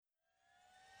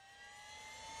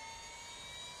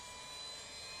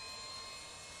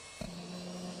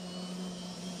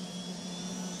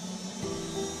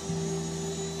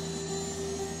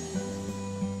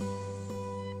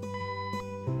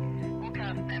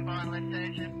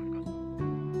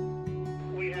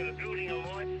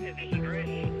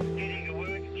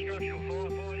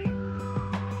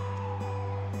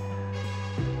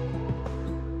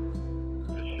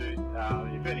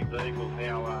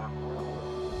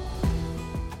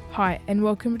Hi, and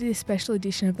welcome to this special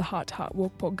edition of the Heart to Heart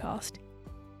Walk podcast.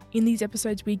 In these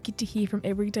episodes, we get to hear from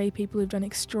everyday people who've done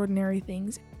extraordinary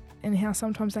things and how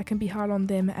sometimes that can be hard on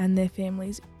them and their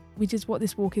families, which is what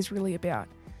this walk is really about.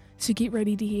 So get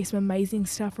ready to hear some amazing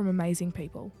stuff from amazing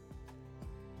people.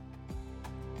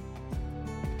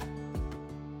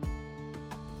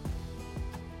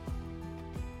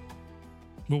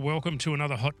 Well, welcome to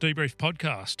another Hot Debrief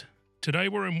podcast. Today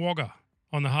we're in Wagga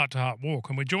on the Heart to Heart Walk,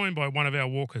 and we're joined by one of our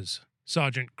walkers,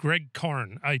 Sergeant Greg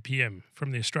Corin, APM,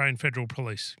 from the Australian Federal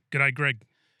Police. G'day, Greg.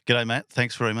 G'day, Matt.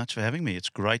 Thanks very much for having me. It's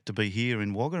great to be here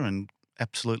in Wagga and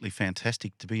absolutely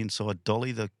fantastic to be inside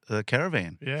Dolly, the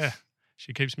caravan. Yeah,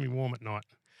 she keeps me warm at night.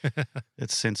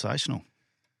 It's sensational.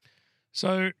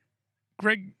 So,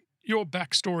 Greg, your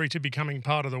backstory to becoming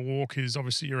part of the walk is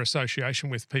obviously your association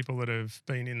with people that have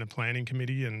been in the planning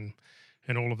committee and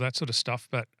all of that sort of stuff.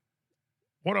 But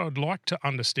what I'd like to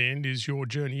understand is your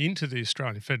journey into the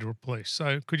Australian Federal Police.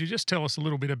 So could you just tell us a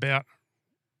little bit about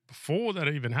before that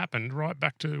even happened, right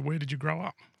back to where did you grow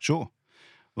up? Sure.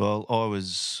 Well, I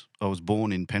was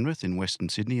born in Penrith in Western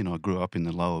Sydney, and I grew up in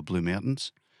the lower Blue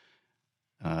Mountains.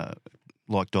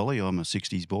 Like Dolly, I'm a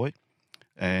 60s boy,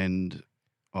 and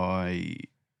I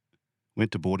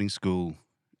went to boarding school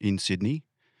in Sydney.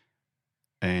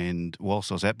 And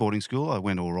whilst I was at boarding school, I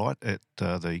went all right at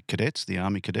the cadets, the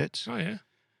Army cadets. Oh, yeah.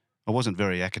 I wasn't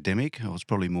very academic. I was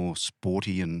probably more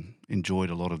sporty and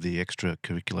enjoyed a lot of the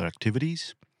extracurricular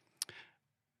activities.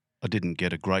 I didn't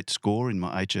get a great score in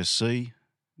my HSC. I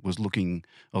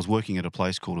was working at a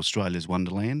place called Australia's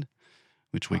Wonderland,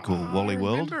 which we call Wally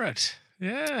World. I remember it.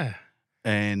 Yeah.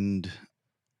 And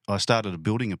I started a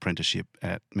building apprenticeship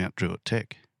at Mount Druitt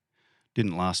Tech.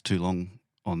 Didn't last too long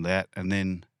on that. And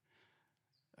then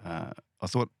I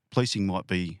thought policing might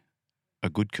be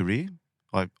a good career.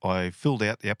 I filled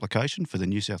out the application for the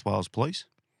New South Wales Police,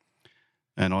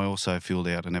 and I also filled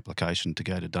out an application to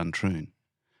go to Duntroon.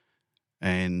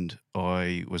 And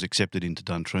I was accepted into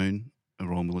Duntroon, a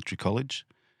Royal Military College,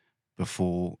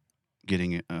 before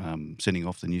getting sending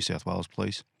off the New South Wales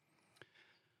Police.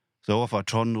 So off I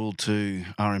trundled to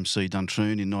RMC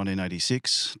Duntroon in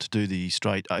 1986 to do the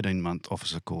straight 18-month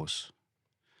officer course.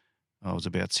 I was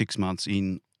about 6 months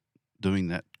in doing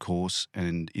that course,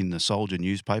 and in the Soldier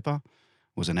newspaper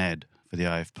was an ad for the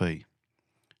AFP,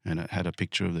 and it had a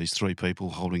picture of these three people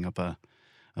holding up a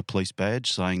police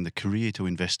badge saying the career to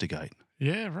investigate.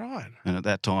 Yeah, right. And at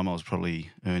that time I was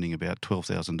probably earning about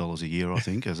 $12,000 a year, I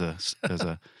think, as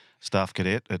a staff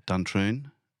cadet at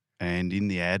Duntroon. And in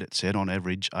the ad it said on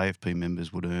average AFP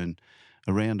members would earn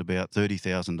around about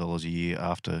 $30,000 a year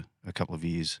after a couple of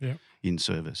years in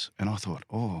service. And I thought,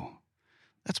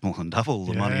 that's more than double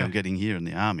the money I'm getting here in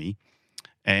the Army.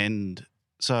 And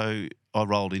so I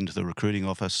rolled into the recruiting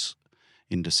office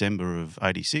in December of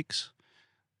 86.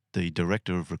 The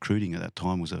director of recruiting at that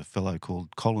time was a fellow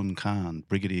called Colin Khan,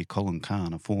 Brigadier Colin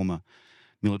Khan, a former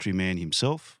military man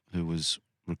himself who was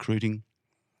recruiting,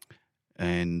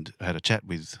 and I had a chat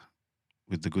with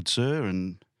the good sir.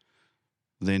 And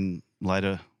then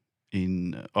later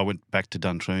I went back to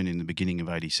Duntroon in the beginning of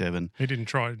 87. He didn't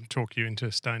try and talk you into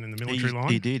staying in the military line?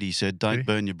 He did. He said, don't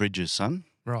burn your bridges, son.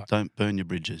 Right. Don't burn your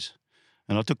bridges.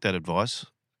 And I took that advice.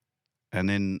 And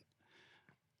then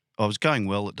I was going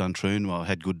well at Duntroon. I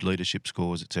had good leadership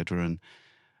scores, etc. And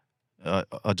I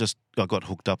got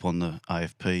hooked up on the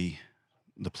AFP,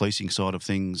 the policing side of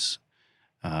things.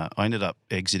 I ended up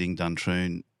exiting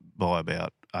Duntroon by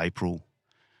about April,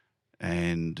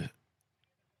 and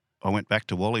I went back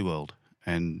to Wally World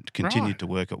and continued to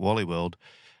work at Wally World.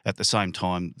 At the same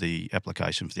time, the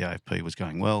application for the AFP was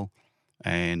going well,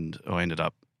 and I ended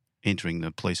up entering the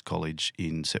police college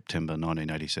in September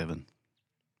 1987.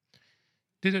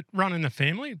 Did it run in the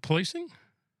family, policing?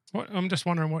 I'm just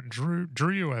wondering what drew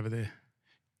you over there.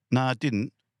 No, it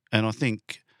didn't. And I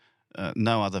think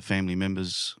no other family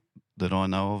members that I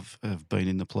know of have been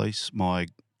in the police. My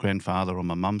grandfather on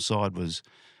my mum's side was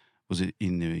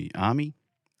in the Army.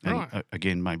 And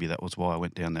again, maybe that was why I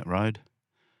went down that road.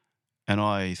 And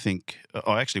I think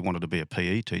I actually wanted to be a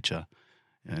PE teacher,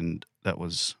 and that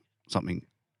was something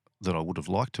that I would have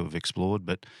liked to have explored.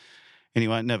 But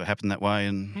anyway, it never happened that way,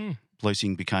 and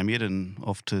policing became it, and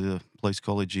off to the police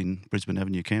college in Brisbane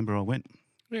Avenue, Canberra I went.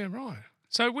 Yeah, right.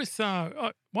 So with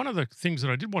one of the things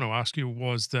that I did want to ask you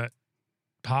was that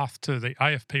path to the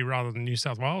AFP rather than New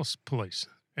South Wales Police.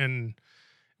 And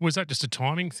was that just a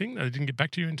timing thing? They didn't get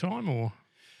back to you in time, or?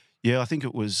 Yeah, I think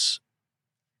it was,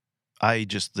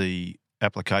 just the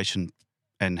application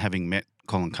and having met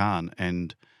Colin Khan.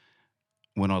 And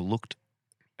when I looked,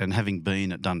 and having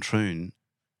been at Duntroon,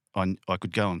 I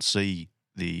could go and see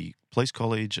the police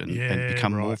college and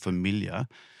become more familiar.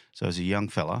 So as a young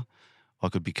fella, I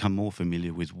could become more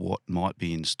familiar with what might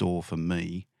be in store for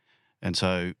me. And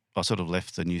so I sort of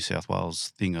left the New South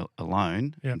Wales thing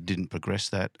alone, Yep. didn't progress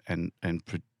that and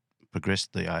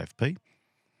progressed the AFP,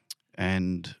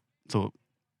 and thought,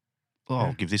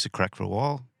 I'll give this a crack for a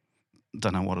while.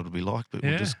 Don't know what it'll be like, but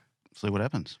we'll just see what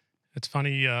happens. It's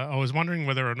funny. I was wondering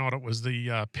whether or not it was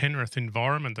the Penrith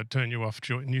environment that turned you off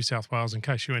New South Wales in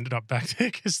case you ended up back there,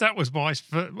 because that was my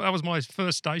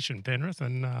first station, Penrith,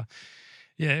 and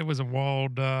it was a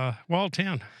wild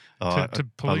town to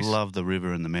police. I love the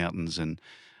river and the mountains and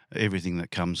everything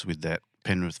that comes with that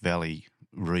Penrith Valley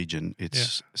region.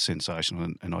 It's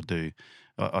sensational, and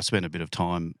I spent a bit of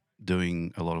time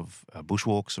doing a lot of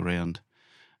bushwalks around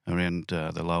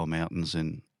the lower mountains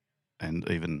and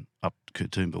even up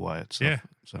Katoomba Way itself.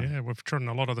 We've trodden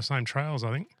a lot of the same trails,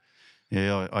 I think.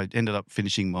 Yeah, I ended up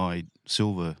finishing my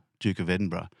silver Duke of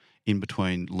Edinburgh in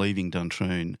between leaving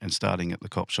Duntroon and starting at the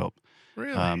cop shop.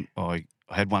 Really? I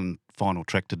had one final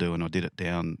trek to do, and I did it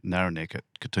down Narraneck at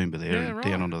Katoomba there, and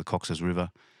down onto the Cox's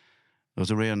River. It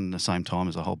was around the same time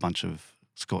as a whole bunch of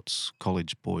Scots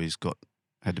College boys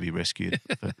had to be rescued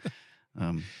for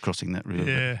crossing that river.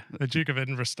 Yeah, the Duke of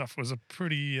Edinburgh stuff was a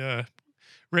pretty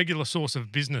regular source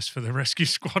of business for the rescue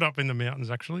squad up in the mountains,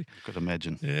 actually. I could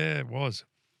imagine. Yeah, it was.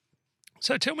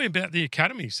 So tell me about the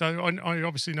academy. So I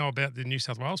obviously know about the New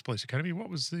South Wales Police Academy. What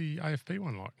was the AFP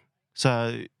one like?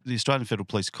 So the Australian Federal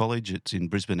Police College, it's in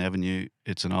Brisbane Avenue.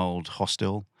 It's an old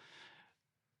hostel.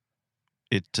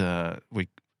 It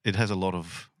has a lot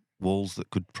of walls that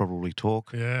could probably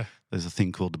talk. Yeah. There's a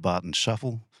thing called the Barton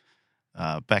Shuffle.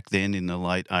 Back then in the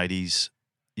late 80s,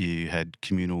 you had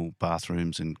communal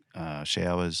bathrooms and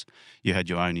showers. You had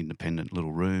your own independent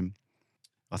little room.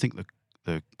 I think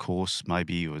the course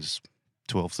maybe was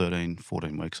 12, 13,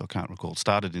 14 weeks. I can't recall. It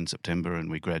started in September and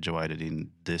we graduated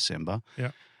in December.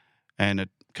 Yeah. And it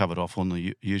covered off on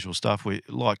the usual stuff.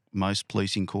 Like most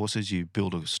policing courses, you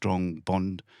build a strong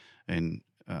bond and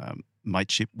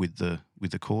mateship with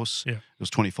the course. Yeah. It was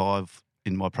 25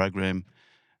 in my program,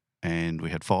 and we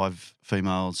had 5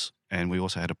 females, and we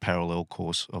also had a parallel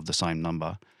course of the same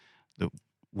number that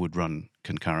would run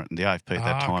concurrent. And the AFP at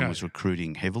that time was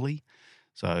recruiting heavily.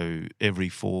 So every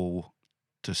 4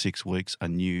 to 6 weeks, a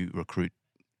new recruit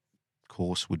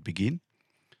course would begin.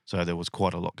 So there was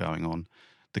quite a lot going on.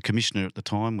 The commissioner at the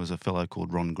time was a fellow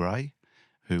called Ron Gray,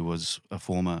 who was a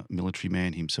former military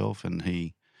man himself, and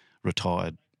he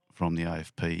retired from the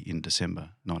AFP in December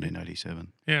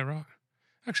 1987. Yeah, right.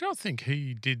 Actually, I think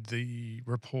he did the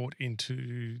report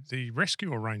into the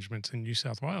rescue arrangements in New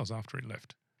South Wales after he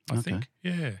left. I think.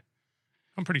 Yeah.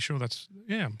 I'm pretty sure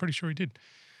I'm pretty sure he did.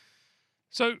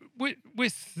 So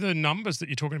with the numbers that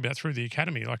you're talking about through the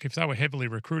academy, like if they were heavily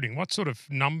recruiting, what sort of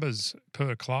numbers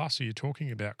per class are you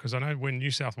talking about? Because I know when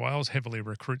New South Wales heavily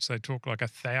recruits, they talk like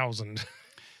 1,000.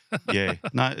 Yeah.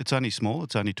 No, it's only small.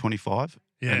 It's only 25.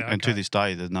 Yeah. And to this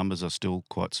day, the numbers are still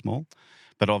quite small.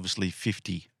 But obviously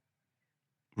 50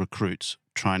 recruits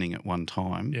training at one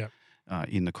time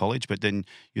in the college. But then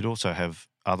you'd also have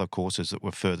other courses that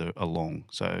were further along.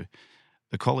 So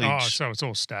the college... Oh, so it's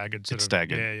all staggered. It's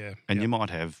staggered. Yeah. And you might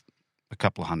have a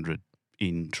couple of hundred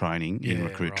in training, in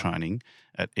recruit training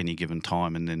at any given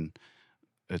time. And then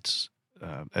it's,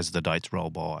 as the dates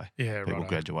roll by, people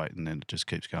graduate and then it just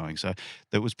keeps going. So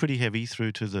that was pretty heavy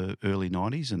through to the early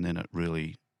 90s, and then it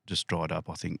really just dried up.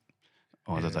 I think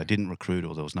either they didn't recruit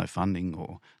or there was no funding,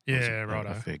 or there was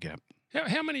a fair gap.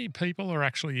 How many people are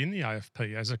actually in the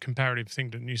AFP as a comparative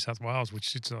thing to New South Wales, which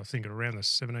sits, I think, at around the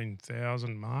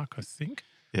 17,000 mark, I think?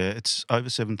 Yeah, it's over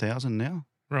 7,000 now.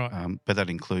 Right. But that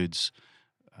includes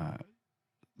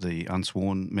the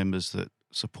unsworn members that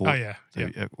support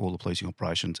all the policing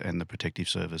operations and the protective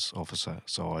service officer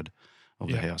side of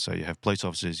the house. So you have police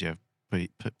officers, you have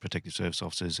protective service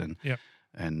officers and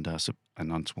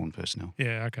unsworn personnel.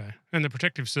 Yeah, okay. And the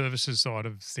protective services side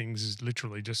of things is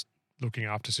literally just looking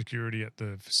after security at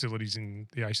the facilities in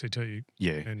the ACT.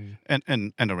 Yeah,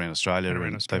 and around Australia.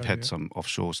 They've had some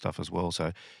offshore stuff as well.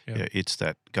 So it's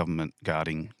that government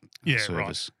guarding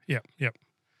service. Right. Yep.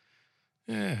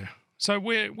 Yeah. So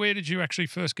where did you actually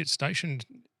first get stationed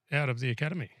out of the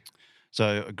academy?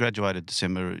 So I graduated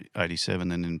December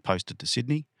 87 and then posted to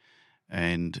Sydney.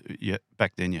 And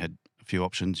back then you had a few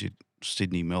options. You'd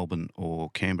Sydney, Melbourne or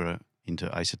Canberra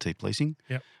into ACT policing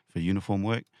for uniform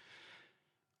work.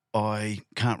 I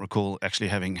can't recall actually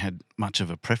having had much of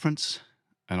a preference,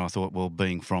 and I thought, well,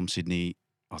 being from Sydney,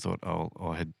 I thought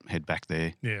I'll head back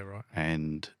there. Yeah, right.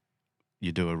 And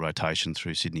you do a rotation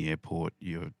through Sydney Airport,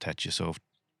 you attach yourself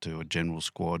to a general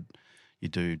squad, you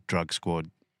do drug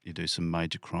squad, you do some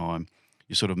major crime,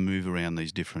 you sort of move around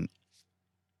these different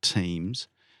teams,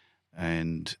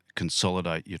 and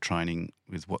consolidate your training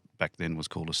with what back then was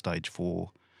called a Stage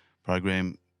 4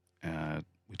 program,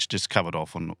 which just covered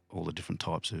off on all the different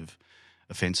types of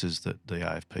offences that the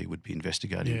AFP would be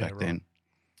investigating back then.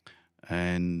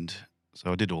 And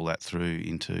so I did all that through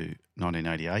into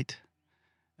 1988,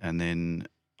 and then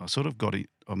I sort of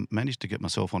I managed to get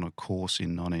myself on a course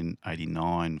in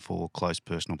 1989 for close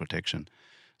personal protection.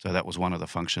 So that was one of the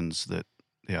functions that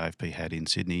the AFP had in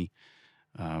Sydney,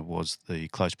 was the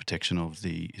close protection of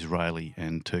the Israeli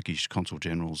and Turkish consul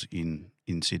generals in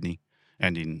Sydney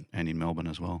and in Melbourne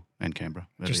as well, and Canberra.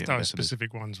 Just those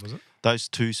specific ones, was it? Those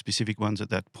two specific ones at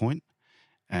that point,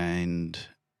 and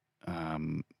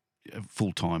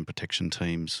full-time protection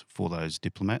teams for those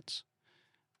diplomats.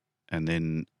 And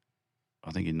then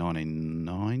I think in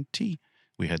 1990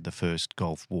 we had the first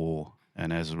Gulf War,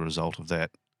 and as a result of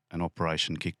that, an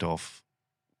operation kicked off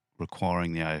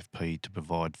requiring the AFP to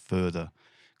provide further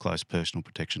close personal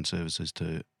protection services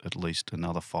to at least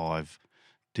another 5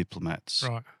 diplomats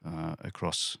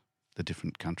across the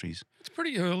different countries. It's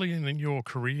pretty early in your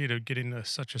career to get into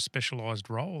such a specialised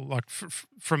role. Like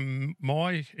from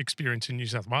my experience in New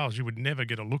South Wales, you would never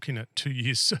get a look in at 2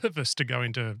 years service to go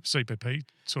into CPP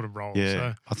sort of roles. Yeah,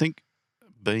 so. I think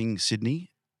being Sydney,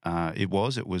 it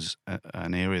was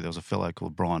an area. There was a fellow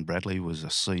called Brian Bradley, who was a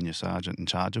senior sergeant in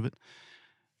charge of it,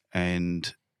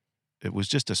 and it was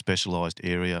just a specialised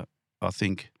area. I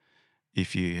think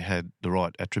if you had the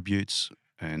right attributes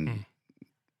and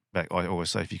I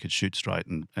always say if you could shoot straight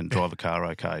and drive a car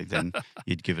okay, then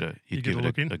you'd give it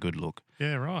a good look.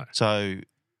 Yeah, right. So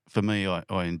for me,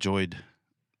 I enjoyed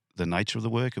the nature of the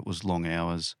work. It was long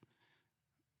hours,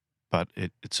 but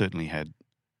it certainly had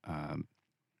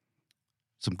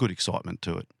some good excitement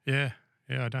to it. Yeah,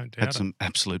 I don't doubt had some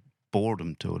absolute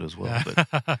boredom to it as well, but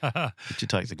you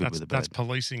take the good with the bad. That's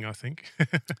policing, I think.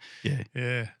 Yeah.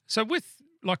 Yeah. So with,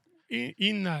 like,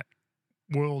 in that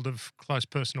world of close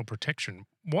personal protection,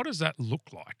 what does that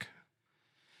look like?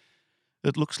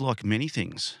 It looks like many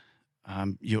things.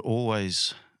 You're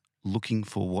always looking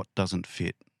for what doesn't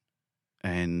fit,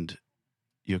 and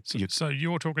so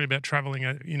you're talking about travelling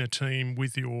in a team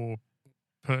with your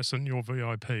person, your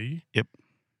VIP. Yep.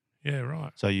 Yeah,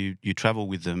 right. So you travel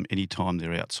with them anytime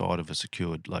they're outside of a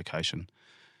secured location.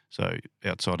 So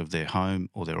outside of their home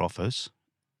or their office,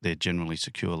 they're generally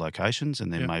secure locations,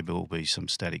 and there may well be some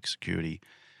static security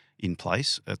in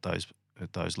place at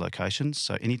those locations.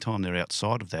 So anytime they're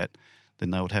outside of that, then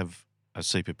they would have a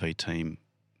CPP team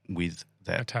with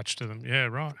that attached to them. Yeah,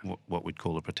 right. What we'd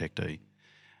call a protectee.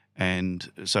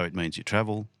 And so it means you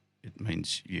travel. It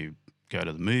means you go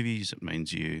to the movies. It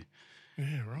means you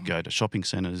go to shopping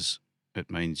centres.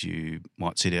 It means you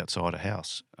might sit outside a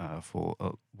house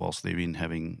whilst they're in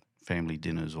having family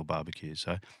dinners or barbecues.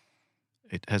 So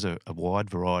it has a wide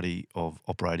variety of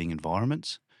operating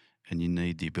environments, and you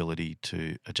need the ability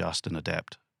to adjust and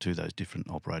adapt to those different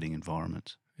operating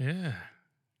environments. Yeah.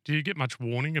 Do you get much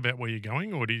warning about where you're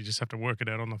going, or do you just have to work it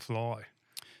out on the fly?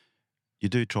 You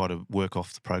do try to work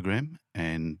off the program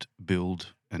and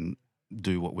build and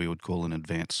do what we would call an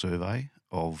advanced survey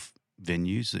of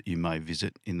venues that you may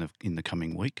visit in the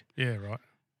coming week. Yeah, right.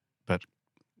 But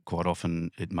quite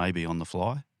often it may be on the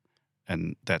fly,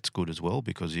 and that's good as well,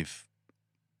 because if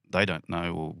they don't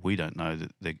know or we don't know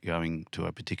that they're going to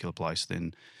a particular place,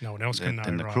 then no one else can know.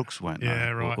 Then the crooks won't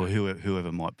know, right. or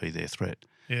whoever might be their threat.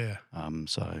 Yeah.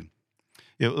 So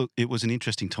it was an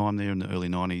interesting time there in the early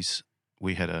 90s.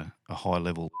 We had a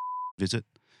high-level visit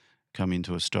come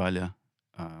into Australia,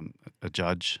 a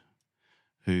judge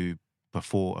who,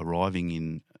 before arriving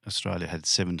in Australia, had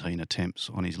 17 attempts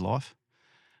on his life,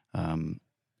 and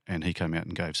he came out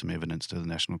and gave some evidence to the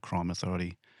National Crime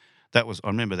Authority. I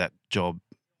remember that job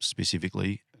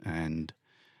specifically, and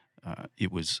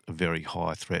it was a very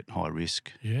high threat, high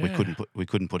risk. Yeah. We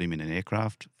couldn't put him in an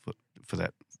aircraft for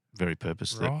that very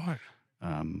purpose. Right.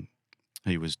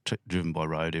 He was driven by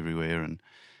road everywhere, and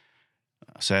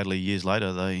sadly, years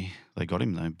later, they got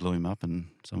him. They blew him up, and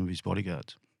some of his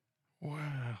bodyguards.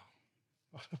 Wow.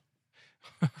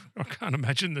 I can't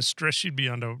imagine the stress you'd be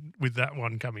under with that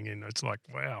one coming in. It's like,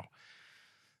 wow.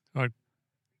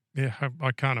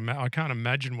 I can't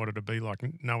imagine what it'd be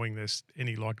like knowing there's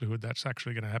any likelihood that's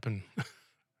actually going to happen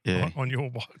on your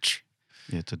watch.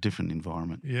 Yeah, it's a different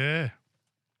environment. Yeah.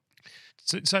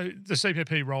 So the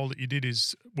CPP role that you did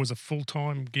was a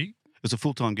full-time gig? It was a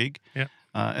full-time gig. Yeah.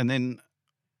 And then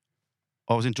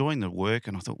I was enjoying the work,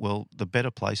 and I thought, well, the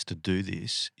better place to do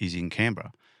this is in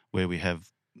Canberra, where we have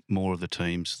more of the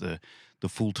teams, the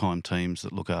full-time teams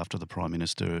that look after the Prime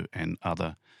Minister and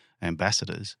other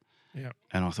ambassadors. Yeah.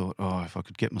 And I thought, if I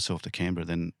could get myself to Canberra,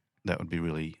 then that would be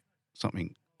really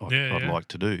something I'd like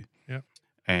to do.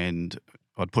 And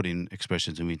I'd put in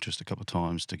expressions of interest a couple of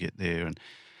times to get there and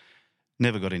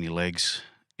never got any legs.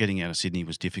 Getting out of Sydney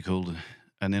was difficult.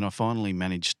 And then I finally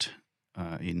managed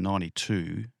in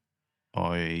 92,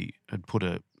 I had put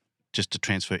just to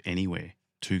transfer anywhere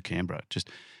to Canberra.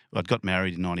 I'd got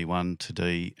married in 91 to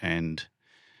Dee, and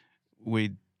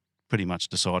we'd pretty much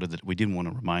decided that we didn't want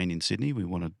to remain in Sydney. We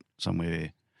wanted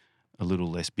somewhere a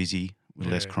little less busy, with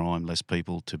less crime, less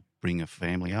people to bring a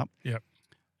family up. Yep.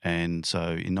 And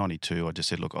so in 92, I just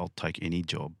said, look, I'll take any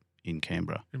job in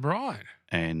Canberra. Right.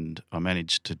 And I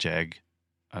managed to jag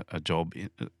a job,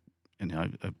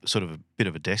 sort of a bit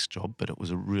of a desk job, but it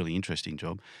was a really interesting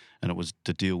job. And it was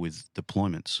to deal with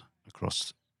deployments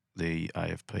across the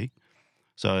AFP.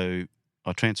 So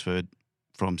I transferred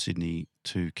from Sydney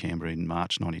to Canberra in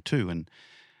March 92 and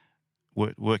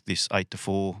worked this 8 to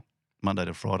 4, Monday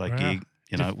to Friday gig.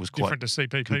 It was quite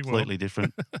different to CPP completely world.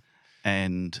 different.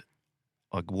 And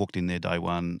I walked in there day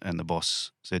one and the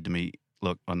boss said to me,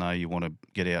 look, I know you want to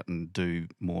get out and do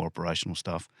more operational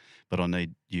stuff, but I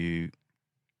need you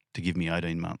to give me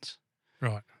 18 months.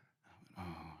 Right.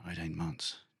 Oh, 18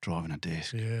 months, driving a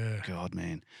desk. Yeah. God,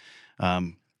 man.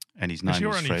 And his name was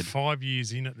You're Fred. only 5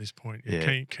 years in at this point. You're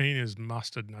Yeah. keen as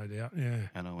mustard, no doubt. Yeah.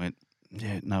 And I went,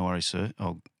 yeah, no worries, sir.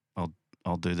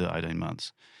 I'll do the 18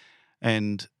 months.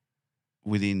 And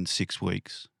within 6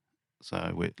 weeks,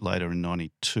 so later in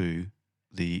 92,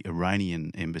 the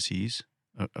Iranian embassies,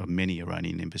 many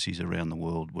Iranian embassies around the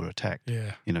world were attacked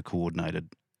in a coordinated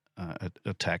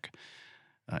attack,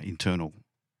 internal.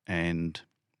 And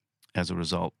as a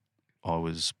result, I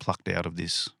was plucked out of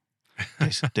this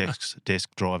desk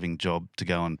driving job to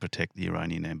go and protect the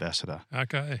Iranian ambassador.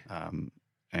 Okay.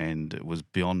 And it was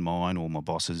beyond mine or my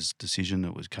boss's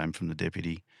decision. Came from the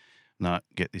deputy. No,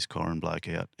 get this Corin bloke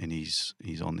out, and he's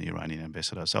on the Iranian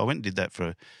ambassador. So I went and did that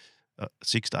for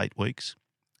 6 to 8 weeks.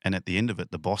 And at the end of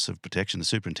it, the boss of protection, the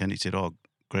superintendent, said, oh,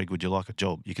 Greg, would you like a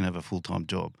job? You can have a full-time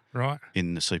job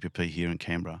in the CPP here in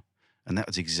Canberra. And that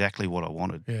was exactly what I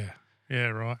wanted. Yeah. Yeah,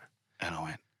 right. And I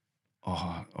went,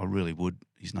 oh, I really would.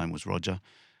 His name was Roger.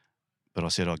 But I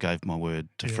said I gave my word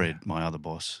to Fred, my other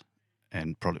boss,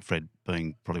 and Fred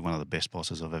being probably one of the best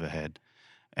bosses I've ever had.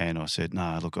 And I said,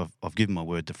 no, look, I've given my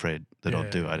word to Fred that I'd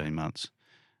do 18 months.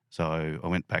 So I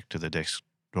went back to the desk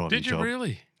driving job. Did you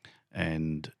really?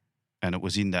 And it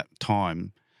was in that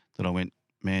time that I went,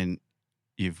 man,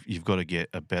 you've got to get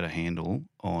a better handle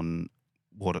on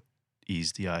what it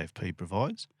is the AFP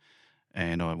provides.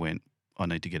 And I went, I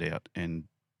need to get out and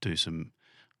do some,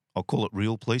 I'll call it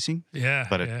real policing. Yeah.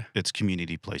 But it's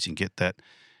community policing. Get that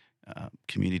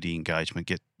community engagement,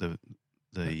 get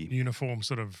the uniform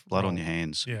sort of blood role on your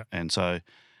hands. Yeah. And so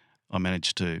I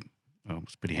managed to, it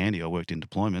was pretty handy. I worked in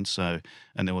deployments.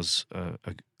 And there was a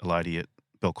lady at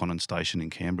Belconnen Station in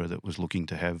Canberra that was looking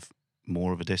to have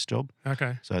more of a desk job.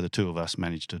 Okay. So the two of us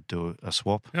managed to do a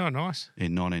swap. Oh, nice.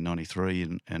 In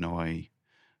 1993, and I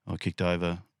kicked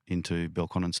over into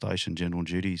Belconnen Station general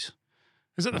duties.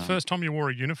 Is that the first time you wore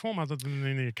a uniform other than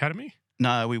in the academy?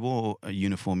 No, we wore a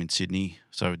uniform in Sydney,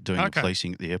 so doing the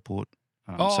policing at the airport.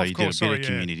 So you did a bit of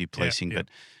community policing, but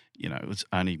it was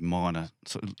only minor,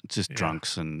 so just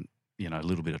drunks and a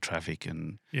little bit of traffic,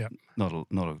 and not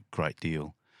a great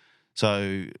deal.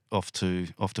 So off to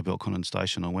Belconnen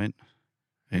Station I went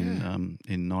in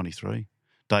 93.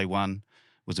 Day one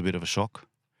was a bit of a shock.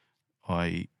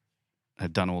 I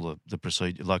had done all the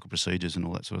local procedures and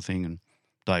all that sort of thing, and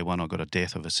day one I got a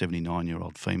death of a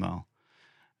 79-year-old female,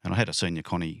 and I had a senior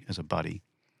Connie as a buddy,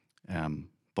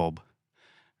 Bob,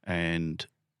 and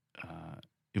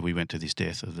we went to this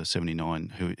death of the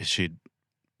 79 who she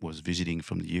was visiting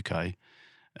from the UK,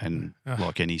 and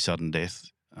like any sudden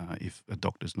death, if a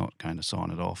doctor's not going to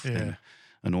sign it off, then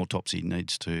an autopsy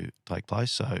needs to take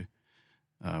place. So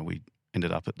we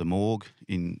ended up at the morgue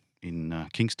in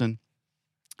Kingston,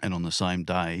 and on the same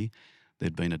day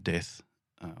there'd been a death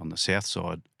on the south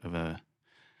side of a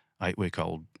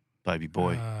 8-week-old baby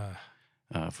boy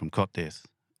from cot death,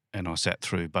 and I sat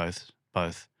through both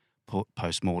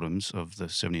post-mortems of the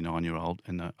 79-year-old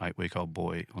and the 8-week-old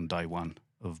boy on day one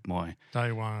of my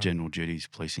general duties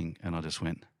policing, and I just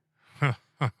went,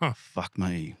 fuck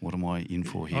me, what am I in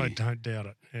for here? I don't doubt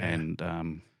it. Yeah.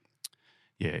 And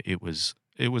it was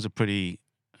a pretty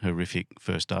horrific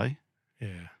first day.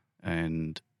 Yeah.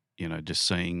 And just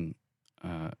seeing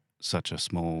such a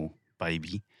small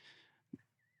baby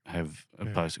go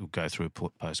through a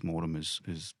post-mortem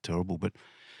is terrible, but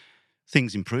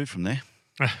things improved from there.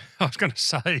 I was going to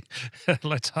say,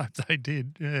 let's hope they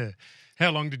did. Yeah.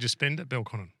 How long did you spend at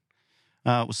Belconnen?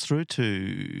 It was through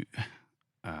to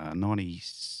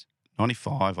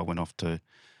 95. I went off to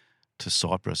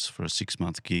Cyprus for a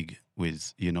 6-month gig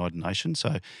with United Nations.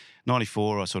 So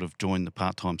 94, I sort of joined the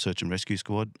part-time search and rescue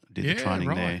squad, did the training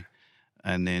right. there.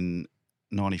 And then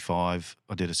 95,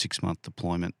 I did a 6-month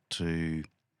deployment to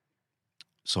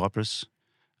Cyprus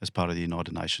as part of the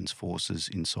United Nations forces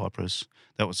in Cyprus.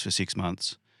 That was for 6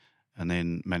 months, and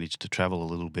then managed to travel a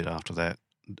little bit after that.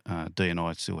 Dee and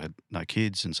I still had no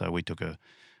kids, and so we took a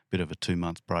bit of a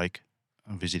 2-month break,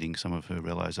 visiting some of her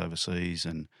relatives overseas,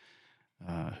 and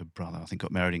her brother, I think,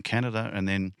 got married in Canada, and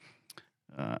then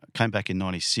came back in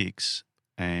 96,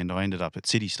 and I ended up at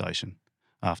City Station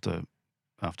after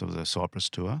the Cyprus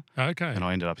tour. Okay. And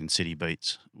I ended up in City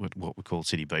Beats, what we call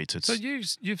City Beats. So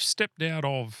you've stepped out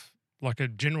of like a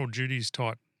general duties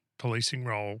type policing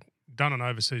role, done an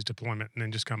overseas deployment, and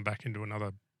then just come back into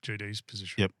another duties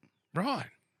position. Yep. Right.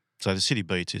 So the City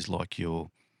Beats is like your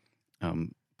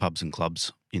pubs and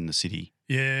clubs in the city.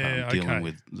 Yeah. Dealing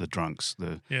with the drunks,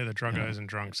 the druggos and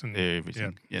drunks and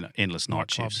everything. Endless night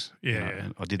shifts. Yeah.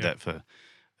 And I did that for a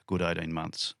good 18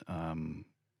 months.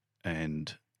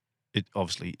 And it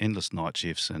obviously endless night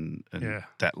shifts and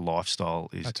that lifestyle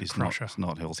is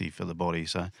not healthy for the body.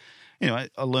 So anyway,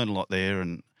 I learned a lot there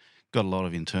and got a lot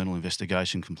of internal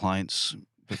investigation complaints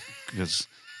because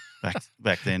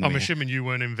back then I'm assuming you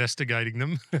weren't investigating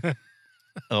them.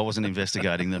 I wasn't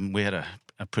investigating them. We had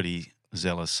a pretty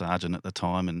zealous sergeant at the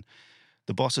time, and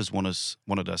the bosses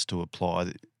wanted us to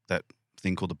apply that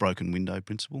thing called the broken window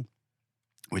principle,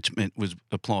 which was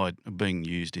being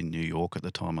used in New York at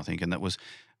the time, I think, and that was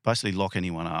basically lock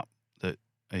anyone up that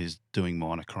is doing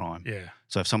minor crime. Yeah.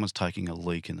 So if someone's taking a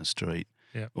leak in the street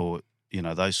or,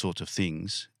 those sorts of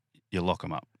things, you lock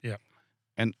them up. Yeah.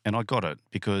 And I got it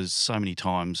because so many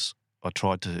times I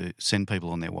tried to send people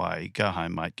on their way, go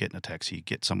home, mate, get in a taxi,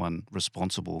 get someone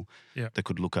responsible that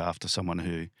could look after someone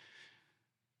who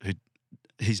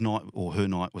his night or her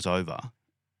night was over.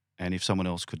 And if someone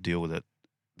else could deal with it,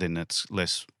 then that's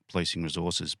less policing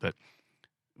resources. But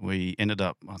we ended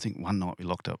up, I think one night we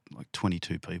locked up like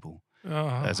 22 people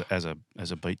as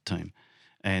a beat team.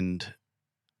 And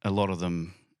a lot of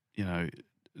them,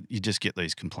 you just get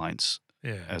these complaints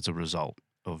as a result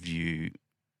of you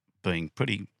being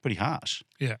pretty harsh.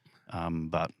 Yeah.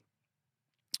 But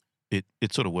it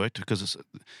sort of worked because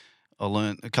I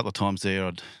learned a couple of times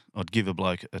there I'd give a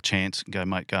bloke a chance and go,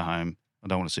 mate, go home. I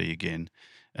don't want to see you again.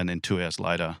 And then 2 hours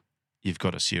later, you've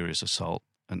got a serious assault,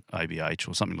 an ABH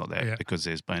or something like that because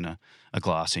there's been a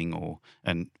glassing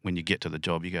and when you get to the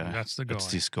job, you go, that's the guy.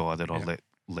 It's this guy that I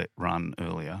let run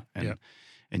earlier.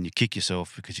 And you kick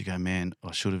yourself because you go, man,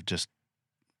 I should have just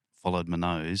followed my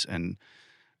nose and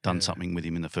done something with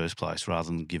him in the first place rather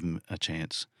than give him a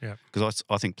chance. Yeah. Because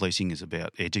I think policing is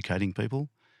about educating people.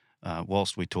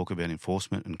 Whilst we talk about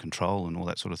enforcement and control and all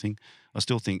that sort of thing, I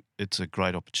still think it's a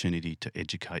great opportunity to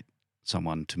educate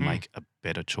someone to make a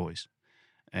better choice.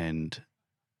 And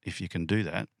if you can do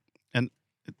that, and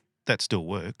that still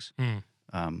works,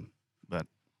 but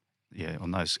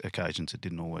on those occasions it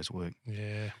didn't always work.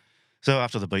 Yeah. So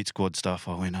after the beat squad stuff,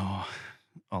 I went,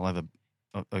 I'll have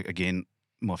again,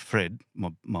 my Fred,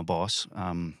 my boss,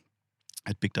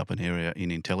 had picked up an area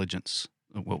in intelligence,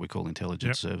 what we call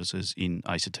intelligence services in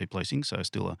ACT policing, so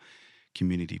still a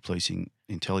community policing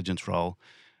intelligence role.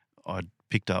 I'd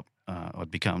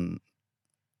become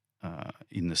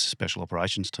in the special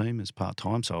operations team as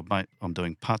part-time, so I'm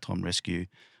doing part-time rescue,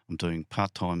 I'm doing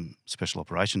part-time special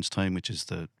operations team, which is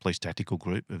the police tactical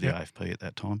group of the AFP at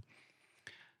that time.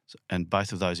 And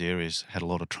both of those areas had a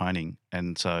lot of training,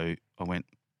 and so I went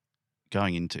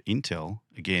going into Intel,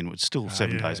 again, was still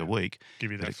 7 days a week.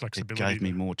 Give you that flexibility. It gave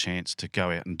me more chance to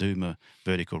go out and do my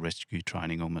vertical rescue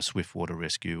training or my swift water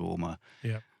rescue or my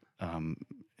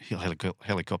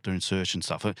helicopter insertion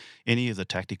stuff. Any of the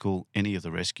tactical, any of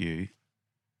the rescue,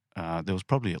 there was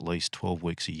probably at least 12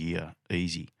 weeks a year,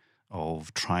 easy,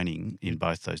 of training in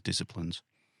both those disciplines.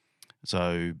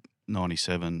 So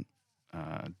 97,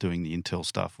 doing the Intel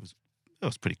stuff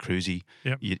was pretty cruisy.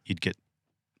 Yep. You'd get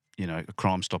a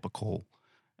Crime Stopper call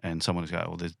and someone would go,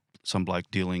 well, there's some bloke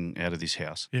dealing out of this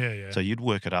house. Yeah. So you'd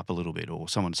work it up a little bit, or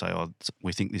someone would say,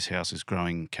 we think this house is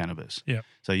growing cannabis. Yeah.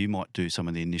 So you might do some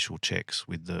of the initial checks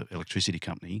with the electricity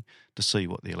company to see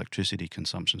what the electricity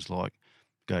consumption's like.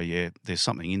 Go, there's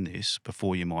something in this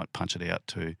before you might punch it out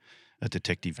to a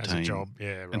detective as team. a job,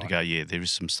 right. And to go, there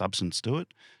is some substance to it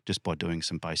just by doing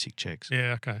some basic checks.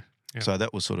 Yeah, okay. Yeah. So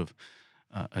that was sort of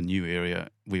a new area.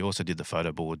 We also did the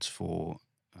photo boards for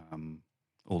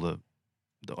all the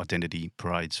identity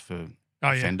parades for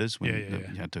offenders when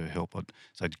you had to help.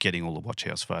 So getting all the watch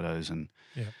house photos and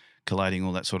collating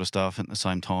all that sort of stuff, and at the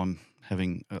same time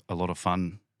having a lot of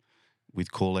fun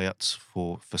with call-outs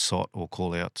for SOT or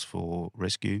call-outs for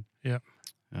rescue. Yeah.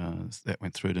 That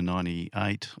went through to 98.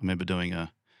 I remember doing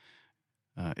a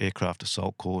aircraft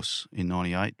assault course in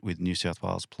 98 with New South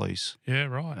Wales Police Yeah,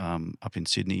 right. up in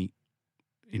Sydney,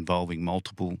 involving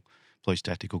multiple police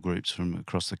tactical groups from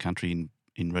across the country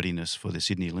in readiness for the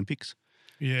Sydney Olympics.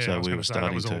 Yeah, I So was we going were to say that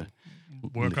starting was all to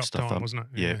work lift up stuff time, up. wasn't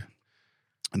it? Yeah.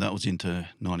 And that was into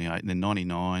 98. And then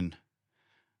 99,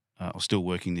 I was still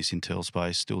working this intel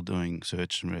space, still doing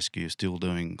search and rescue, still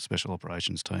doing special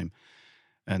operations team.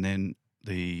 And then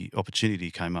the opportunity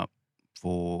came up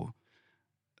for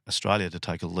Australia to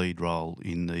take a lead role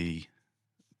in the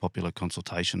popular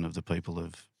consultation of the people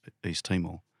of East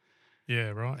Timor. Yeah,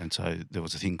 right. And so there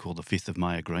was a thing called the 5th of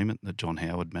May Agreement that John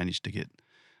Howard managed to get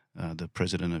the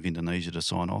president of Indonesia to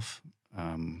sign off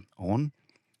on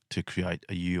to create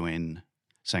a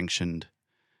UN-sanctioned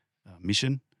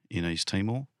mission in East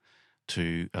Timor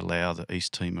to allow the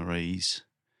East Timorese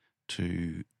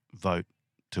to vote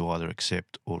to either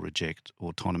accept or reject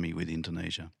autonomy with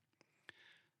Indonesia.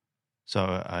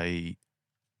 So a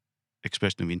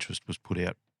expression of interest was put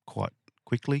out quite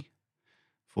quickly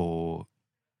for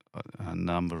a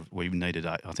number of, we needed,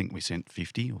 I think we sent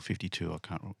 50 or 52, I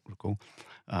can't recall,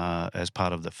 as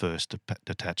part of the first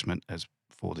detachment as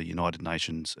for the United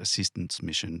Nations assistance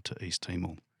mission to East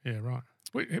Timor. Yeah, right.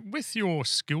 With your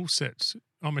skill sets,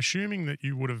 I'm assuming that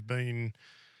you would have been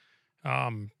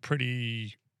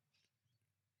pretty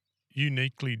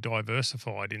uniquely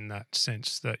diversified in that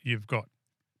sense that you've got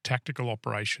tactical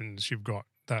operations, you've got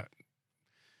that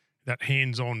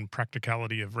hands-on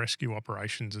practicality of rescue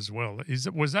operations as well.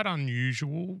 Was that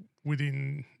unusual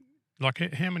within,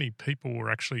 like, how many people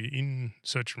were actually in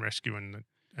search and rescue and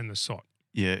the SOT?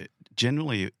 Yeah,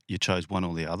 generally you chose one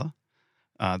or the other.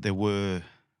 There were,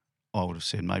 I would have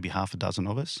said, maybe half a dozen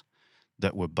of us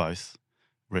that were both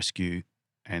rescue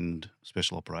and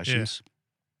special operations.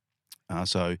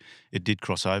 So it did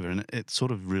cross over, and it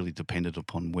sort of really depended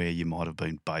upon where you might have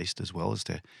been based as well as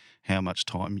to how much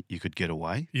time you could get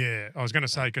away. Yeah, I was going to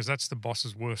say, because that's the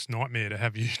boss's worst nightmare, to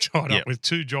have you tied up with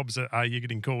two jobs that you're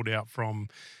getting called out from.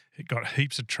 It got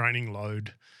heaps of training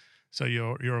load, so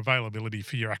your availability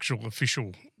for your actual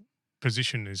official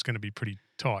position is going to be pretty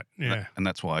tight. Yeah, And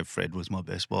that's why Fred was my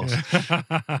best boss.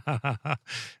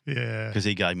 Yeah, because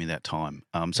he gave me that time.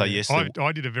 So yeah. yes,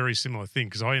 I did a very similar thing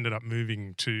because I ended up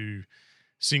moving to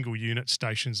single unit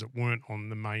stations that weren't on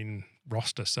the main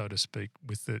roster, so to speak,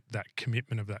 with that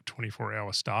commitment of that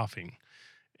 24-hour staffing.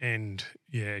 And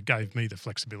yeah, it gave me the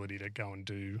flexibility to go and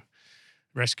do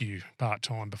rescue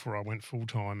part-time before I went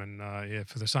full-time, and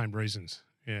for the same reasons.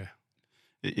 Yeah.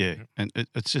 And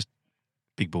it's just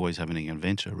big boys having an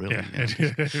adventure, really.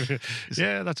 Yeah,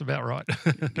 yeah, that's about right.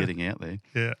 Getting out there.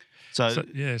 Yeah. So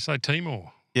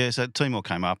Timor. Yeah, so Timor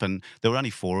came up, and there were only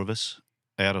 4 of us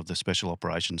out of the special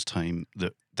operations team.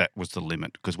 That was the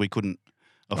limit because we couldn't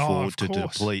afford to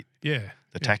deplete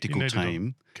the tactical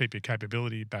team. Keep your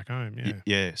capability back home. Yeah.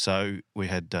 Yeah. So we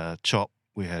had Chop,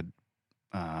 we had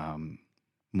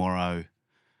Morrow,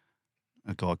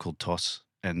 a guy called Toss,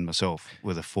 and myself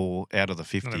were the 4 out of the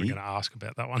 50. Not even going to ask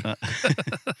about that one.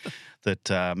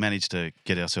 That managed to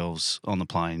get ourselves on the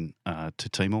plane to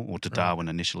Timor or to Darwin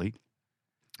initially,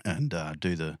 and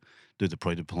do the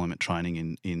pre-deployment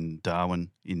training in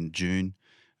Darwin in June,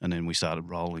 and then we started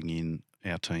rolling in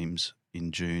our teams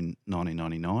in June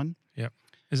 1999. Yep.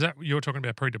 Is that you're talking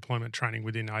about pre-deployment training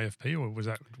within AFP, or was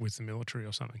that with the military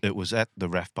or something? It was at the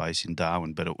RAF base in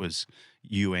Darwin, but it was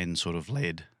UN sort of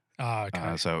led.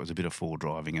 Okay. So it was a bit of forward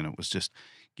driving, and it was just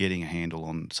getting a handle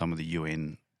on some of the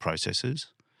UN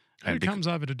processes. Who comes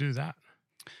over to do that?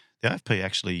 The AFP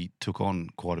actually took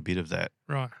on quite a bit of that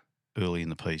early in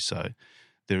the piece. So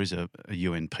there is a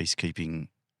UN peacekeeping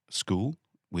school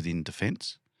within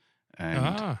Defence,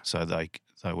 and so they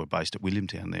were based at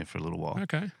Williamtown there for a little while.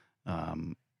 Okay.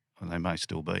 And they may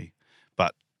still be.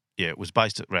 But, yeah, it was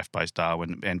based at RAF Base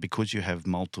Darwin, and because you have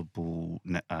multiple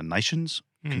nations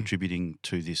contributing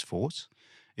to this force,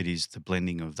 it is the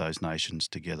blending of those nations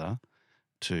together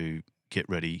to get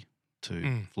ready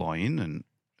to fly in. And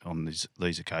on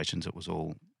these occasions, it was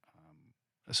all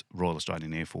Royal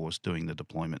Australian Air Force doing the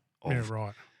deployment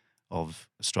of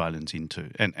Australians into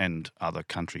and other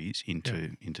countries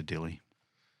into Dili.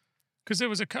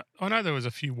 Because I know there was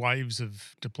a few waves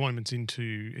of deployments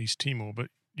into East Timor,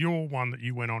 but your one that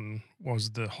you went on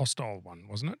was the hostile one,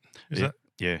 wasn't it?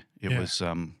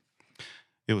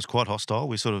 It was quite hostile.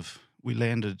 We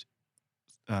landed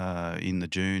in the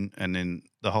June, and then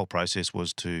the whole process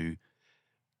was to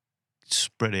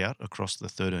spread out across the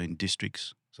 13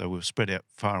 districts. So we were spread out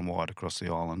far and wide across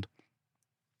the island.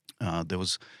 There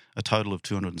was a total of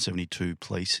 272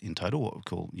 police in total, what we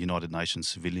call United Nations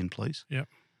civilian police. Yep.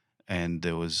 And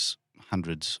there was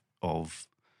hundreds of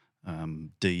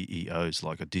DEOs,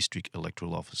 like a district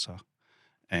electoral officer.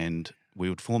 And we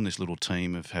would form this little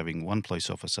team of having one police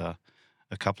officer,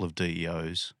 a couple of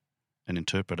DEOs, an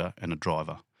interpreter and a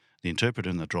driver. The interpreter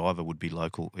and the driver would be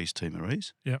local East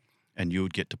Timorese. Yep. And you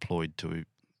would get deployed to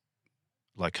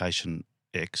location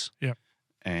X. Yep.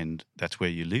 And that's where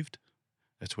you lived.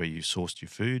 That's where you sourced your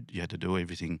food. You had to do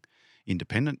everything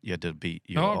independent. You had to be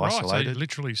Right. isolated. So you're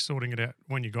literally sorting it out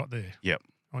when you got there. Yep.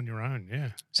 On your own,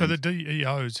 yeah. So the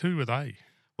DEOs, who were they?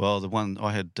 Well, the one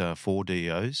I had 4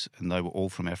 DEOs, and they were all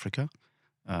from Africa.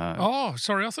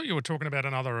 Sorry, I thought you were talking about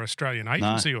another Australian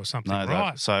agency or something. No,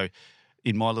 right. So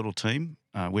in my little team,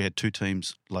 we had 2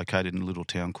 teams located in a little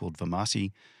town called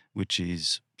Vamasi, which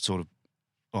is sort of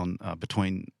on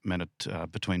between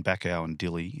Bakau and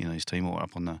Dili in East Timor,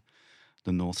 up on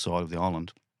the north side of the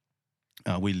island.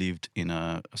 We lived in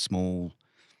a small.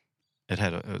 It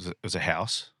was a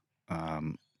house,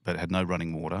 but it had no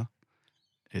running water.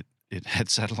 It had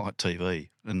satellite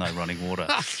TV and no running water.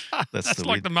 That's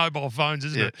like the mobile phones,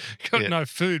 isn't it? Got no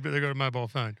food, but they've got a mobile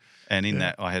phone. And in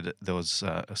that, there was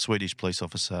a Swedish police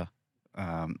officer,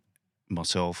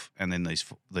 myself, and then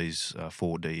these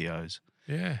 4 DEOs.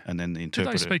 Yeah. And then the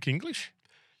interpreter. Did they speak English?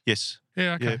 Yes.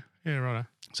 Yeah. Okay. Yeah. Right.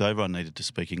 So everyone needed to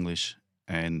speak English,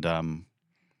 and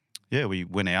we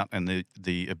went out, and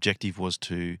the objective was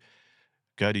to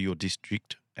go to your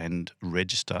district and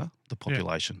register the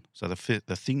population. So the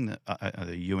thing that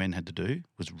the UN had to do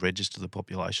was register the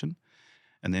population,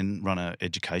 and then run an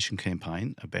education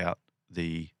campaign about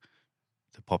the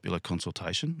popular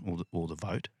consultation or the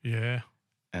vote. Yeah.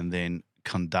 And then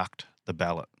conduct the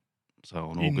ballot. So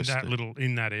on in August that area.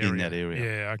 In that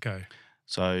area. Yeah. Okay.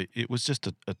 So it was just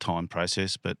a time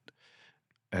process,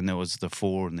 and there was the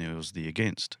for and there was the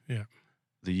against. Yeah.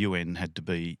 The UN had to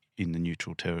be in the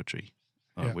neutral territory.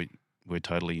 Yeah. We're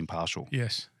totally impartial.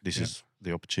 Yes. This is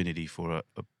the opportunity for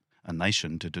a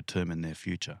nation to determine their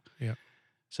future. Yeah.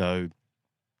 So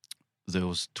there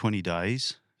was 20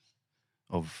 days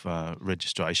of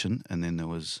registration, and then there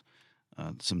was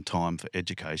some time for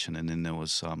education, and then there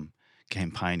was some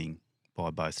campaigning by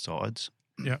both sides.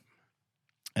 Yeah.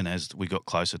 And as we got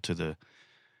closer to the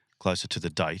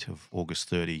date of August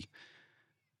 30,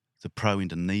 the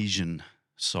pro-Indonesian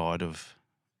side of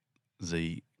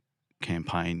the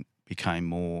campaign became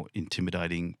more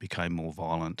intimidating, became more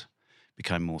violent,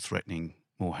 became more threatening,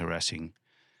 more harassing,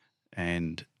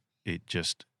 and it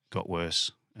just got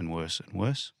worse and worse and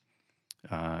worse,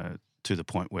 to the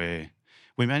point where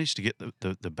we managed to get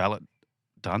the ballot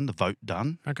done, the vote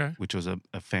done, which was a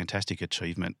fantastic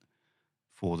achievement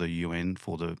for the UN,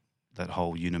 for that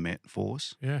whole UNIMET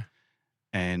force. Yeah.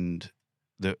 And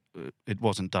it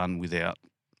wasn't done without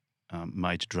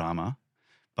major drama,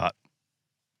 but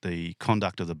the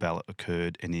conduct of the ballot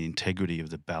occurred and the integrity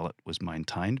of the ballot was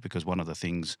maintained, because one of the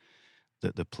things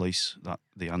that the police,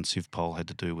 the UNCIV poll had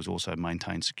to do was also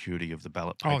maintain security of the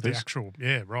ballot papers. Oh, the actual,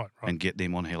 right. And get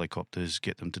them on helicopters,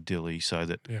 get them to Dili so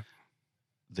that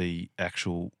the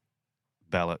actual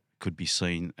ballot could be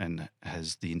seen and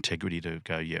has the integrity to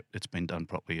go, yep, it's been done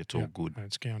properly, it's all good.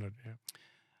 It's counted, yeah.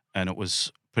 And it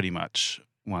was pretty much,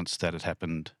 once that had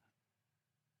happened,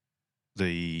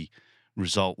 the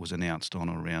result was announced on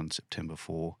around September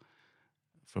 4,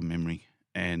 from memory,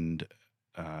 and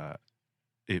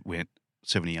it went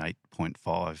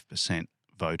 78.5%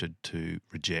 voted to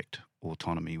reject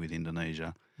autonomy with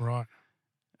Indonesia. Right.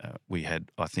 We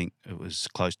had, I think it was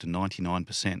close to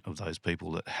 99% of those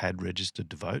people that had registered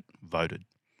to vote, voted.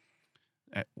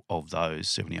 Of those,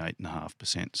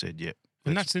 78.5% said, yep.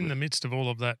 And that's in the midst of all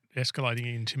of that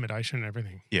escalating intimidation and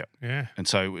everything. Yeah. Yeah. And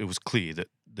so it was clear that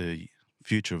the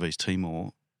future of East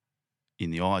Timor, in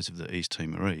the eyes of the East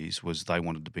Timorese, was they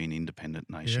wanted to be an independent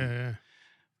nation. Yeah.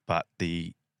 But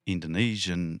the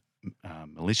Indonesian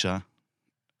militia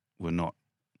were not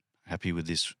happy with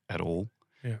this at all.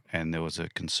 Yeah. And there was a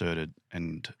concerted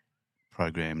and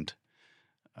programmed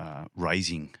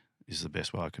raising, is the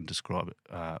best way I can describe it,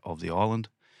 of the island.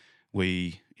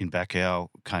 We, in Bakau,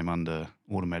 came under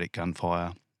automatic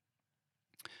gunfire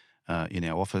in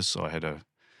our office. I had a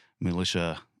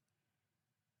militia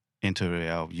enter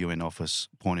our UN office,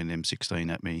 pointing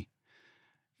M16 at me.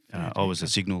 I was a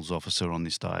signals officer on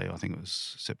this day. I think it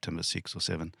was September 6 or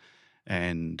 7.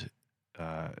 And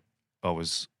I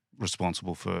was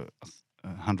responsible for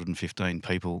 115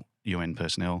 people, UN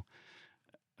personnel,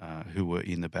 who were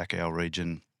in the Bakau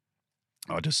region.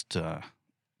 I just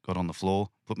got on the floor,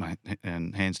 put my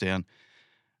hands down.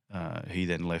 He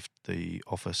then left the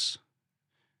office,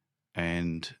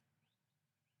 and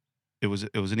it was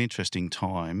an interesting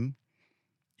time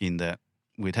in that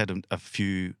we'd had a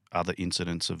few other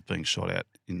incidents of being shot at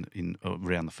in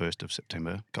around the 1st of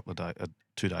September, a couple of days,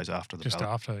 2 days after the Just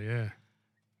ballot. after, yeah.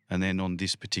 And then on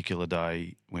this particular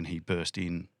day when he burst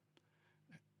in,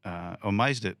 I'm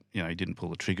amazed that he didn't pull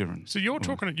the trigger. And So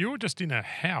you're just in a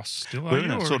house still, are We're you?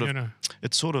 in a or sort of- in a-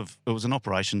 it was an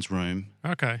operations room,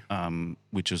 Okay.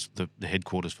 which is the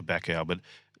headquarters for Bacow, but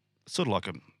sort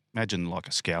of imagine like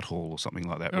a scout hall or something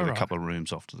like that, with Alright. a couple of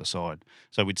rooms off to the side.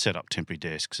 So we'd set up temporary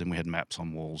desks and we had maps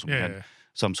on walls and we Yeah. had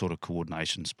some sort of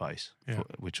coordination space, Yeah.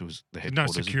 which was the No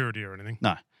headquarters. security or anything.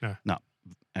 No. No. No.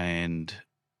 And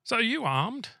So are you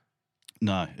armed?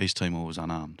 no, East Timor was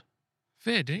unarmed.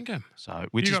 Fair dinkum. So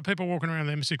You got people walking around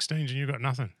with M16s and you got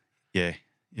nothing. yeah,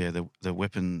 the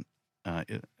weapon,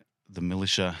 the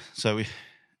militia. So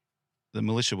the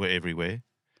militia were everywhere.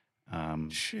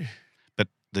 Shit. But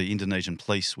the Indonesian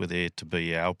police were there to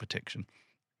be our protection.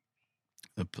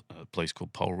 A police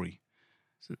called Polri.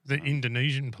 So the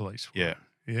Indonesian police. Yeah.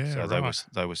 Yeah. So right.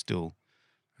 they were still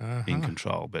Uh-huh. in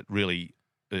control, but really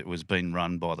it was being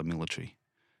run by the military.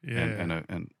 Yeah.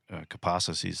 And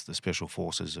Kopassus is the special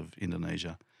forces of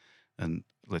Indonesia, and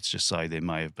let's just say there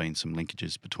may have been some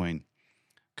linkages between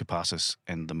Kopassus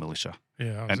and the militia.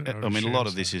 Yeah. And I mean, a lot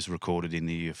of this is recorded in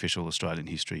the official Australian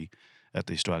history at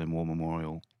the Australian War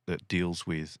Memorial that deals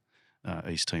with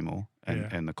East Timor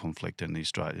and the conflict and the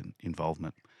Australian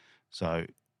involvement. So,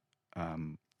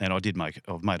 and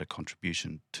I've made a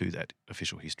contribution to that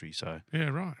official history. So Yeah,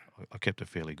 right. I kept a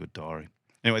fairly good diary.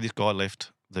 Anyway, this guy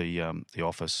left the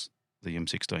office, the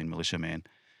M16 militiaman,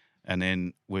 and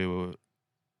then we were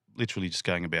literally just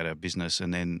going about our business,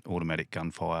 and then automatic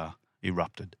gunfire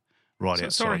erupted right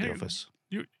outside the office.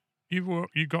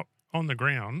 You got on the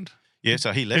ground. Yeah,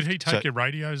 so he left. Did he take So- your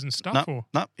radios and stuff? No,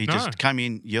 he No. just came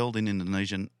in, yelled in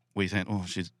Indonesian. We thought, oh,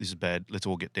 shit, this is bad. Let's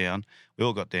all get down. We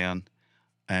all got down,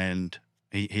 and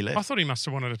he left. I thought he must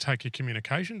have wanted to take your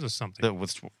communications or something.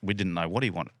 We didn't know what he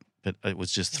wanted, but it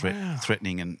was just Wow.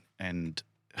 threatening and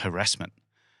harassment.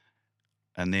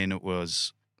 And then it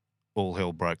was all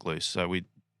hell broke loose. So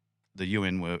the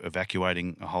UN were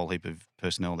evacuating a whole heap of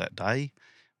personnel that day.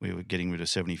 We were getting rid of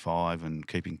 75 and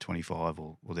keeping 25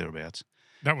 or thereabouts.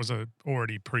 That was a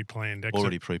already pre-planned exit.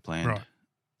 Already pre-planned. Right.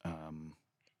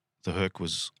 The Herc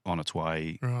was on its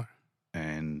way, Right.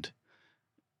 and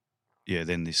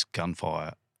then this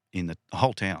gunfire in the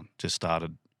whole town just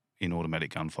started in automatic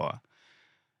gunfire.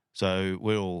 So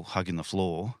we're all hugging the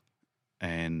floor,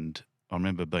 and I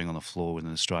remember being on the floor with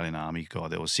an Australian Army guy.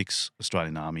 There were 6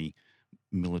 Australian Army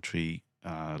military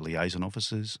liaison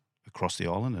officers across the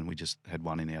island, and we just had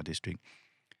one in our district.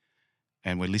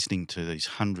 And we're listening to these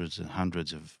hundreds and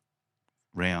hundreds of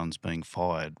rounds being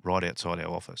fired right outside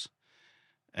our office.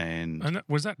 And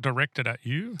Was that directed at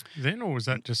you then, or was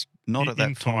that just not at that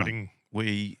infighting? time.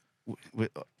 We,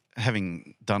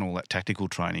 having done all that tactical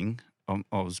training, I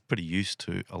was pretty used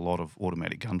to a lot of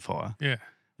automatic gunfire. Yeah.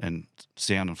 And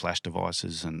sound and flash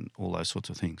devices and all those sorts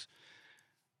of things.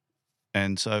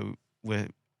 And so we're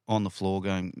on the floor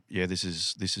going, yeah, this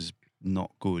is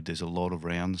not good. There's a lot of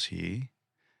rounds here.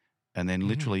 And then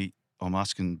literally I'm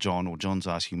asking John, or John's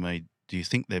asking me, do you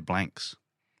think they're blanks?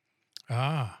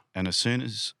 Ah. And as soon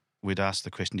as we'd asked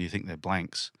the question, do you think they're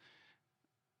blanks,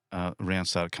 a round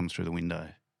started coming through the window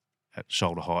at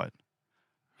shoulder height.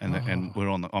 And we're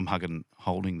I'm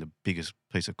holding the biggest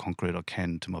piece of concrete I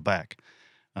can to my back.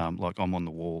 Like I'm on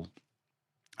the wall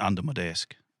under my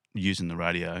desk using the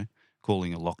radio,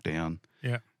 calling a lockdown.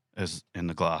 Yeah. And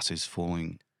the glass is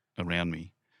falling around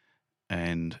me.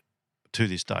 And to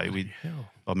this day, Bloody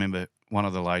hell. I remember one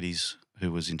of the ladies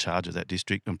who was in charge of that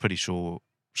district, I'm pretty sure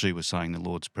she was saying the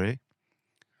Lord's Prayer.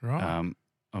 Right.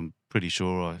 I'm pretty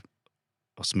sure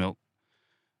I smelt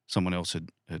someone else had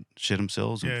shed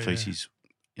themselves and feces,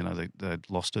 they'd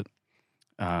lost it.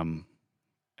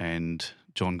 And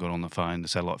John got on the phone, the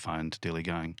satellite phone to Delhi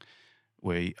going,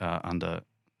 we are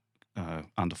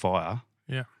under fire.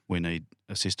 Yeah. We need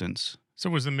assistance. So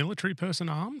was the military person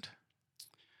armed?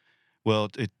 Well,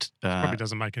 it Probably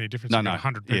doesn't make any difference. no, You've got no,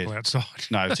 100 people outside.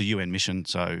 No, it's a UN mission,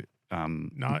 so no,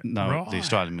 right. the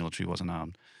Australian military wasn't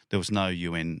armed. There was no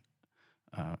UN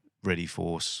ready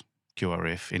force,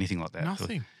 QRF, anything like that.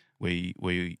 Nothing. We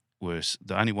were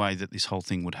the only way that this whole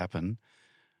thing would happen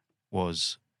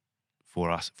was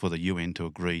for the UN to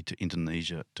agree to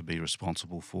Indonesia to be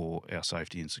responsible for our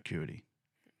safety and security.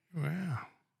 Wow.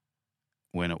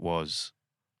 When it was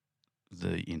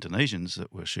the Indonesians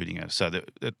that were shooting at us. So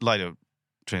it later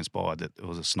transpired that there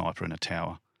was a sniper in a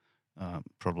tower,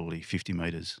 probably 50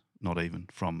 metres, not even,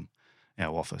 from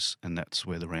our office, and that's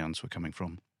where the rounds were coming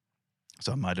from.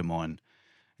 So a mate of mine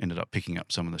ended up picking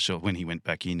up some of the shells when he went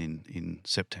back in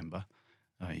September.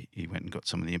 he went and got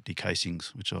some of the empty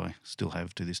casings, which I still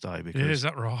have to this day, Yeah, because is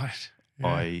that right?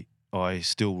 Yeah. I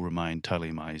still remain totally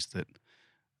amazed that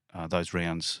those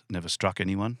rounds never struck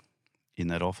anyone in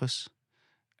that office.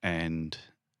 And,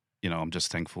 I'm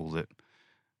just thankful that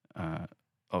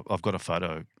I've got a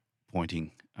photo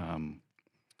pointing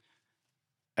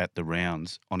at the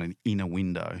rounds on an inner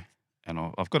window, and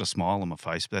I've got a smile on my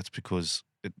face, but that's because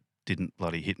it didn't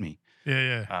bloody hit me.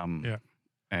 Yeah. Yeah.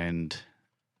 And,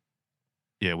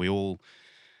 we all,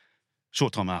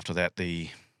 short time after that, the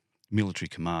military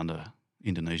commander,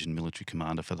 Indonesian military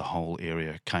commander for the whole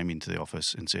area, came into the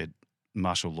office and said,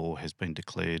 martial law has been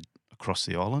declared across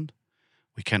the island.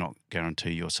 We cannot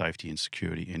guarantee your safety and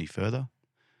security any further.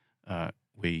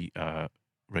 We are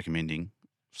recommending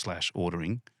 /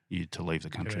 ordering you to leave the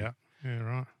country. Get out. Yeah,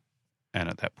 right. And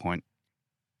at that point,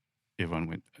 everyone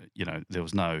went, there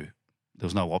was no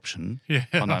option. Yeah,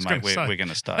 Oh, no, I was mate, gonna say. we're going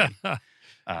to stay. Yeah,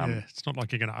 it's not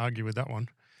like you're going to argue with that one.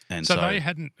 And so they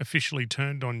hadn't officially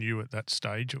turned on you at that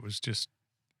stage. It was just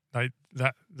that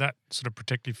sort of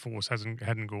protective force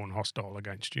hadn't gone hostile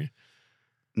against you.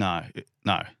 No.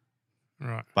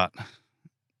 Right. But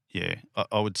yeah,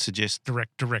 I would suggest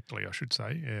directly, I should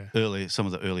say. Yeah. Some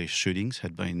of the earliest shootings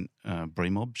had been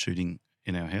Brimob shooting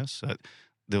in our house. So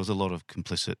there was a lot of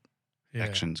complicit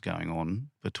actions going on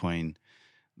between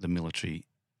the military,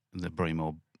 the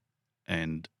Brimob,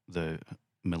 and the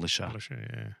militia.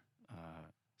 Yeah.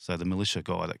 So the militia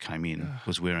guy that came in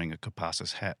was wearing a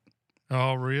Kopassus hat.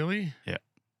 Oh, really? Yeah.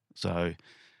 So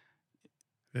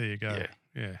there you go.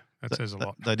 Yeah. That says a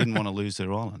lot. They didn't want to lose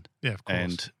their island. Yeah, of course.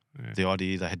 And the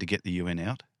idea they had to get the UN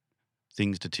out.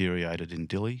 Things deteriorated in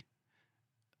Dili.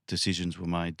 Decisions were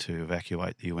made to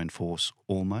evacuate the UN force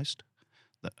almost.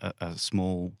 A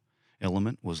small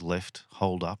element was left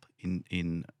holed up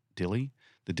in Dili.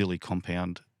 The Dili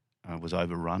compound was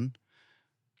overrun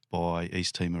by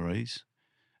East Timorese.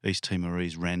 East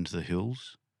Timorese ran to the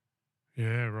hills.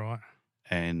 Yeah, right.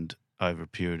 And over a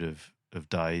period of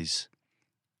days,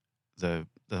 the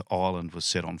island was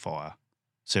set on fire.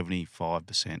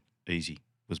 75% easy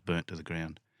was burnt to the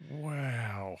ground.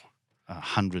 Wow.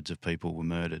 Hundreds of people were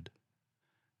murdered.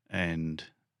 And,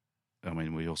 I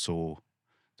mean, we all saw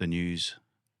the news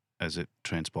as it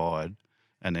transpired.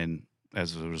 And then,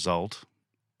 as a result,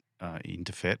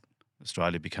 Interfet,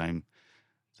 Australia became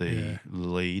the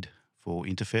lead for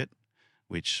Interfet,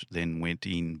 which then went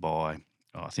in by,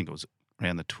 I think it was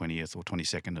around the 20th or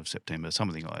 22nd of September,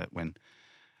 something like that,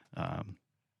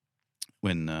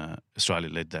 when Australia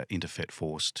led that Interfet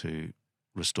force to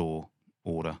restore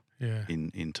order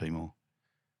in Timor.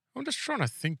 I'm just trying to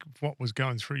think of what was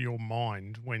going through your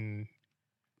mind when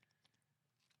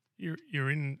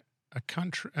you're in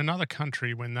another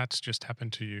country when that's just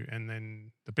happened to you, and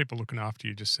then the people looking after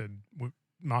you just said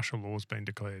martial law's been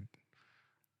declared.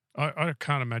 I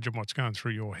can't imagine what's going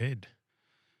through your head.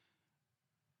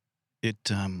 It,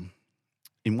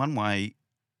 in one way,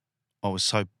 I was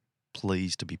so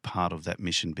pleased to be part of that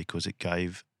mission because it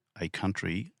gave a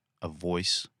country a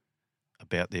voice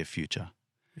about their future.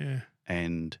 Yeah.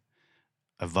 And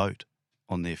a vote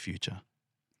on their future.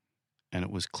 And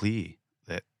it was clear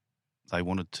that they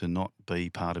wanted to not be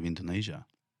part of Indonesia.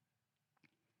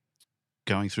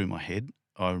 Going through my head,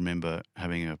 I remember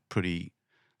having a pretty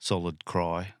solid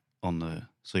cry on the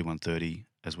C-130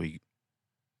 as we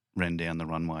ran down the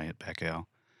runway at Bacau.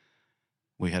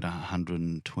 We had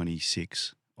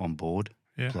 126 on board,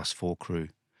 plus 4 crew,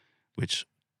 which,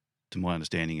 to my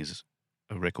understanding, is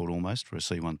a record almost for a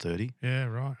C-130. Yeah,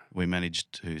 right. We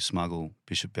managed to smuggle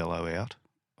Bishop Bello out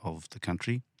of the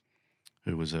country,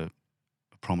 who was a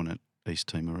prominent East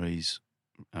Timorese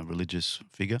religious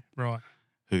figure, right,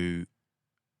 who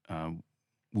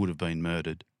would have been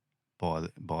murdered by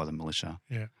the militia,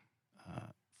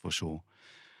 for sure.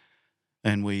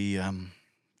 And we,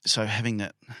 so having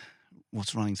that,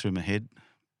 what's running through my head,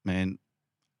 man,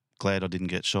 glad I didn't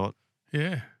get shot.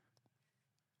 Yeah.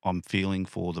 I'm feeling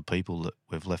for the people that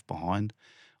we've left behind.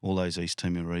 All those East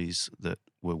Timorese that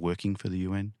were working for the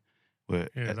UN were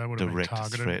at direct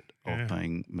threat of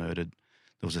being murdered.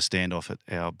 There was a standoff at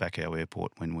our Bacau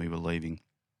airport when we were leaving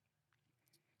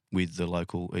with the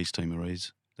local East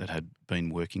Timorese that had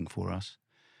been working for us.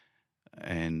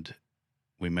 And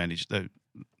we managed,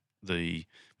 the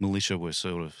militia were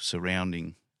sort of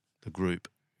surrounding the group.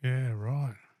 Yeah,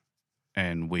 right.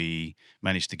 And we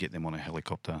managed to get them on a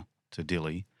helicopter to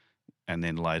Dili, and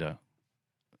then later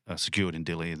secured in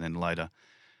Dili, and then later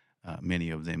many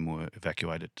of them were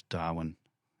evacuated to Darwin.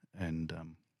 And,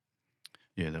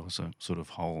 there was a sort of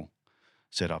whole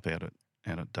set up out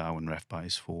at Darwin RAF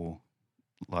base for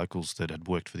locals that had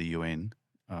worked for the UN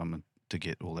to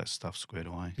get all that stuff squared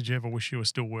away. Did you ever wish you were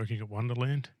still working at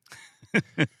Wonderland?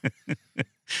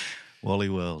 Wally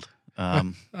World.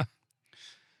 No,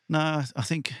 I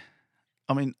think,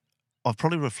 I mean, I've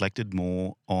probably reflected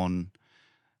more on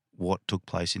what took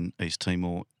place in East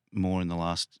Timor more in the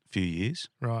last few years.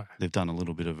 Right. They've done a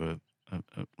little bit of a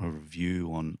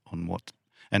review on what,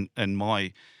 and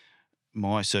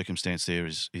my circumstance there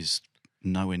is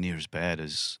nowhere near as bad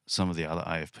as some of the other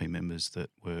AFP members that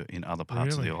were in other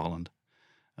parts of the island.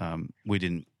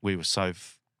 We were so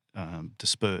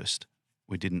dispersed,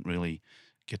 we didn't really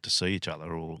get to see each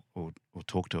other or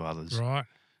talk to others. Right.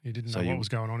 You didn't know what was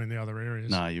going on in the other areas.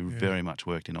 No, you very much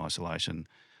worked in isolation.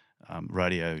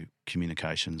 Radio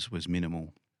communications was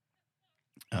minimal.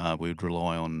 We would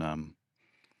rely on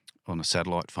a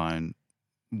satellite phone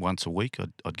once a week.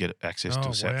 I'd get access to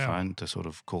a sat phone to sort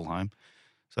of call home.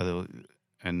 So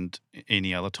and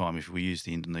any other time, if we used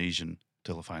the Indonesian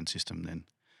telephone system, then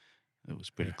it was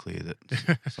pretty clear that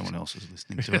someone else was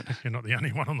listening to it. You're not the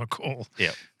only one on the call.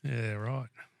 Yeah. Yeah, right.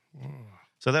 Oh.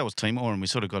 So that was Timor, and we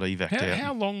sort of got evac'd out.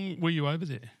 How long were you over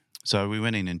there? So we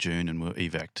went in June and were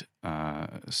evac'd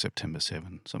September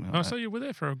 7, something like that. So you were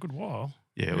there for a good while.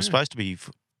 Yeah, it was supposed to be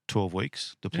 12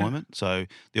 weeks deployment. Yeah. So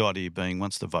the idea being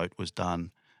once the vote was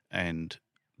done and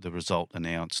the result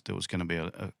announced, there was going to be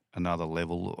another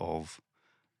level of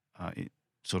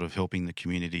sort of helping the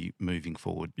community moving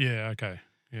forward. Yeah, okay,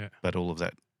 yeah. But all of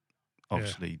that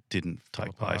obviously didn't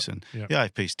take place. And the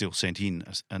AFP still sent in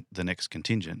the next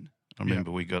contingent. I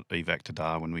remember we got evac to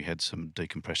Darwin. We had some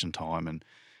decompression time and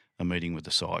a meeting with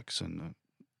the Sykes and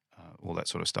all that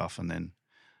sort of stuff. And then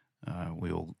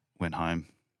we all went home.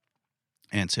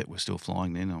 Ansett was still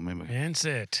flying then. I remember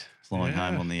Ansett flying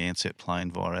home on the Ansett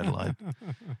plane via Adelaide,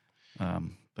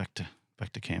 back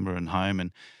to Canberra and home.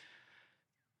 And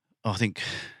I think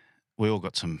we all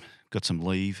got some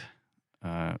leave.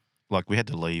 Like we had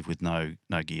to leave with no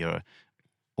gear.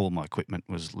 All my equipment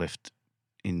was left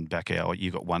in back hour. You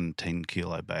got 1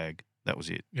 10-kilo bag. That was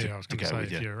it. Yeah, I was going to say,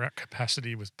 if you're at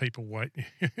capacity with people waiting.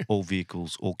 All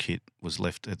vehicles, all kit was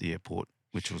left at the airport,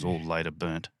 which was all later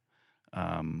burnt.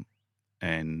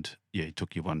 And you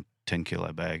took your 1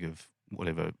 10-kilo bag of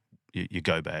whatever, your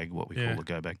go bag, what we call the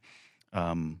go bag.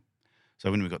 So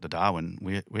when we got to Darwin,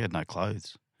 we had no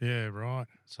clothes. Yeah, right.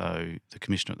 So the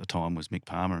commissioner at the time was Mick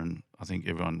Palmer, and I think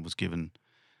everyone was given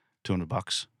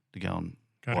 $200 to go and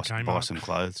buy some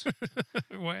clothes.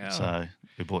 Wow. So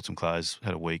we bought some clothes,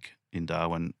 had a week in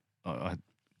Darwin. I had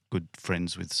good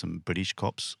friends with some British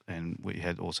cops, and we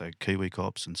had also Kiwi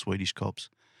cops and Swedish cops.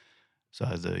 So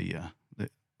the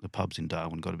pubs in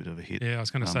Darwin got a bit of a hit. Yeah, I was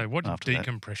going to say, what did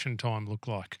decompression time look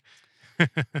like?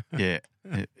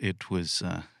 It was,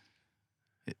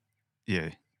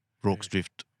 Rorke's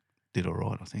Drift did all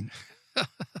right, I think.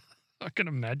 I can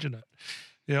imagine it.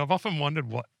 Yeah, I've often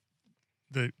wondered what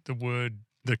the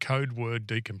code word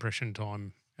decompression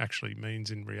time actually means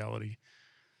in reality.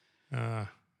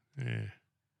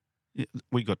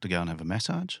 We got to go and have a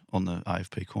massage on the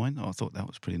AFP coin. I thought that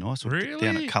was pretty nice. Really?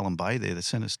 Down at Cullen Bay there, they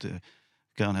sent us to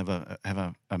go and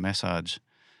have a massage,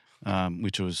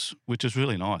 which was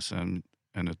really nice, and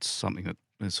it's something that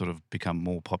has sort of become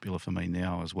more popular for me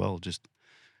now as well, just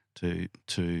to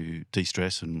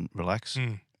de-stress and relax.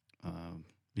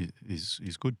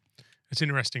 Is good. It's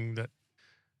interesting that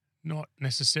not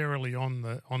necessarily on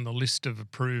the list of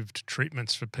approved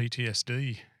treatments for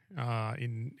PTSD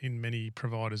in many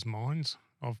providers' minds.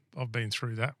 I've been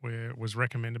through that where it was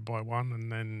recommended by one,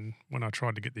 and then when I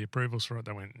tried to get the approvals for it,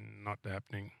 they went, not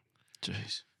happening.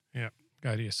 Jeez. Yeah,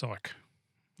 go to your psych.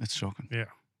 That's shocking. Yeah.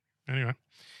 Anyway,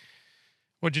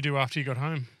 what'd you do after you got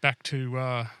home? Back to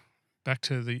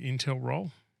the Intel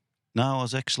role? No, I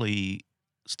was actually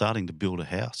starting to build a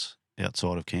house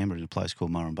outside of Canberra in a place called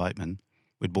Murray Bateman.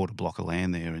 We'd bought a block of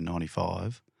land there in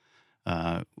 95.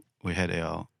 We had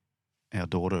our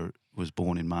daughter was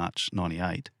born in March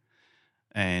 98.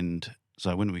 And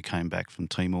so when we came back from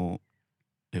Timor,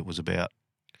 it was about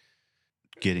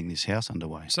getting this house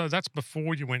underway. So that's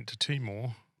before you went to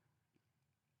Timor,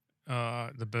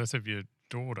 the birth of your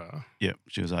daughter. Yeah,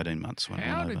 she was 18 months when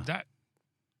I went over.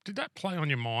 Did that play on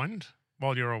your mind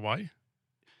while you were away?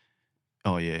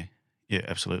 Oh, yeah. Yeah,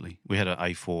 absolutely. We had an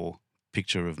A4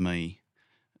 picture of me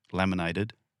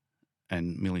laminated,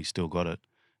 and Millie still got it,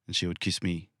 and she would kiss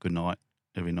me goodnight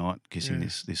every night, kissing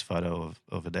this photo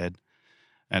of a dad.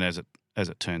 And as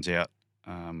it turns out,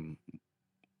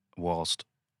 whilst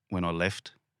when I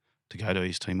left to go to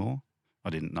East Timor, I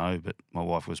didn't know, but my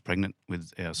wife was pregnant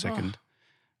with our second,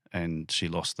 and she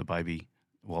lost the baby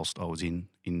whilst I was in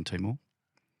Timor.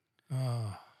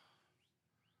 Oh,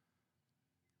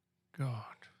 God.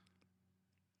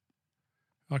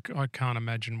 I can't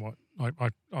imagine what I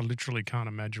literally can't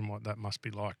imagine what that must be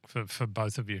like for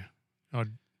both of you. It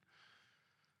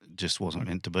just wasn't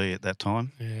meant to be at that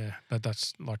time. Yeah, but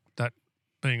that's like that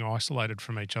being isolated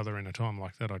from each other in a time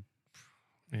like that.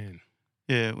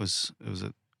 Yeah, it was.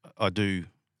 I do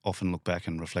often look back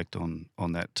and reflect on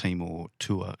that Timor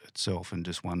tour itself, and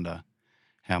just wonder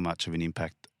how much of an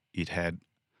impact it had,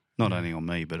 not only on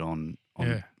me but on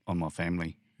my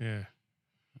family. Yeah.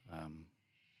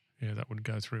 Yeah, that would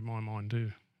go through my mind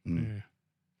too. Mm.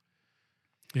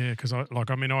 Yeah, because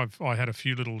I had a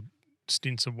few little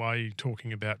stints away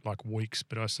talking about like weeks,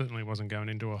 but I certainly wasn't going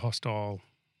into a hostile.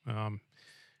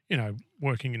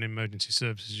 Working in emergency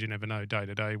services, you never know day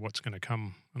to day what's going to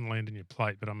come and land in your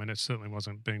plate. But I mean, it certainly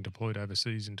wasn't being deployed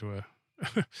overseas into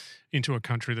a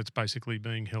country that's basically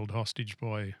being held hostage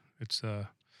by its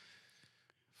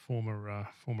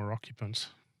former occupants.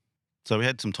 So we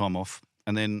had some time off,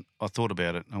 and then I thought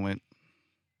about it, and I went,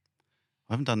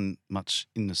 I haven't done much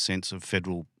in the sense of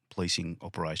federal policing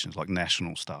operations, like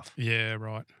national stuff. Yeah,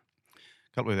 right.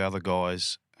 A couple of the other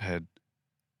guys had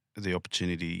the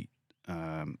opportunity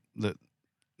that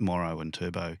Morrow and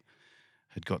Turbo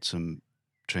had got some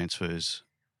transfers,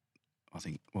 I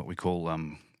think what we call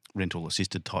rental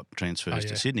assisted type transfers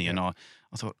to Sydney. And I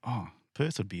thought,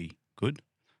 Perth would be good.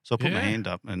 So I put my hand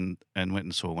up and went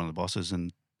and saw one of the bosses,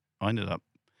 and I ended up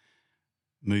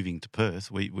moving to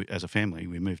Perth. We as a family,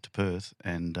 we moved to Perth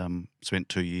and spent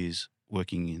 2 years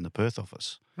working in the Perth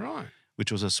office. Right.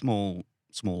 Which was a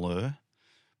smaller,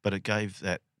 but it gave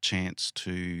that chance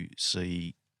to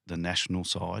see the national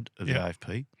side of the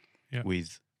AFP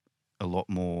with a lot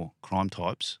more crime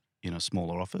types in a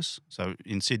smaller office. So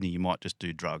in Sydney, you might just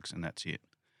do drugs and that's it.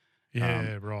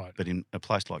 Yeah, right. But in a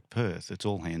place like Perth, it's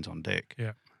all hands on deck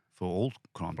for all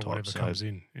crime for types. Whatever comes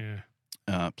in,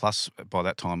 plus, by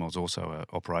that time, I was also an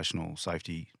operational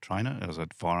safety trainer. I was a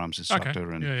firearms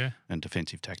instructor and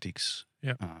defensive tactics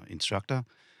instructor.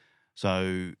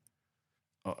 So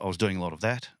I was doing a lot of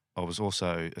that. I was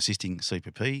also assisting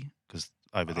CPP because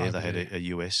over there they had a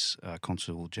US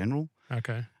consul general.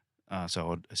 Okay.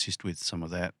 So I'd assist with some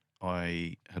of that.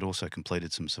 I had also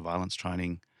completed some surveillance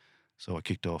training. So I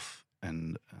kicked off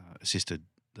and assisted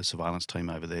the surveillance team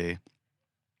over there.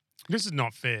 This is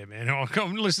not fair, man.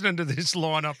 I'm listening to this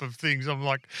lineup of things. I'm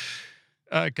like,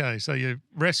 okay, so you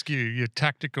rescue, you're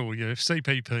tactical, you're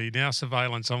CPP, now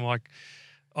surveillance. I'm like,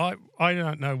 I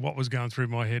don't know what was going through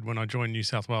my head when I joined New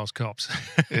South Wales Cops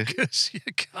because you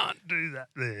can't do that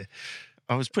there.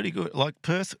 I was pretty good. Like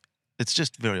Perth, it's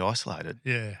just very isolated.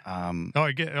 Yeah.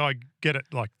 I get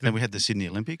it. Like, and we had the Sydney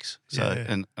Olympics. So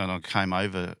and I came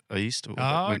over east.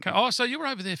 Okay. So you were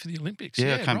over there for the Olympics.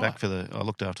 Yeah, I came back I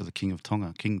looked after the King of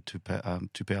Tonga, King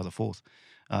Tupou IV.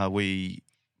 We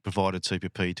provided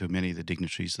CPP to many of the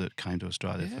dignitaries that came to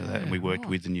Australia for that, and we worked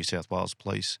with the New South Wales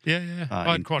Police. Yeah.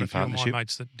 I had quite a few of my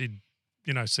mates that did,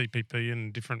 CPP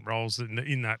and different roles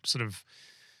in that sort of,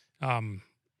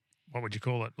 what would you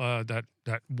call it? That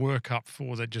work up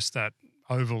for that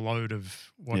overload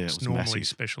of what's normally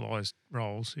specialised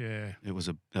roles. Yeah, that was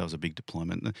a big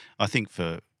deployment. I think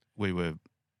I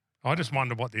just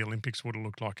wonder what the Olympics would have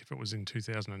looked like if it was in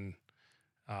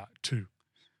 2002.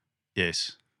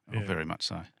 Yes, very much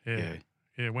so. Yeah.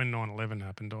 When 9/11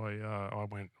 happened, I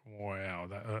went, wow,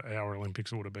 our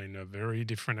Olympics would have been a very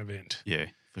different event. Yeah,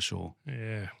 for sure.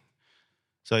 Yeah.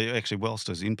 So actually, whilst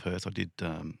I was in Perth, I did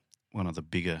one of the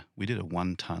bigger. We did a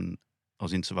 1 ton. I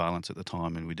was in surveillance at the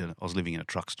time, and I was living in a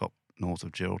truck stop north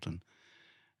of Geraldton,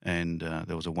 and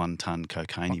there was a 1 ton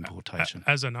cocaine importation.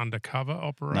 As an undercover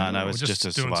operator? No, it was just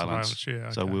a surveillance. Yeah,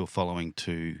 okay. So we were following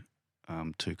two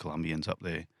Colombians up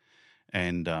there,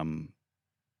 and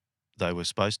they were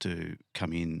supposed to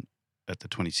come in at the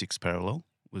 26th parallel,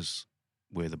 was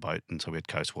where the boat, and so we had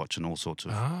Coast Watch and all sorts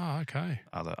of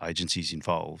other agencies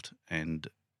involved, and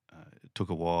it took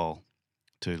a while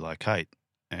to locate,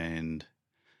 and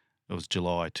it was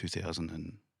July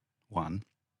 2001.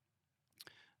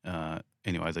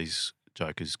 Anyway, these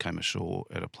jokers came ashore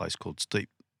at a place called Steep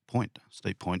Point.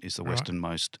 Steep Point is the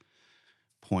westernmost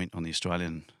point on the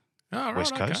Australian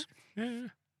west coast. Yeah.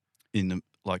 In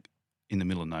the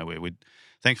middle of nowhere.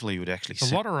 Thankfully we'd actually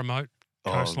a lot of remote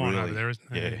coastline over there, isn't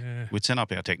there? Yeah. We'd sent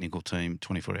up our technical team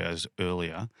 24 hours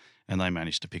earlier, and they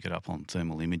managed to pick it up on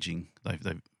thermal imaging.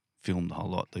 They've filmed the whole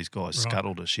lot. These guys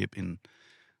scuttled a ship in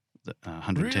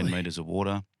 110 metres of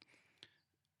water,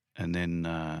 and then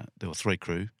there were 3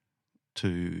 crew,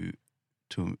 two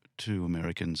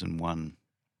Americans and 1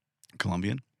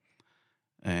 Colombian,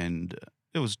 and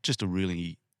it was just a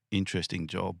really interesting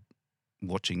job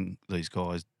watching these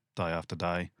guys day after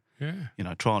day. Yeah,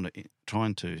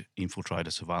 trying to infiltrate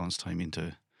a surveillance team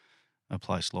into a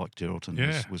place like Geraldton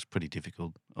Yeah. was pretty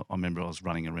difficult. I remember I was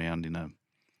running around in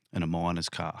a miner's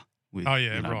car with Oh,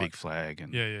 yeah, a right. big flag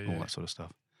and Yeah. all that sort of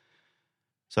stuff.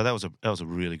 So that was a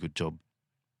really good job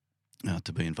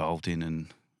to be involved in,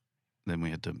 and then we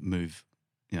had to move,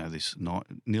 this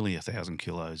nearly 1,000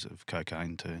 kilos of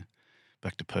cocaine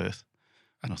back to Perth.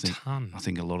 And I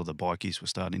think a lot of the bikies were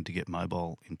starting to get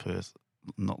mobile in Perth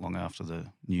not long after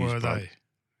the news Were broke.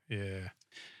 they? Yeah.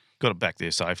 Got it back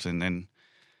there safely, and then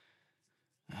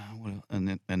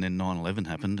and then 9/11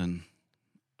 happened, and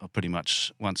I pretty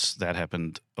much once that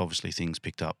happened, obviously things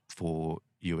picked up for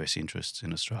US interests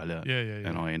in Australia, Yeah.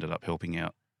 and I ended up helping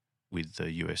out with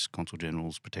the US Consul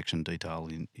General's protection detail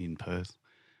in Perth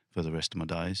for the rest of my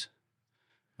days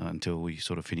until we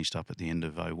sort of finished up at the end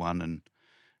of 01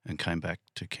 and came back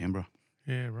to Canberra.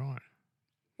 Yeah, right.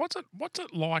 What's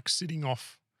it like sitting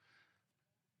off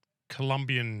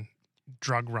Colombian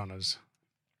drug runners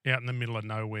out in the middle of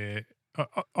nowhere?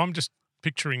 I'm just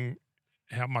picturing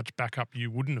how much backup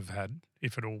you wouldn't have had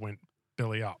if it all went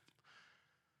belly up.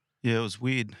 Yeah, it was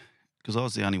weird because I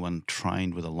was the only one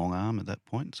trained with a long arm at that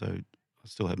point. So I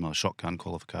still had my shotgun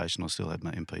qualification. I still had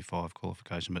my MP5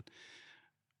 qualification, but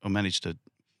I managed to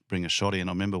bring a shot in.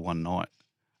 I remember one night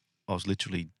I was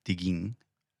literally digging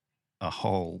a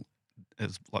hole. It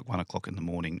was like 1 o'clock in the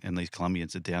morning, and these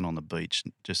Colombians are down on the beach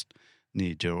just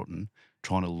near Geraldton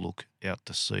trying to look out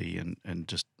to sea and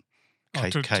just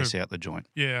case out the joint.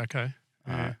 Yeah, okay.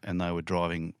 Yeah. And they were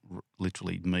driving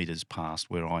literally metres past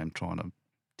where I am trying to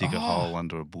dig a hole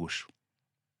under a bush,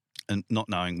 and not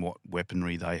knowing what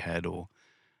weaponry they had or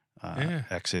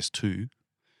access to.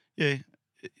 Yeah,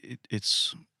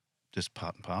 it's just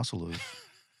part and parcel of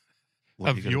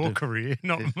what of your career.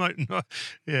 Not,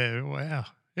 yeah, wow.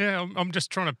 Yeah, I'm just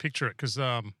trying to picture it because,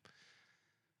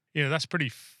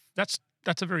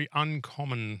 that's a very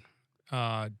uncommon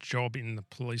job in the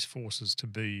police forces to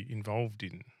be involved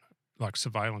in. Like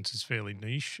surveillance is fairly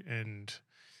niche, and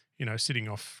sitting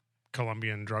off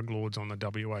Colombian drug lords on the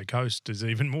WA coast is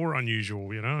even more unusual.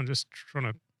 I'm just trying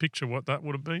to picture what that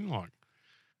would have been like.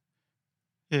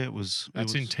 Yeah, it was.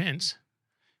 That's intense.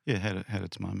 Yeah, it had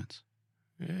its moments.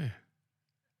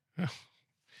 Yeah.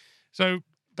 So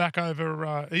back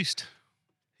over east.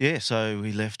 Yeah, so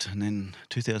we left, and then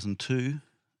 2002,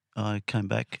 I came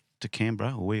back to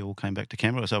Canberra, or we all came back to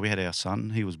Canberra. So we had our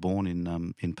son. He was born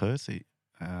in Perth,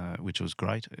 which was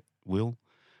great. Will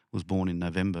was born in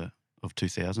November of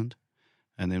 2000.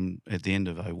 And then at the end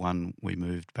of 01, we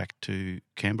moved back to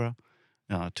Canberra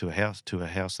to a house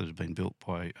that had been built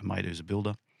by a mate who's a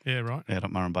builder. Yeah, right. Out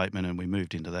at Murray Bateman, and we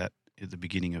moved into that at the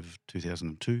beginning of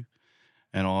 2002.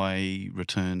 And I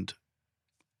returned,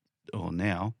 or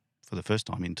now, for the first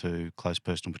time, into close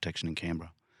personal protection in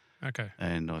Canberra. Okay.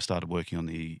 And I started working on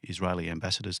the Israeli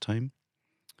ambassadors team.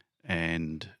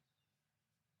 And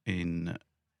in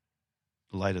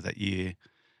later that year,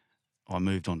 I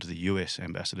moved on to the US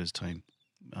ambassadors team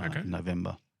in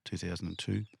November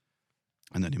 2002.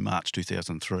 And then in March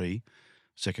 2003,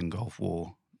 Second Gulf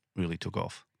War really took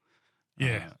off.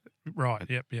 Yeah, right.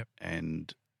 Yep.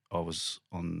 And I was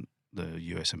on the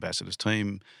US ambassadors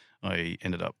team. I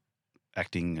ended up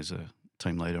acting as a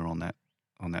team leader on that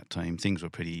team. Things were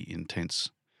pretty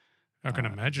intense. I can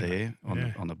imagine there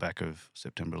on the back of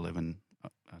September 11.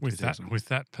 With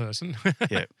that person.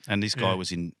 Yeah, and this guy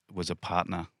was a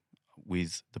partner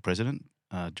with the president,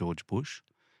 George Bush.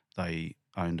 They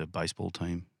owned a baseball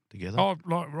team together. Oh,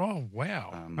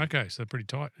 wow. Okay, so pretty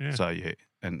tight. Yeah. So yeah,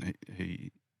 and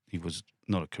he was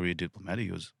not a career diplomat. He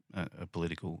was a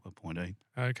political appointee.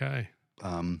 Okay.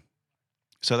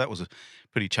 So that was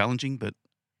pretty challenging, but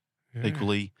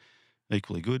equally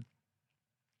good.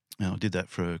 I did that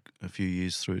for a few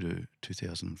years through to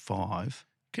 2005.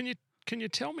 Can you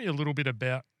tell me a little bit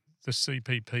about the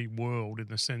CPP world in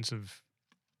the sense of,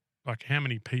 like, how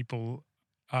many people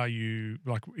are you?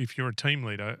 Like, if you're a team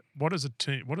leader, what does a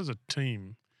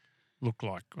team look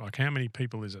like? Like, how many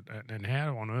people is it, and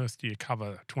how on earth do you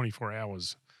cover 24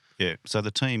 hours? Yeah, so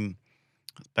the team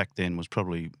back then was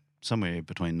probably somewhere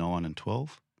between 9 and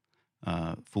 12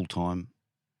 full time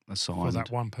assigned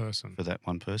for that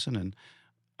one person.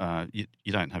 And you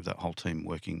don't have that whole team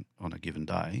working on a given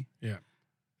day. Yeah.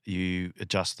 You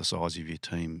adjust the size of your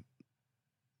team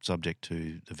subject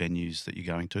to the venues that you're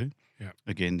going to. Yeah.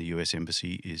 Again, the US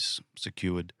Embassy is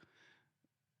secured,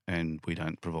 and we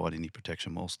don't provide any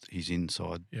protection whilst he's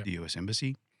inside the US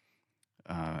Embassy.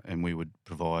 And we would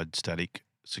provide static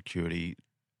security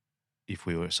if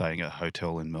we were staying at a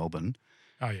hotel in Melbourne.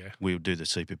 Oh, yeah. We would do the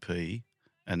CPP,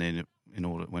 and then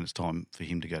when it's time for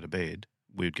him to go to bed,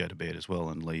 we would go to bed as well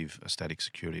and leave a static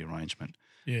security arrangement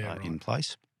in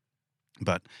place.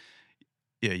 But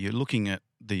Yeah, you're looking at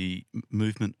the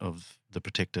movement of the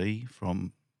protectee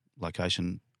from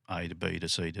location A to B to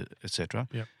C to etc.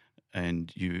 Yep.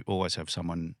 And you always have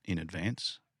someone in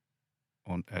advance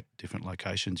at different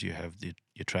locations. You have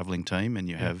your travelling team, and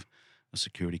you have a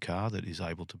security car that is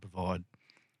able to provide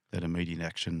that immediate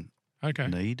action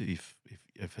need if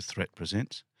a threat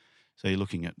presents. So you're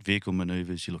looking at vehicle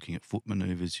manoeuvres, you're looking at foot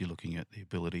manoeuvres, you're looking at the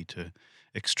ability to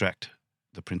extract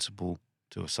the principal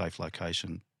to a safe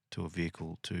location, to a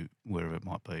vehicle, to wherever it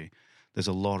might be. There's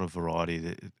a lot of variety.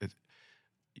 That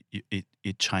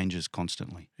it changes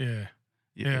constantly. Yeah.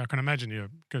 Yeah, I can imagine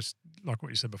because like what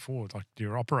you said before, like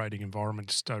your operating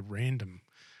environment is so random.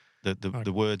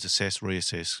 The words assess,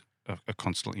 reassess are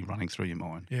constantly running through your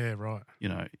mind. Yeah, right. You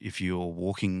know, if you're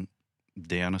walking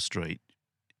down a street,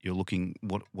 you're looking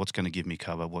what's going to give me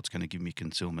cover, what's going to give me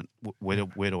concealment, where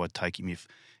do I take him if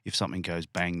something goes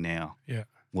bang now? Yeah.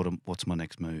 What's my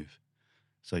next move?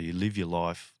 So you live your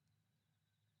life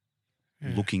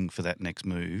looking for that next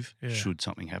move should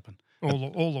something happen.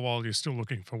 All the while you're still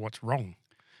looking for what's wrong.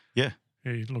 Yeah.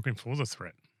 You're looking for the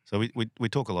threat. So we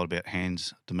talk a lot about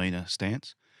hands, demeanour,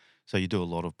 stance. So you do a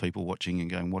lot of people watching and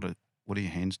going, what are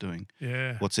your hands doing?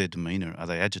 Yeah. What's their demeanour? Are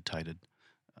they agitated?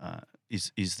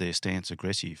 Is their stance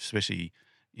aggressive, especially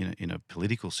in a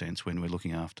political sense when we're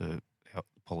looking after our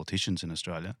politicians in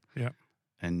Australia? Yeah.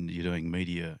 And you're doing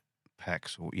media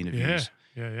packs or interviews.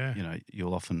 Yeah. You know,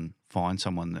 you'll often find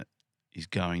someone that is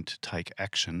going to take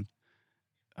action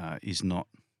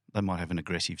they might have an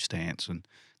aggressive stance, and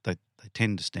they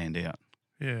tend to stand out.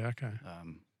 Yeah, okay.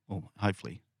 Well,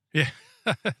 hopefully. Yeah,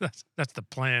 that's the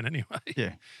plan anyway.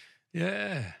 Yeah.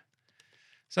 Yeah.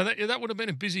 So that would have been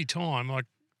a busy time, like,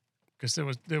 because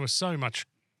there was so much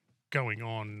going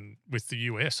on with the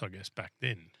US, I guess, back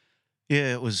then.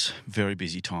 Yeah, it was a very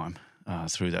busy time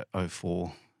through that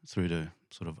 04 through to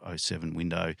sort of 07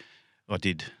 window. I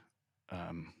did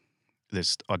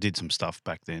some stuff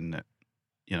back then that,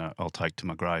 you know, I'll take to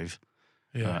my grave.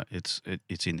 Yeah. It's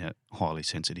in that highly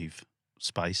sensitive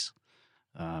space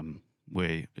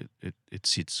where it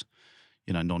sits,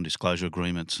 you know, non-disclosure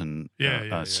agreements and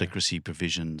secrecy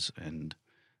provisions and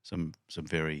some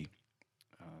very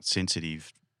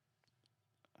sensitive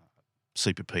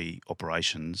CPP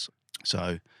operations.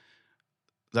 So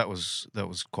that was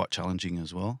quite challenging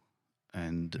as well.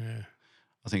 And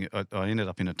I think I ended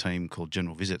up in a team called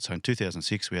General Visit. So in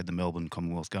 2006 we had the Melbourne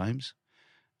Commonwealth Games,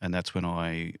 and that's when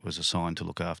I was assigned to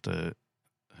look after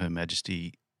Her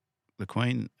Majesty the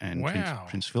Queen and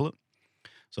Prince Philip.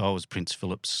 So I was Prince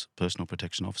Philip's personal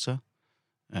protection officer,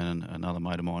 and another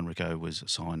mate of mine, Rico, was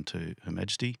assigned to Her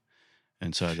Majesty.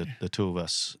 And so the two of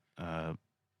us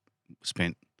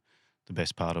spent the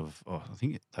best part of, I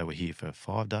think they were here for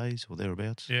 5 days or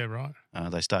thereabouts. Yeah, right.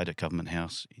 They stayed at Government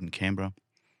House in Canberra,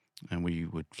 and we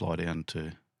would fly down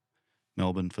to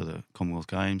Melbourne for the Commonwealth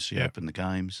Games. She opened the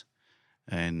games,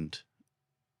 and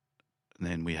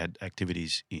then we had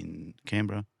activities in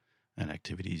Canberra and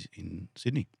activities in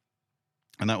Sydney.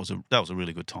 And that was a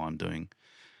really good time doing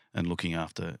and looking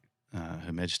after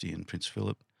Her Majesty and Prince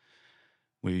Philip.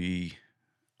 I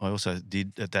also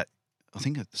did at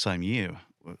the same year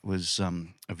was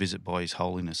a visit by His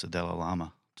Holiness the Dalai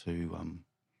Lama to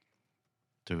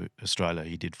Australia.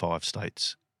 He did 5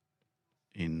 states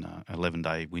in an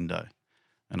 11-day window,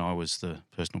 and I was the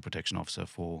personal protection officer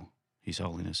for His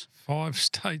Holiness. 5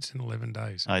 states in 11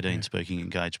 days. 18 speaking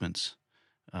engagements.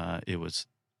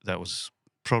 That was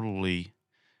probably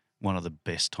one of the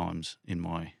best times in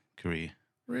my career.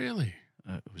 Really?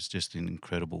 It was just an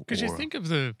incredible aura. Because you think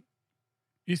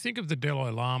of the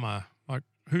Dalai Lama, like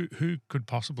who could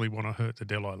possibly want to hurt the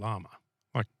Dalai Lama?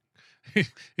 Like,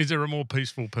 is there a more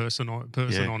peaceful person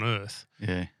on earth?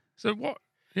 Yeah. So what?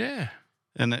 Yeah.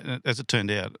 And as it turned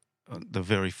out, the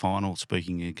very final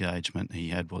speaking engagement he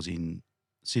had was in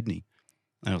Sydney.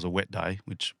 And it was a wet day,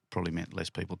 which probably meant less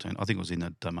people turned. I think it was in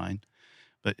the Domain.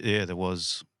 But yeah, there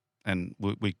was, and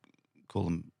we call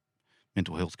them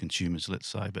mental health consumers, let's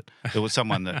say. But there was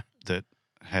someone that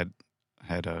had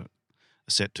a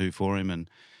set to for him, and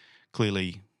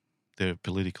clearly there are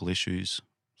political issues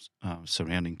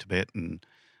surrounding Tibet and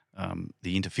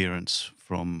the interference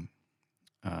from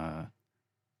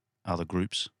other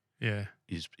groups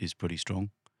is pretty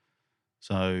strong.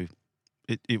 So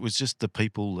it was just the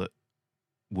people that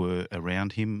were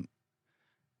around him.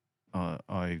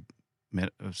 I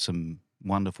met some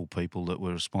wonderful people that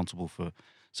were responsible for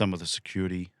some of the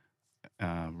security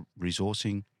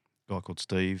resourcing, a guy called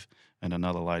Steve and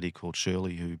another lady called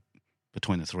Shirley, who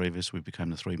between the three of us, we became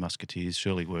the Three Musketeers.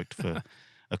 Shirley worked for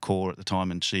Accor at the time,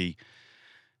 and she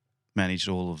managed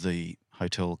all of the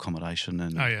hotel accommodation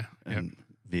and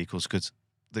vehicles, because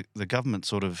the government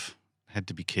sort of had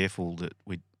to be careful that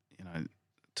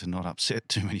to not upset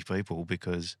too many people,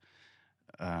 because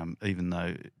even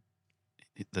though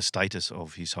the status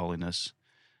of His Holiness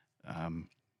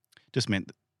just meant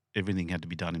that everything had to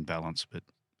be done in balance. But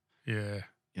Yeah.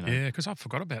 you know, Yeah, because I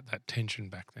forgot about that tension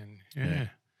back then. Yeah.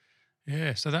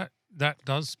 Yeah. So that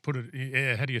does put it.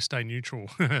 Yeah. How do you stay neutral?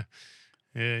 Yeah.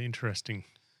 Interesting.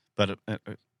 but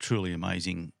a truly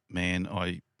amazing man.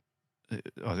 I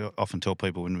often tell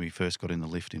people when we first got in the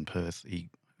lift in Perth, he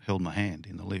held my hand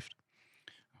in the lift.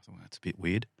 I thought, well, that's a bit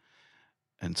weird.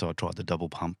 And so I tried the double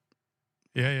pump.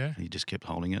 Yeah. He just kept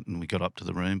holding it, and we got up to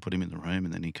the room, put him in the room,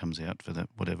 and then he comes out for that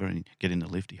whatever, and get in the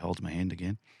lift. He holds my hand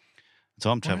again.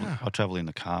 So I'm traveling. Wow. I travel in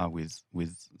the car with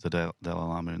the Dalai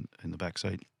Lama in the back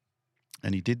seat,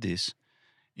 and he did this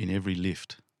in every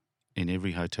lift, in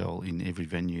every hotel, in every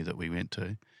venue that we went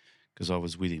to, because I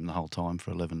was with him the whole time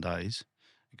for 11 days,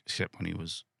 except when he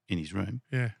was in his room.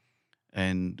 Yeah.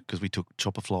 And because we took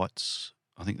chopper flights,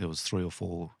 I think there was 3 or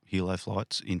 4 helo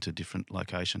flights into different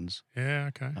locations. Yeah.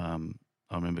 Okay.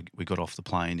 I remember we got off the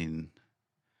plane in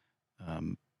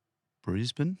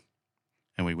Brisbane,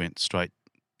 and we went straight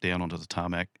down onto the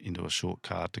tarmac into a short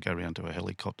car to go around to a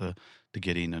helicopter to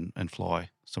get in and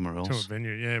fly somewhere To a else.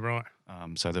 venue. Yeah. Right.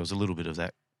 So there was a little bit of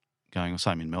that going on.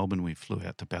 Same in Melbourne. We flew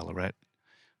out to Ballarat.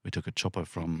 We took a chopper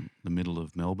from the middle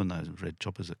of Melbourne, those red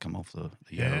choppers that come off the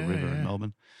Yarra River in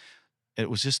Melbourne. It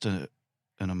was just an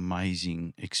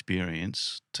amazing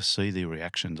experience to see the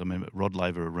reactions. I remember at Rod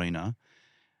Laver Arena,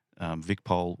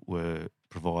 VicPol were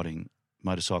providing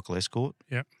motorcycle escort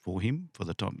for him for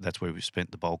the time. That's where we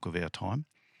spent the bulk of our time.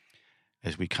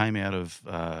 As we came out of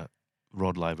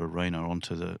Rod Laver Arena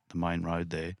onto the main road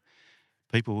there,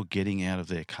 people were getting out of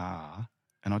their car,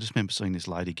 and I just remember seeing this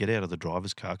lady get out of the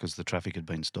driver's car because the traffic had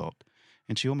been stopped,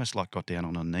 and she almost like got down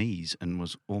on her knees and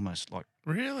was almost like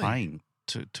praying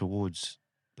towards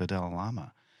the Dalai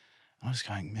Lama. And I was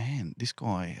going, man, this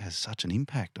guy has such an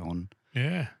impact on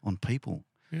people.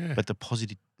 Yeah. But the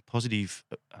positive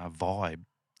vibe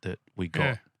that we got.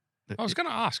 Yeah. I was going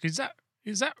to ask, is that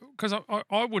because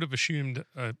I would have assumed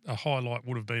a highlight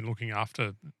would have been looking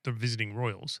after the visiting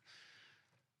royals,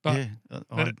 but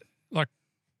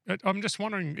I'm just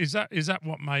wondering, is that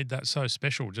what made that so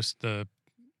special? Just the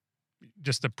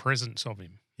presence of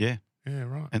him. Yeah. Yeah.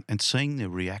 Right. And seeing the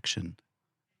reaction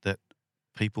that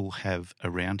people have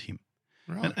around him.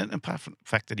 Right. And apart from the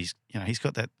fact that he's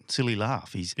got that silly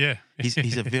laugh, he's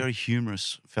a very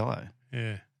humorous fellow.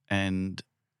 Yeah. And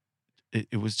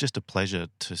it was just a pleasure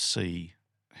to see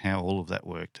how all of that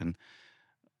worked. And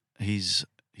his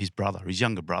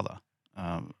younger brother,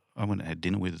 I went and had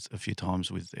dinner with a few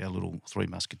times with our little Three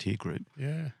Musketeer group.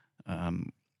 Yeah.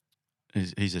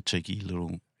 He's a cheeky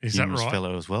little Is humorous that right?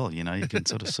 fellow as well. You can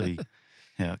sort of see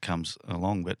how it comes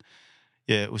along. But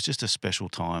yeah, it was just a special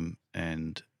time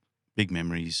and big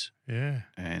memories. Yeah.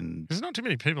 And there's not too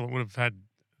many people that would have had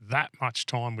that much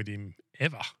time with him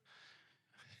ever.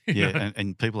 Yeah,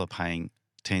 and people are paying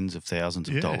tens of thousands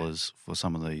of dollars for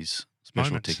some of these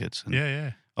special tickets. And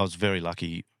I was very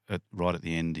lucky right at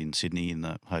the end in Sydney in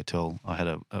the hotel. I had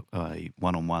a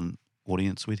one-on-one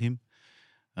audience with him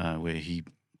where he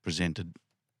presented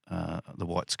the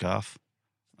white scarf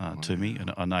to me.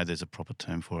 And I know there's a proper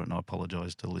term for it, and I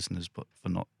apologise to listeners for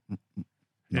not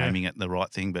naming it the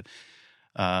right thing. But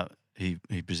he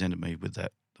presented me with the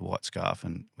white scarf,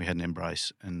 and we had an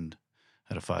embrace and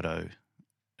had a photo.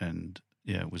 And,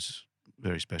 it was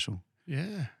very special.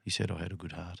 Yeah. He said I had a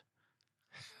good heart.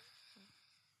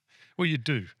 Well, you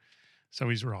do. So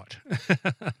he's right.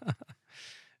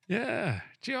 Yeah.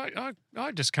 Gee,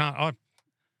 I just can't.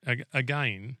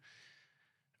 Again,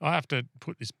 I have to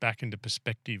put this back into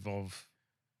perspective of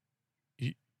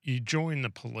you join the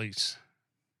police.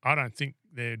 I don't think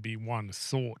there'd be one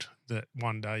thought that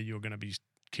one day you're going to be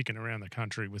kicking around the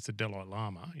country with the Dalai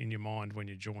Lama in your mind when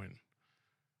you join.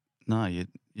 No, you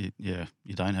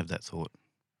don't have that thought.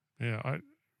 Yeah,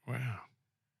 wow.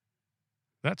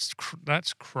 That's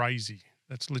crazy.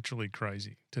 That's literally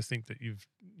crazy to think that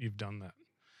you've done that.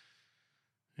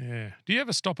 Yeah. Do you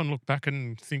ever stop and look back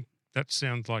and think that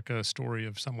sounds like a story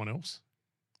of someone else?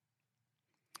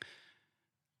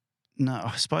 No,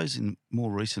 I suppose in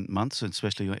more recent months,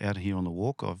 especially out here on the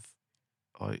walk,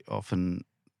 I often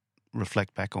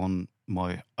reflect back on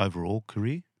my overall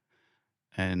career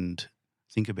and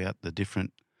think about the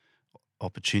different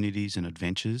opportunities and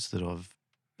adventures that I've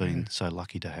been so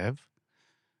lucky to have.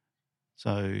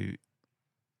 So,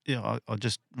 I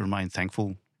just remain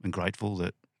thankful and grateful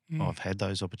that I've had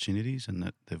those opportunities and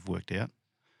that they've worked out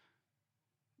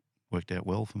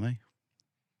well for me.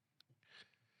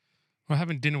 Well,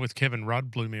 having dinner with Kevin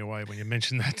Rudd blew me away when you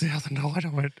mentioned that the other night. I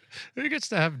went, who gets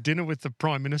to have dinner with the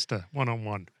Prime Minister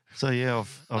one-on-one? So yeah,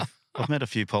 I've met a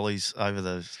few pollies over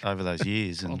those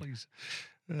years, Pollies.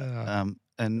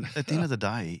 and at the end of the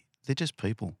day, they're just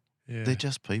people. Yeah. They're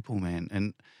just people, man.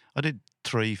 And I did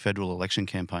 3 federal election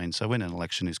campaigns. So when an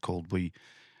election is called,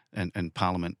 and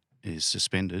Parliament is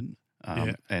suspended,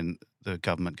 Yeah. and the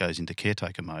government goes into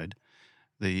caretaker mode,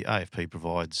 the AFP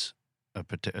provides a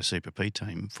CPP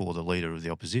team for the leader of the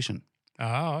opposition.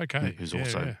 Oh, okay. Who's Yeah,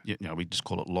 also, yeah. we just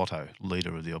call it Lotto,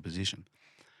 leader of the opposition.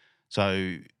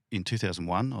 So in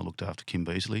 2001, I looked after Kim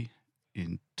Beazley.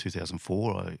 In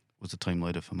 2004, I was the team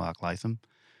leader for Mark Latham.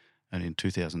 And in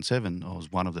 2007, I was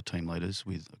one of the team leaders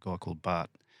with a guy called Bart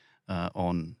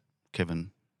on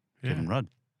Kevin Rudd.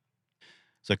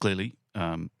 So clearly,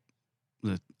 the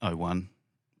 01,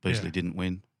 Beazley didn't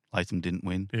win, Latham didn't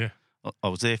win. Yeah. I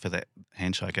was there for that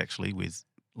handshake actually with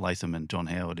Latham and John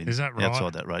Howard Is that right?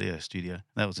 outside that radio studio.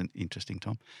 That was an interesting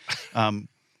time.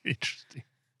 Interesting.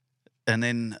 And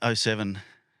then 07,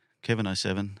 Kevin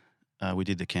 07, we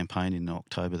did the campaign in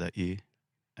October that year.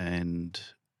 And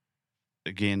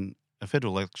again, a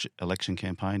federal election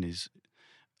campaign is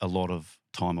a lot of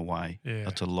time away. Yeah.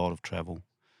 It's a lot of travel.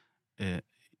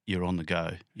 You're on the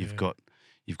go. You've got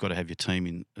to have your team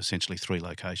in essentially 3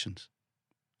 locations,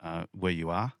 where you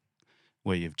are,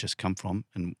 where you've just come from,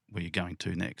 and where you're going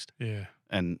to next. Yeah.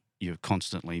 And you're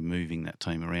constantly moving that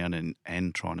team around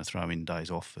and trying to throw in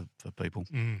days off for people.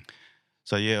 Mm.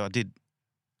 So, yeah, I did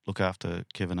look after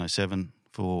Kevin 07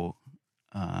 for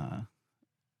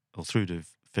through to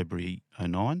February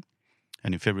 09.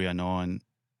 And in February 09,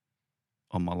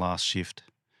 on my last shift,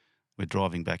 we're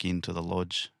driving back into the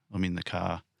lodge. I'm in the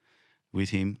car with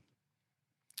him,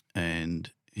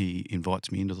 and he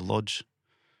invites me into the lodge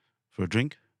for a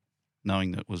drink,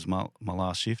 knowing that it was my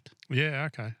last shift. Yeah,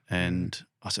 okay. And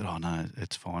I said, "Oh no,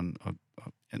 it's fine.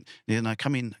 No,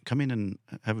 come in and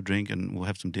have a drink, and we'll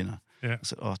have some dinner." Yeah. I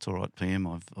said, "Oh, it's all right, PM.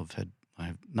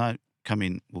 No, come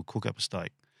in. We'll cook up a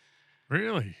steak."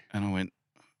 Really? And I went,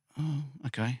 "Oh,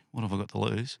 okay. What have I got to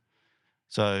lose?"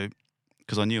 So,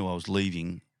 because I knew I was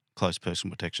leaving close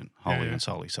personal protection wholly and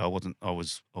solely, so I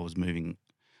was moving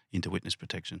into witness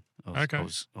protection. I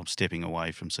was stepping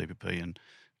away from CPP and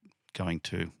going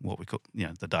to what we call,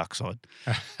 the dark side.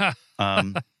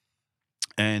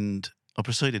 And I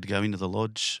proceeded to go into the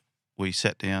lodge. We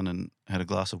sat down and had a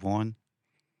glass of wine.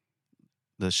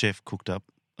 The chef cooked up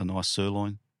a nice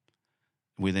sirloin.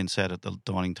 We then sat at the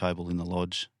dining table in the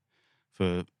lodge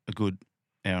for a good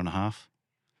hour and a half.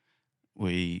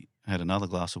 We had another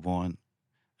glass of wine,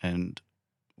 and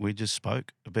we just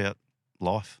spoke about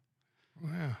life.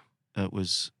 Wow. It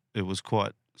was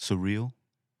quite surreal.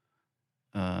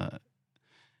 And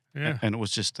it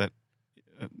was just that,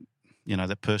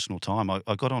 that personal time.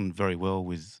 I got on very well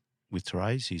with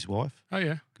Therese, his wife. Oh,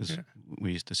 yeah. Because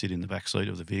we used to sit in the back seat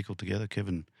of the vehicle together.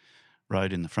 Kevin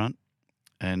rode in the front,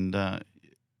 and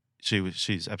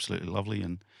she's absolutely lovely.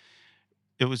 And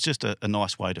it was just a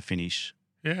nice way to finish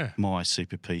my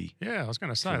CPP. Yeah, I was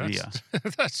going to say career.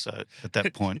 that's so at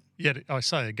that point. Yet I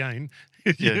say again,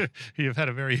 you've had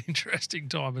a very interesting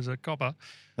time as a copper.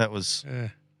 That was,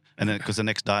 and then because the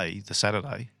next day, the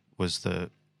Saturday, was the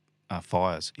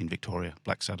fires in Victoria,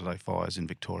 Black Saturday fires in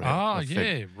Victoria.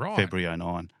 Right. February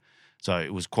 09. So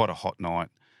it was quite a hot night,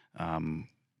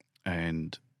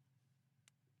 and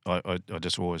I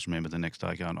just always remember the next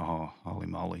day going, "Oh, holy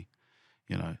moly."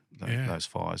 Those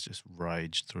fires just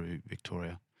raged through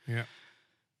Victoria. Yeah.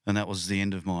 And that was the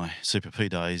end of my CPP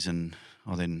days, and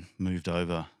I then moved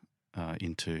over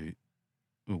into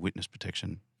witness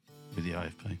protection with the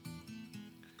AFP.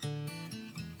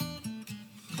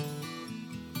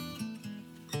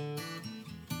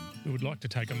 We would like to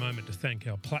take a moment to thank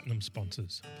our platinum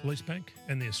sponsors, Police Bank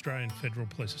and the Australian Federal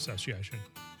Police Association.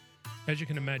 As you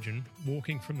can imagine,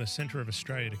 walking from the centre of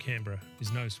Australia to Canberra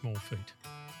is no small feat.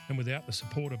 And without the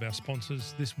support of our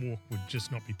sponsors, this walk would just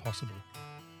not be possible.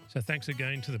 So thanks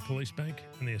again to the Police Bank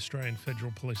and the Australian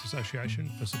Federal Police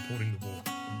Association for supporting the walk.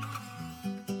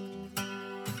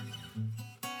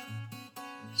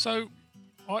 So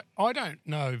I don't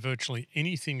know virtually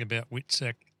anything about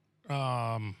WITSEC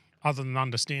other than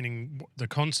understanding the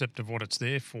concept of what it's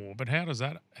there for. But how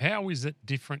is it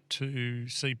different to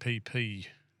CPP?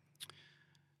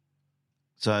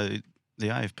 So the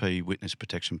AFP Witness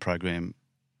Protection Program,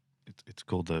 it's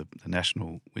called the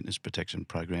National Witness Protection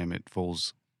Program. It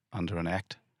falls under an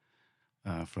act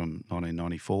from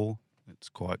 1994. It's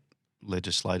quite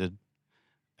legislated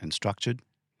and structured.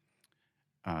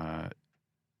 I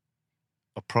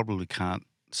probably can't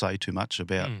say too much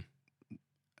about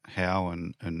how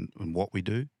and what we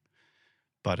do,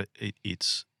 but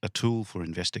it's a tool for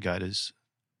investigators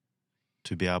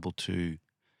to be able to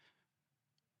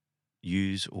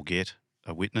use or get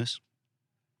a witness,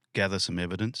 gather some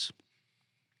evidence.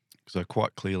 So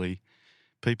quite clearly,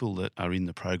 people that are in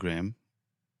the program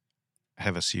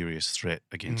have a serious threat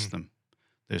against them.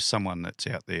 There's someone that's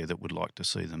out there that would like to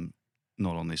see them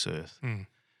not on this earth.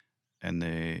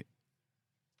 And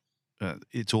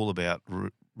it's all about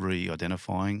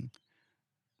re-identifying,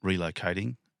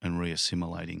 relocating and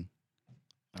re-assimilating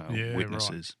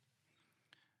witnesses.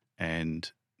 Right.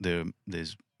 And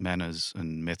there's manners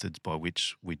and methods by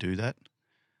which we do that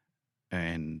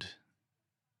and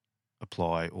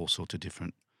apply all sorts of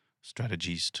different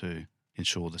strategies to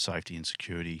ensure the safety and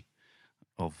security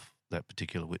of that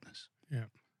particular witness. Yeah.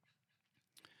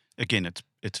 Again,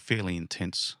 it's fairly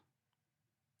intense.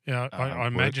 Yeah, I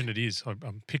imagine it is.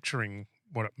 I'm picturing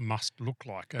what it must look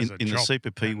like as a job. In the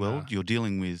CPP world, you're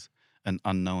dealing with an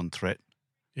unknown threat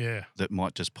that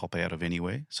might just pop out of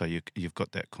anywhere. So you've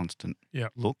got that constant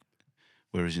look.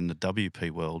 Whereas in the WP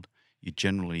world, you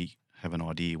generally have an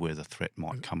idea where the threat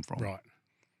might come from. Right.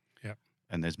 Yeah.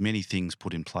 And there's many things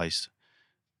put in place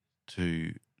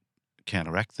to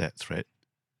counteract that threat,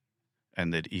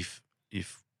 and that if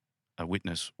a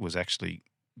witness was actually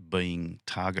being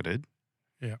targeted,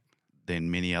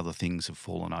 then many other things have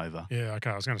fallen over. Yeah,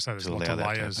 okay. I was going to say there's lots of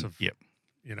layers of,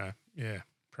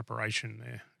 preparation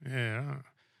there. Yeah.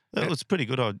 That was pretty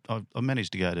good. I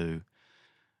managed to go to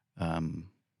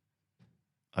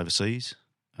overseas,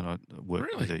 and I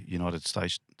worked with the United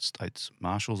States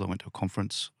Marshals. I went to a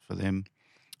conference for them.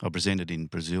 I presented in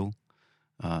Brazil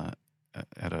at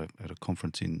a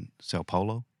conference in Sao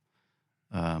Paulo.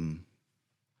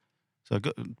 So I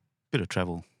got a bit of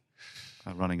travel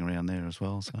running around there as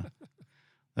well. So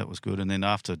that was good. And then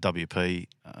after WP,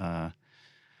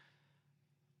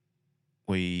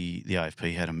 the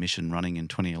AFP had a mission running in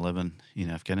 2011 in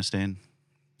Afghanistan,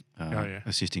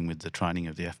 assisting with the training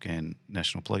of the Afghan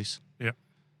National Police. Yep.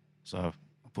 So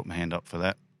I put my hand up for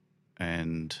that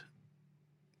and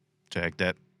jagged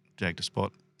a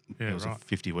spot. Yeah, it was a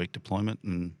 50-week deployment,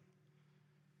 and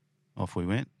off we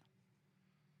went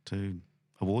to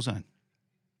a war zone.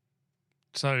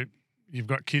 So you've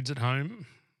got kids at home.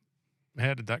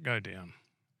 How did that go down?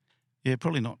 Yeah,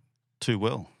 probably not too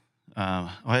well.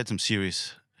 I had some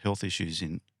serious health issues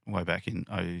way back in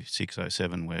 06,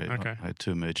 07 where I had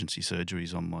 2 emergency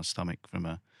surgeries on my stomach from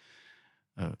a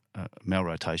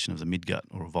malrotation of the midgut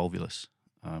or a volvulus,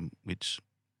 which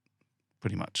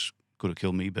pretty much could have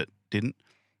killed me but didn't.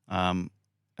 And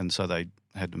so they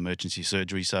had emergency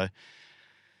surgery. So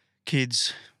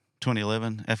kids,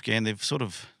 2011, Afghan, they've sort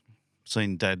of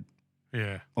seen Dad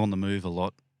on the move a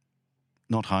lot,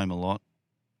 not home a lot.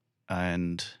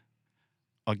 And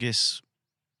I guess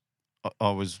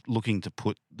I was looking to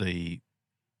put the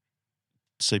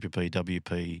CPP,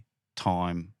 WP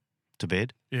time to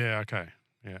bed. Yeah, okay,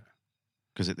 yeah.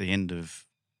 Because at the end of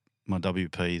my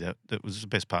WP, that was the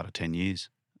best part of 10 years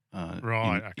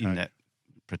in that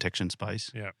protection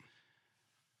space. Yeah.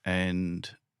 And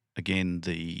again,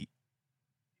 the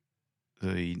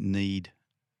need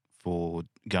for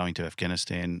going to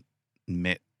Afghanistan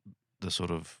met the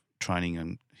sort of training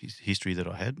and history that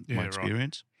I had, my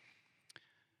experience.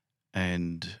 Right.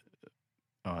 And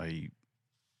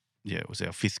it was our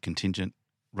 5th contingent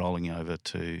rolling over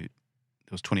there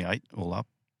was 28 all up,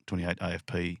 28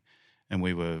 AFP, and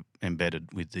we were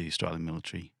embedded with the Australian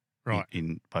military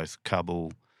in both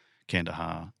Kabul,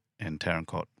 Kandahar and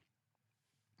Tarankot.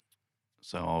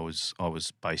 So I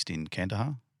was based in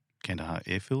Kandahar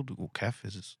Airfield, or CAF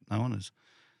as it's known, as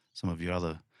some of your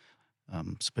other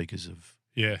speakers have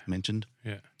mentioned.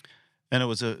 Yeah. And it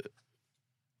was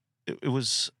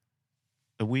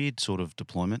a weird sort of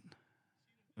deployment.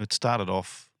 It started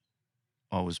off,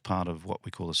 I was part of what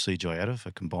we call a CJATF,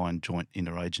 a Combined Joint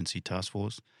Interagency Task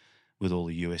Force, with all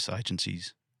the US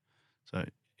agencies. So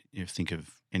you think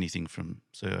of anything from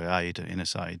CIA to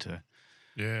NSA to...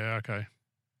 Yeah, okay.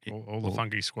 All the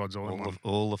funky squads all in one.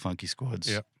 All the funky squads.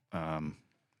 Yep.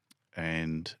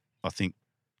 And I think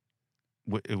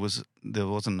there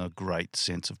wasn't a great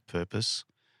sense of purpose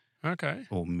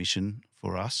or mission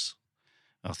for us.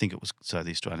 I think it was so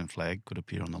the Australian flag could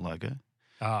appear on the logo.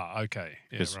 Ah, okay.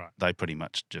 Yeah, right. They pretty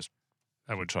much just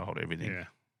controlled everything. Yeah.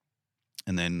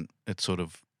 And then it's sort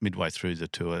of midway through the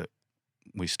tour,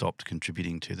 we stopped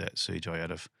contributing to that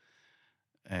CJATF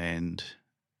and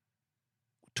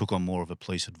took on more of a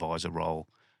police advisor role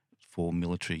for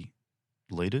military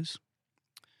leaders.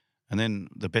 And then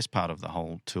the best part of the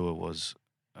whole tour was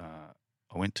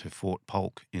I went to Fort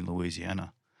Polk in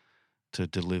Louisiana to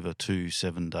deliver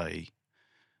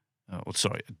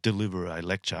deliver a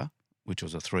lecture which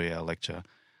was a 3-hour lecture,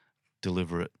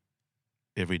 deliver it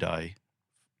every day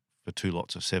for 2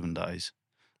 lots of 7 days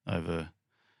over,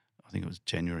 I think it was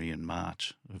January and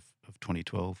March of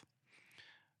 2012.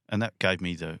 And that gave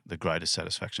me the greatest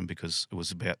satisfaction because it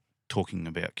was about talking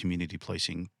about community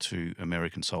policing to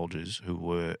American soldiers who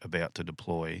were about to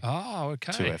deploy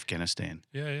to Afghanistan.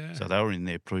 Yeah. So they were in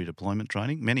their pre-deployment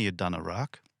training. Many had done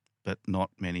Iraq, but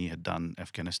not many had done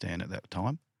Afghanistan at that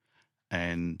time.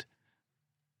 And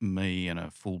me and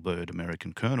a full-bird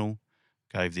American colonel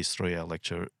gave this 3-hour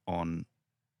lecture on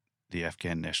the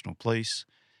Afghan National Police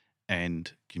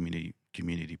and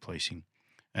community policing.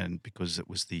 And because it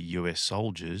was the US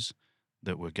soldiers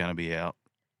that were going to be out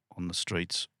on the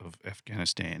streets of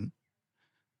Afghanistan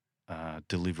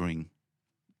delivering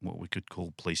what we could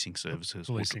call policing services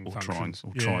or trying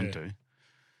to.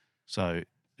 So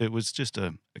it was just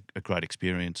a great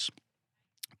experience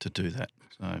to do that.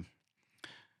 So,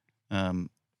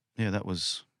 that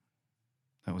was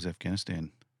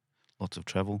Afghanistan. Lots of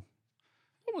travel.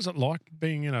 What was it like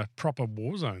being in a proper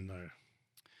war zone, though?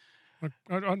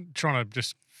 I'm trying to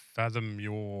just fathom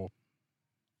your,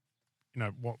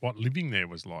 what living there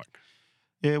was like.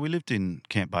 Yeah, we lived in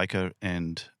Camp Baker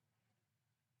and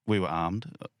we were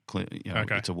armed.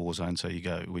 It's a war zone, so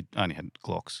we only had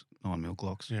Glocks, 9mm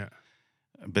Glocks. Yeah.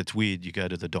 But it's weird, you go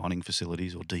to the dining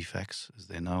facilities or DFACs, as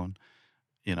they're known,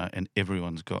 and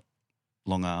everyone's got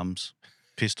long arms,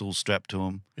 pistols strapped to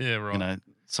them. Yeah, right.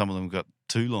 Some of them got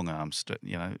 2 long arms.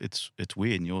 It's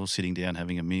weird, and you're sitting down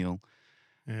having a meal.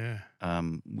 Yeah.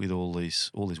 With all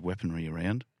these weaponry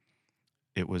around.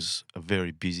 It was a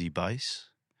very busy base.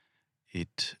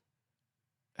 It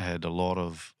had a lot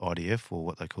of IDF, or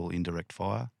what they call indirect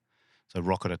fire. So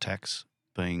rocket attacks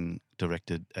being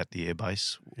directed at the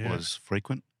airbase was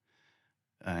frequent.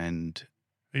 And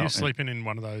are you sleeping in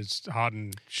one of those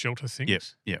hardened shelter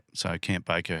things? Yep. So Camp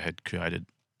Baker had created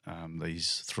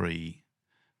these 3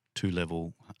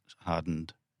 2-level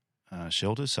hardened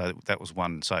shelters. So that was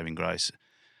one saving grace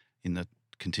in the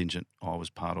contingent I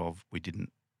was part of.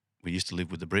 We used to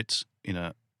live with the Brits in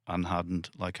a unhardened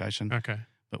location. Okay.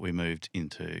 But we moved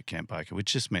into Camp Baker,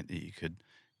 which just meant that you could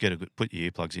put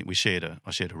your earplugs in.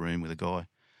 I shared a room with a guy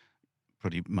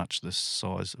pretty much the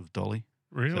size of Dolly.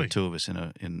 Really? So 2 of us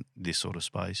in this sort of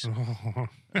space.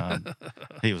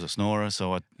 He was a snorer,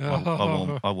 so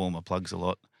I wore my plugs a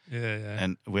lot. Yeah.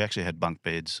 And we actually had bunk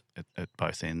beds at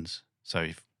both ends, so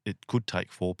it could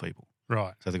take 4 people.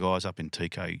 Right. So the guys up in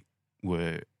TK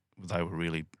were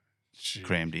really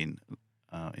crammed in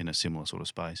a similar sort of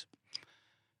space.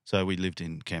 So we lived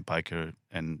in Camp Baker,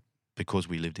 and because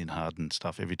we lived in hardened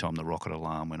stuff, every time the rocket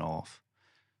alarm went off,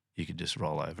 you could just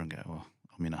roll over and go, well,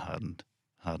 I'm in a hardened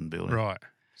building. Right.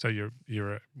 So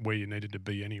you're where you needed to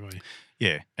be anyway.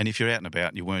 Yeah, and if you're out and about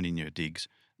and you weren't in your digs,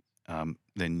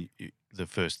 then the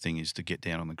first thing is to get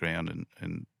down on the ground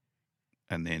and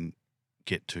then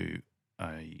get to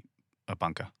a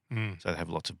bunker. Mm. So they have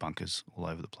lots of bunkers all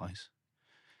over the place.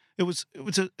 It was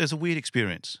a weird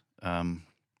experience.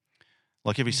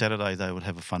 Like every Saturday they would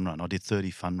have a fun run. I did 30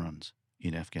 fun runs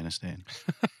in Afghanistan,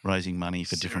 raising money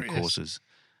for different causes.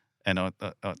 And I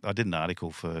did an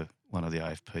article for one of the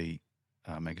AFP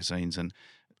magazines, and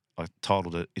I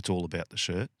titled it "It's All About the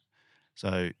Shirt."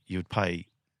 So you would pay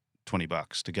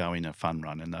 $20 to go in a fun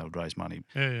run, and they would raise money,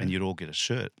 and you'd all get a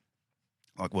shirt,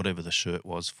 like whatever the shirt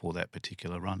was for that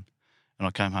particular run. And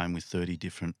I came home with 30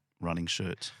 different running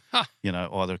shirts,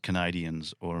 either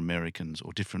Canadians or Americans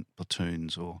or different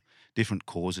platoons or different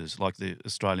causes. Like the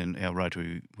our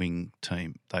Rotary Wing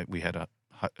team, we had a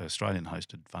Australian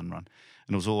hosted fun run,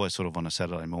 and it was always sort of on a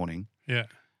Saturday morning. Yeah.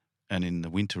 And in the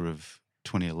winter of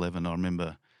 2011, I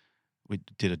remember we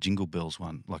did a Jingle Bells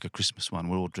one, like a Christmas one.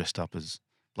 We're all dressed up as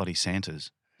bloody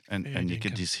Santas, and you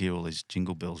could just hear all these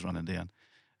jingle bells running down.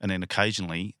 And then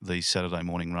occasionally these Saturday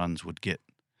morning runs would get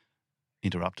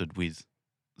interrupted with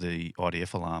the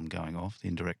IDF alarm going off,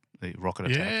 the rocket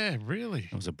attack. Yeah, really.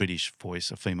 It was a British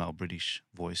voice, a female British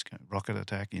voice, rocket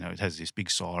attack. It has this big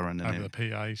siren. And over the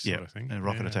PA sort of thing.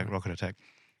 Rocket attack.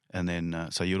 And then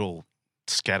so you'd all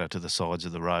scatter to the sides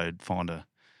of the road, find a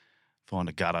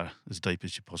gutter as deep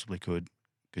as you possibly could,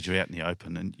 because you're out in the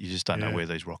open and you just don't know where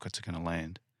these rockets are going to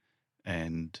land.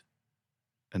 And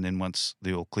then once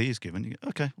the all clear is given, you go,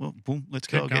 okay, well, boom, let's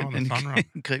go again, and fun run.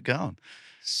 keep going.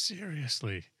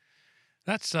 Seriously,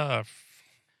 that's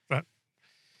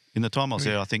In the time I was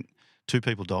there, I think 2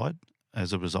 people died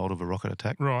as a result of a rocket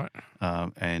attack. Right.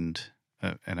 And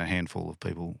a handful of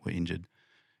people were injured.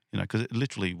 Because it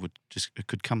literally it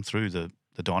could come through the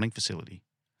dining facility.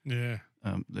 Yeah.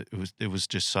 It was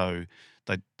just so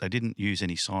they didn't use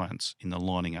any science in the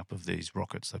lining up of these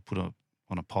rockets. They put on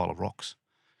a pile of rocks.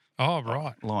 Oh,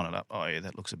 right. line it up. Oh, yeah,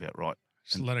 that looks about right.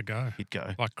 Just let it go. Hit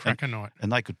go. Like cracker night.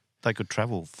 And they could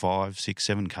travel 5, 6,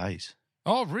 7 Ks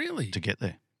Oh, really? to get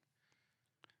there.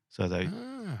 So they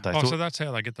so thought, that's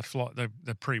how they get the flight,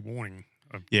 the pre-warning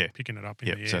of picking it up in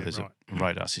the air. So there's right. a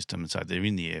radar system, and so they're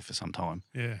in the air for some time.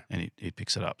 Yeah. And it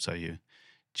picks it up. So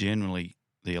generally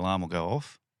the alarm will go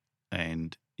off,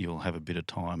 and you'll have a bit of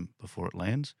time before it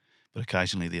lands. But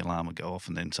occasionally the alarm will go off,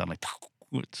 and then suddenly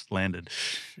it's landed.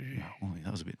 Oh,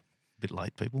 that was a bit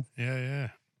late, people. Yeah, yeah.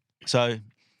 So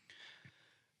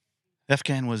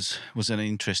Afghan was an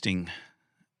interesting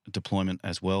deployment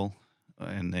as well.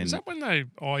 And then is that when they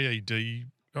IED?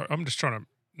 I'm just trying to,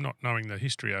 not knowing the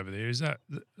history over there. Is that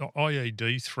the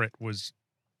IED threat was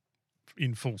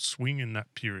in full swing in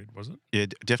that period? Was it? Yeah,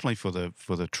 definitely for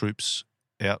the troops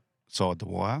outside the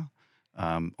wire,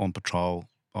 on patrol.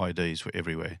 IEDs were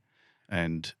everywhere,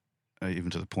 and even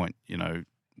to the point,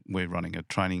 we're running a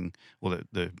training. Well,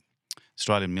 the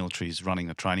Australian military is running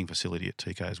a training facility at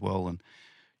TK as well, and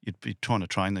you'd be trying to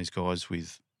train these guys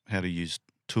with how to use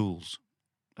tools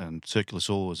and circular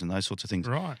saws and those sorts of things.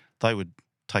 Right. They would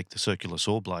take the circular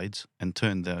saw blades and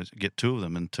get 2 of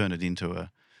them and turn it into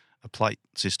a plate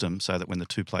system, so that when the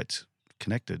 2 plates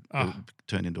connected, it would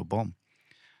turn into a bomb.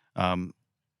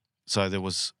 So there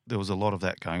was a lot of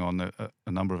that going on.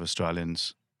 A number of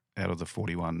Australians out of the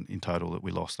 41 in total that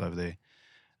we lost over there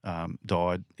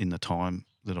died in the time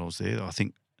that I was there. I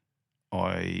think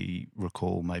I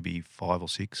recall maybe 5 or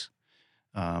 6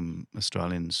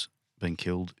 Australians being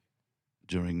killed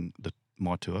during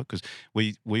my tour, because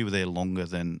we were there longer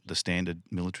than the standard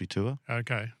military tour.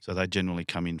 Okay. So they generally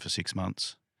come in for 6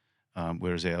 months,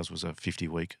 whereas ours was a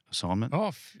 50-week assignment.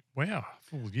 Oh, wow.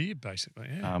 Full year, basically,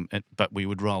 yeah. But we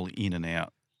would roll in and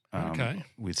out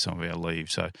with some of our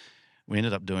leave. So we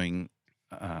ended up doing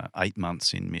 8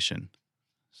 months in mission.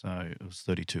 So it was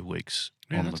 32 weeks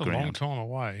on the ground. That's a long time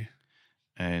away.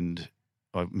 And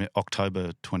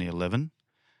October 2011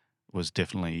 was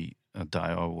definitely a day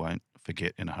I won't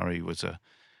forget in a hurry. It was a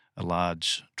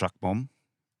large truck bomb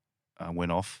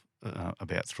went off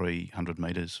about 300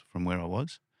 metres from where I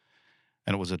was.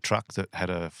 And it was a truck that had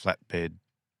a flatbed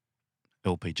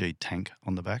LPG tank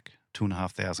on the back.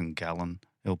 2,500 gallon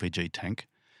LPG tank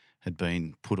had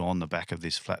been put on the back of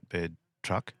this flatbed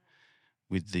truck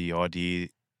with the idea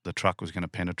the truck was going to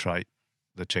penetrate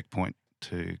the checkpoint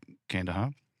to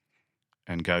Kandahar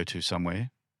and go to somewhere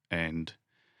and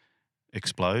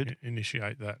explode.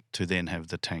 Initiate that. To then have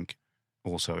the tank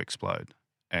also explode.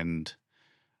 And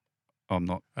I'm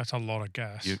not... That's a lot of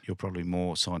gas. You're probably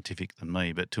more scientific than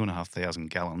me, but 2,500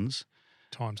 gallons...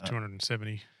 Times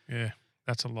 270. Yeah,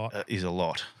 that's a lot. Is a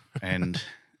lot. And,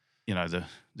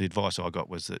 the advice I got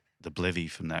was that the levy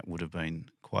from that would have been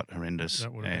quite horrendous.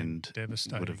 That would have been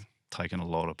devastating. Would have taken a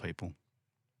lot of people.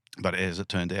 But as it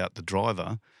turned out, the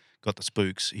driver got the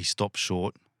spooks. He stopped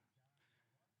short,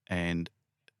 and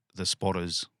the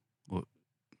spotters, or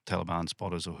Taliban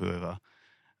spotters or whoever,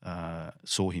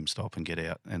 saw him stop and get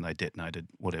out, and they detonated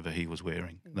whatever he was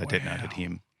wearing. They detonated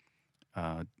him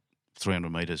 300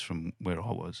 metres from where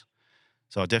I was.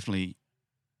 So I definitely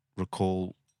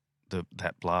recall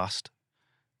that blast,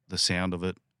 the sound of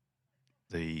it,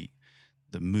 the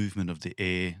movement of the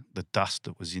air, the dust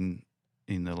that was in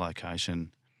the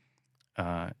location.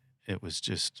 It was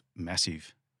just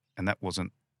massive, and that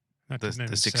wasn't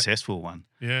the successful one.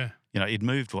 Yeah. It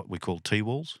moved what we call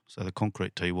T-walls, so the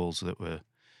concrete T-walls that were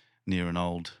near an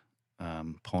old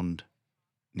pond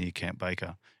near Camp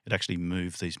Baker. It actually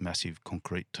moved these massive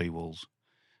concrete T-walls,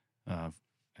 and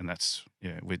that's,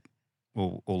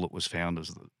 all that was found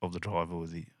of the driver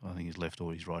was I think his left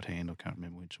or his right hand. I can't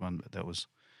remember which one, but that was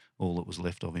all that was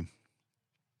left of him.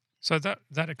 So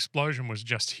that explosion was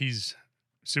just his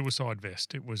suicide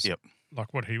vest. It was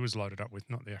like what he was loaded up with,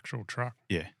 not the actual truck.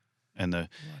 Yeah, and the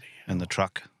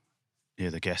truck,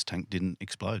 the gas tank didn't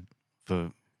explode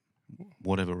for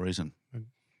whatever reason.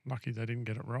 Lucky they didn't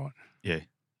get it right. Yeah.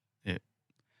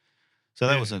 So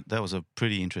that was a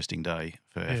pretty interesting day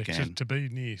for Afghan. To be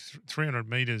near 300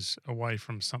 metres away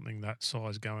from something that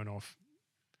size going off,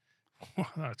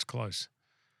 that's close.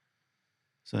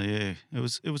 So it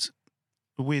was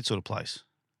a weird sort of place.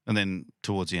 And then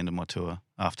towards the end of my tour,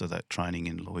 after that training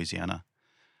in Louisiana,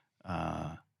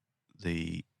 some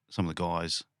of the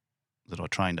guys that I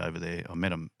trained over there, I met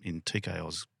them in TK. I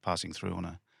was passing through on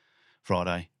a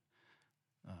Friday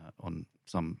on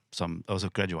it was a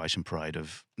graduation parade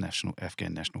of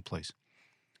Afghan National Police.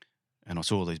 And I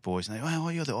saw all these boys, and they, oh,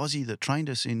 you're the Aussie that trained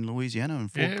us in Louisiana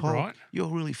and Fort Polk. Right. You're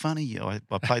really funny. I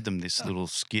played them this little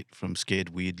skit from Scared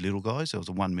Weird Little Guys. It was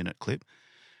a 1-minute clip.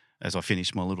 As I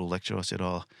finished my little lecture, I said,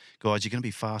 oh, guys, you're going to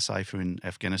be far safer in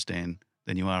Afghanistan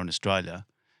than you are in Australia,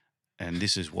 and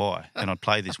this is why. And I'd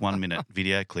play this 1 minute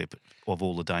video clip of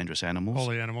all the dangerous animals. All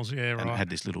the animals, yeah, and right. it had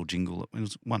this little jingle. It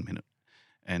was 1 minute,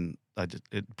 and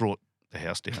it brought the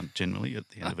house down generally at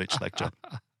the end of each lecture.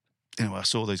 Anyway, I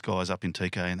saw these guys up in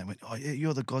TK, and they went, "Oh yeah,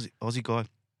 you're the Aussie guy."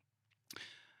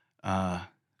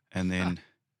 And then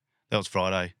that was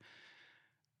Friday.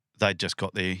 They'd just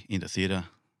got there into theatre.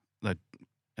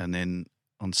 And then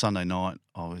on Sunday night,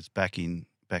 I was back in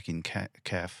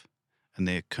CAF, and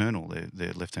their colonel,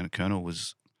 their lieutenant colonel,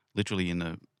 was literally in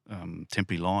the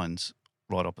temporary lines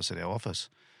right opposite our office.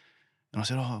 And I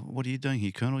said, "Oh, what are you doing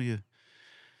here, Colonel? You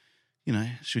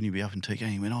shouldn't you be up in TK?"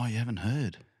 And he went, "Oh, you haven't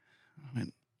heard." I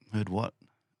went, "Heard what?"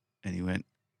 And he went,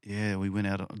 "Yeah, we went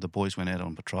out. The boys went out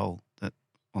on patrol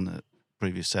on the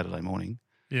previous Saturday morning.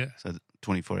 Yeah. So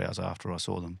 24 hours after I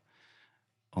saw them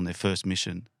on their first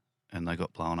mission, and they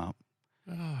got blown up.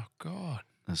 Oh, God.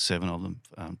 There's 7 of them.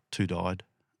 2 died,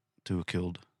 2 were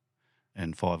killed,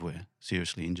 and 5 were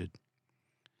seriously injured.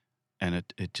 And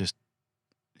it just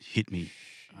hit me.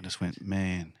 I just went,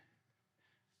 man.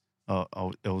 I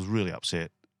was really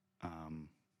upset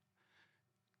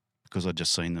because I'd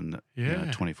just seen them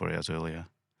 24 hours earlier.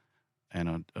 And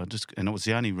and it was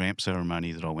the only ramp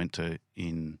ceremony that I went to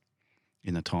in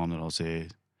the time that I was there,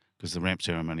 because the ramp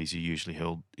ceremonies are usually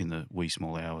held in the wee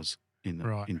small hours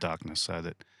in darkness, so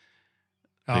that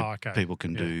people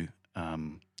can do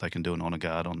they can do an honour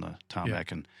guard on the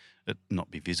tarmac and it not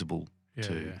be visible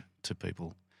to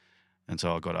people. And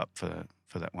so I got up for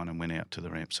that one and went out to the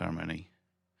ramp ceremony.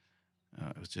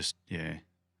 It was just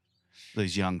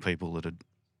these young people that had.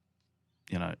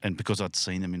 And because I'd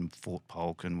seen them in Fort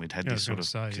Polk and we'd had this sort of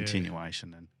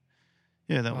continuation, and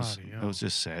that was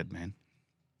just sad, man.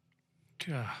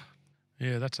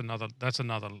 Yeah, that's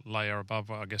another layer above,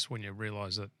 I guess, when you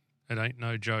realise that it ain't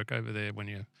no joke over there when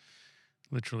you're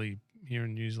literally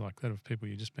hearing news like that of people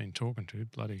you've just been talking to.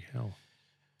 Bloody hell.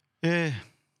 Yeah.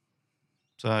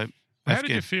 So how did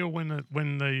you feel when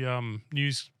the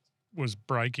news was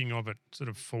breaking of it sort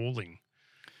of falling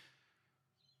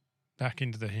back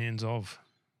into the hands of?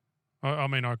 I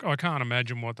mean, I can't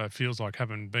imagine what that feels like,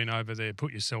 having been over there,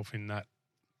 put yourself in that,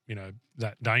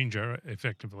 that danger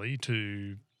effectively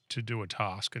to do a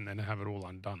task and then have it all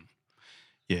undone.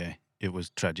 Yeah, it was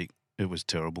tragic. It was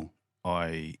terrible.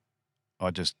 I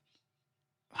just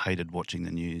hated watching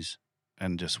the news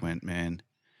and just went, man,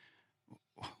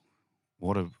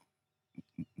 what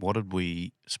did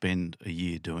we spend a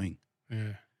year doing?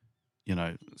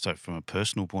 Yeah. So from a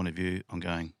personal point of view, I'm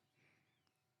going,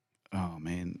 oh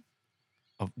man,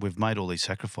 we've made all these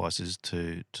sacrifices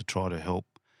to try to help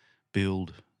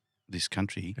build this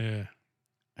country. Yeah.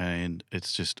 And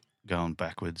it's just going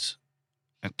backwards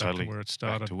and back to where it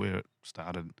started.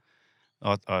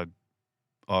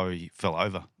 I fell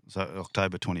over. So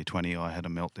October 2020, I had a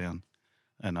meltdown.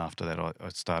 And after that, I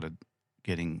started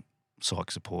getting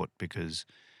psych support because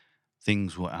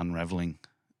things were unravelling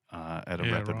at a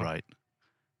rapid rate.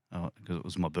 Because it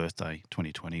was my birthday,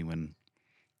 2020, when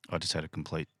I just had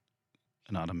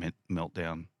another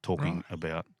meltdown talking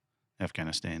about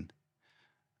Afghanistan.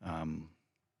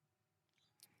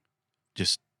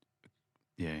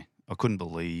 I couldn't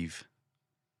believe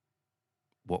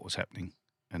what was happening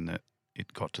and that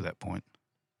it got to that point.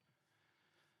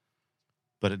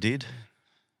 But it did,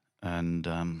 and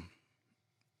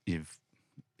you've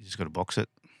just got to box it.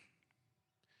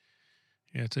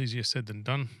 Yeah, it's easier said than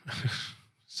done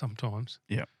sometimes.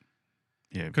 Yeah.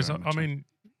 Because, I mean,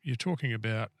 you're talking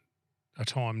about a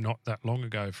time not that long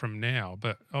ago from now,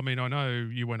 but, I mean, I know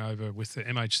you went over with the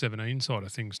MH17 side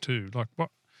of things too. Like, what?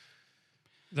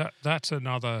 That's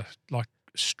another, like,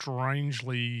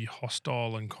 strangely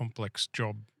hostile and complex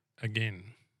job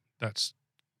again. That's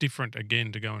different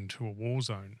again to go into a war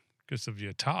zone because of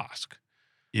your task.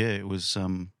 Yeah, it was.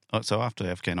 So after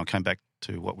Afghan, I came back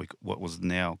to what was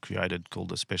now created called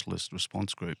the Specialist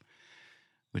Response Group,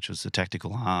 which was the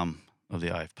tactical arm of the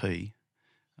AFP.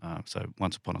 So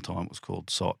once upon a time it was called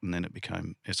SOT, and then it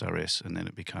became SRS, and then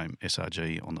it became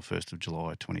SRG on the 1st of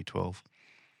July 2012.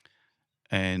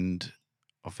 And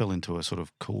I fell into a sort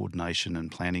of coordination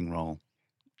and planning role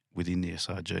within the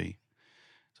SRG.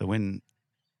 So when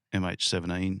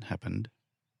MH17 happened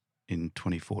in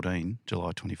 2014,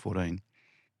 July 2014,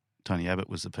 Tony Abbott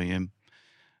was the PM.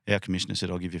 Our commissioner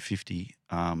said, "I'll give you 50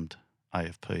 armed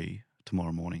AFP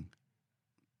tomorrow morning,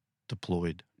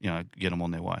 deployed, get them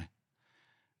on their way."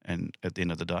 And at the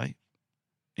end of the day,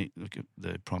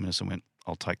 the Prime Minister went,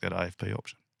 "I'll take that AFP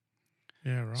option."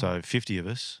 Yeah, right. So 50 of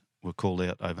us were called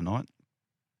out overnight,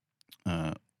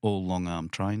 all long arm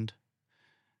trained,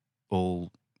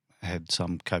 all had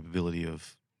some capability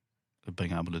of of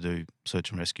being able to do search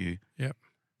and rescue. Yep.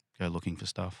 Go looking for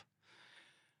stuff.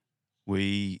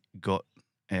 We got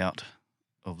out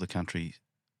of the country,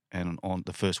 and on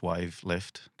the first wave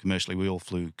left commercially. We all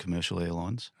flew commercial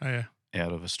airlines Oh, yeah.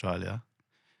 out of Australia.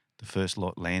 The first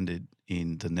lot landed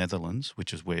in the Netherlands,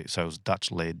 which is where, so it was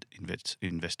Dutch-led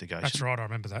investigation. That's right. I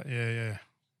remember that. Yeah.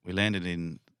 We landed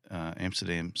in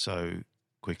Amsterdam so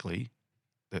quickly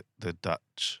that the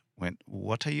Dutch went,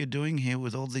 "What are you doing here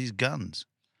with all these guns?"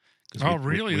 Oh,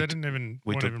 really? They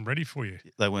weren't even ready for you.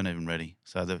 They weren't even ready.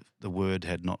 So the word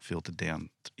had not filtered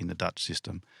down in the Dutch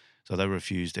system. So they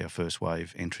refused our first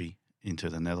wave entry into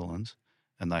the Netherlands,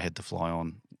 and they had to fly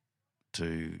on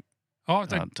to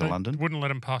London. Wouldn't let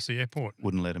them pass the airport.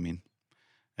 Wouldn't let them in.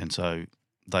 And so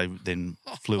they then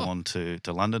flew on to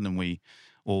London, and we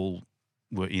all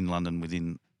were in London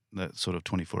within that sort of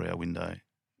 24-hour window.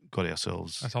 Got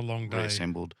ourselves That's a long day.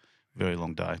 reassembled. Very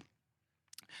long day.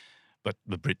 But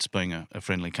the Brits, being a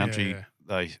friendly country,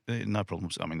 they no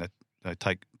problems. I mean, they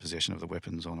take possession of the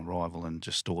weapons on arrival and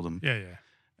just store them. Yeah.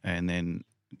 And then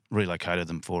relocated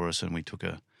them for us, and we took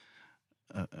a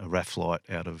RAF flight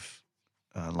out of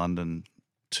London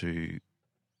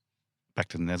back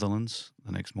to the Netherlands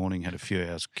the next morning. Had a few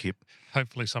hours kip.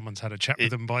 Hopefully, someone's had a chat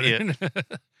with them by then.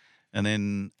 And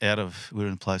then we were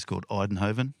in a place called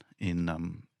Eindhoven in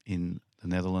the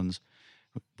Netherlands.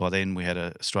 By then, we had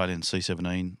an Australian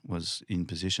C-17 was in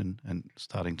position and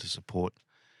starting to support,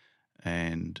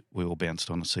 and we all bounced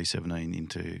on a C-17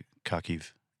 into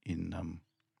Kharkiv in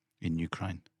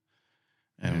Ukraine.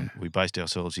 And we based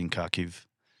ourselves in Kharkiv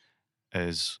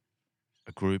as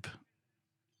a group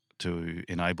to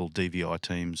enable DVI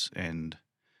teams and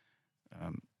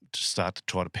to start to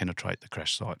try to penetrate the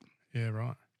crash site. Yeah,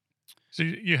 right. So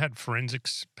you had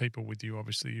forensics people with you,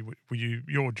 obviously.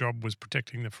 Your job was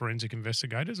protecting the forensic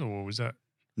investigators, or was that?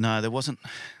 No, there wasn't.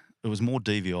 It was more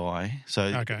DVI.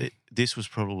 So this was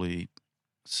probably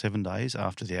 7 days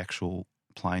after the actual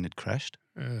plane had crashed.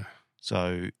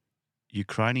 So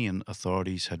Ukrainian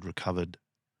authorities had recovered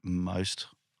most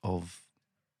of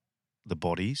the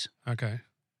bodies.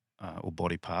 Or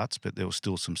body parts, but there was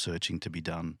still some searching to be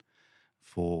done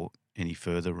for any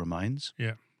further remains.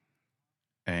 Yeah.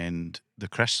 And the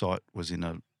crash site was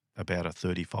in about a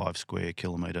 35 square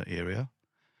kilometre area,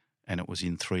 and it was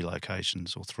in 3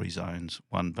 locations or 3 zones,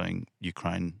 one being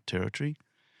Ukraine territory,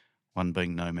 one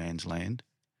being no man's land,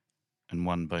 and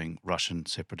one being Russian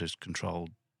separatist controlled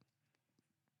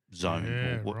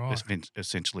zone,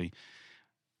 essentially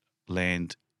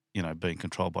land, being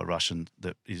controlled by Russian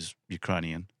that is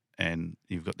Ukrainian, and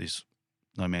you've got this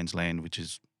no man's land which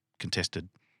is contested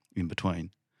in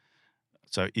between.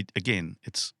 So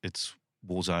it's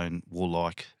war zone,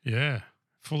 warlike. Yeah,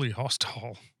 fully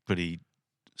hostile. Pretty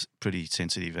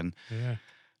sensitive, and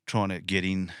trying to get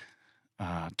in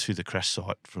to the crash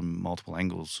site from multiple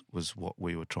angles was what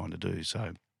we were trying to do.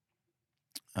 So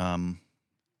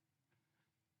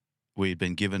we had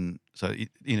been given, so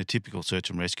in a typical search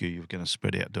and rescue, you're going to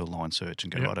spread out, do a line search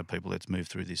and go, right, people, let's move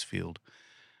through this field.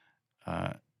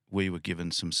 We were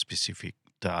given some specific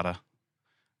data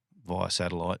via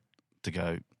satellite to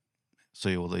go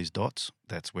see all these dots.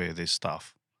 That's where there's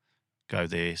stuff. Go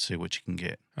there, see what you can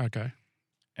get. Okay.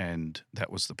 And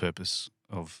that was the purpose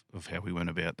of how we went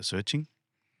about the searching,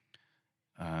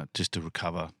 just to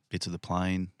recover bits of the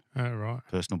plane,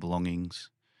 personal belongings.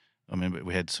 I remember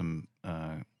we had some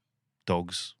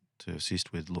dogs to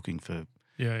assist with looking for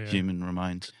human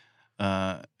remains.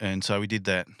 And so we did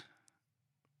that.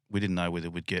 We didn't know whether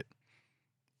we'd get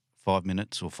 5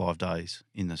 minutes or 5 days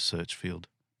in the search field,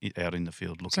 out in the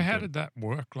field looking. So how did that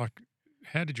work? Like,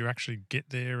 how did you actually get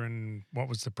there, and what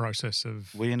was the process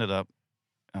of? We ended up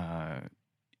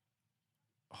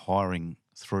hiring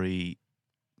 3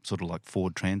 sort of like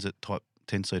Ford Transit type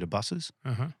 10-seater buses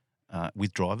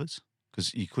with drivers,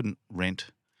 because you couldn't rent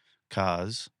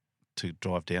cars to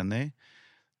drive down there.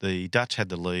 The Dutch had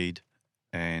the lead,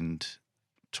 and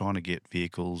trying to get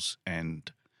vehicles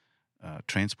and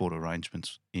transport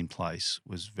arrangements in place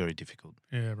was very difficult.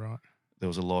 Yeah, right. There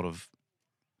was a lot of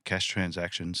cash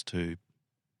transactions to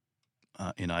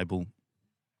enable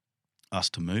us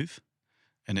to move.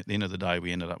 And at the end of the day,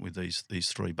 we ended up with these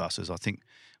 3 buses. I think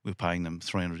we were paying them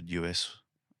 $300 US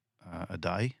a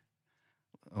day.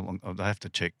 I have to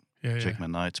check my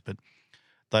notes, but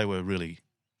they were really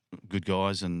good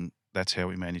guys, and that's how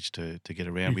we managed to get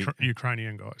around.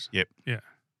 Ukrainian guys. Yep. Yeah.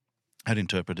 Had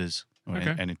interpreters,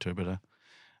 an interpreter.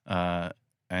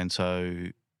 And so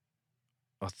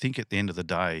I think at the end of the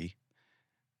day,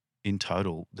 in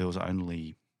total, there was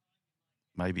only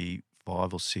maybe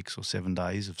 5 or 6 or 7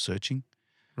 days of searching.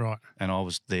 Right. And I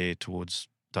was there towards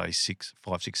day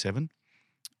 5, 6, 7.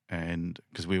 and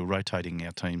because we were rotating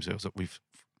our teams, we've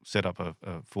set up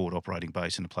a forward operating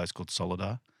base in a place called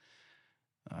Solidar,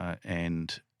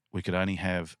 and we could only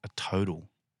have a total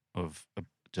of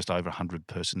just over 100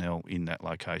 personnel in that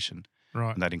location.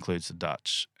 Right. And that includes the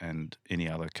Dutch and any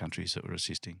other countries that were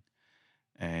assisting.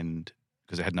 And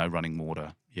because they had no running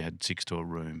water, you had 6 to a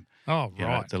room. Oh, You know,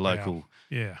 right. the local,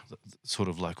 Yeah. sort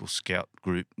of local scout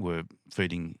group were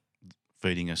feeding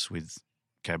us with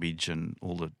cabbage and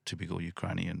all the typical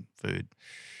Ukrainian food.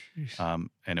 And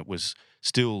it was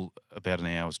still about an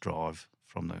hour's drive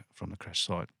from the crash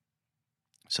site.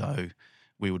 So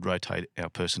we would rotate our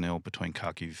personnel between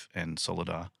Kharkiv and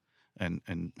Solidar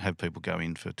and have people go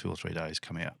in for 2 or 3 days,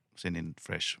 come out, send in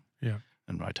fresh,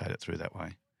 and rotate it through that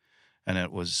way. And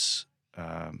it was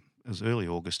early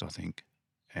August, I think,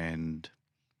 and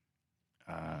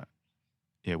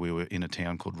we were in a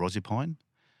town called Rosipine,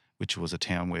 which was a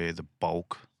town where the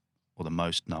bulk or the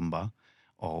most number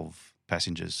of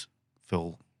passengers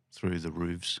fell through the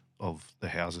roofs of the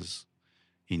houses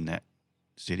in that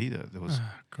city. There was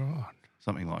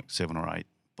something like 7 or 8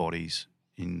 bodies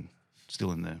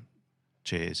still in the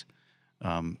chairs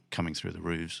coming through the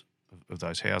roofs of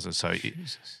those houses. So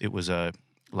it was a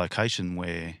location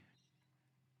where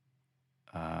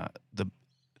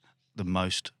the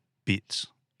most bits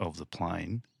of the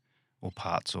plane or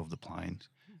parts of the plane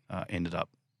ended up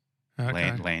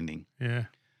landing. Yeah.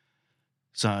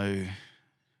 So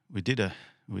we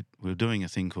were doing a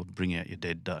thing called Bring Out Your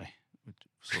Dead Day.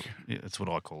 That's what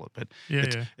I call it. But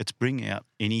it's bring out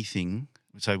anything.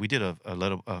 So we did a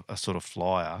sort of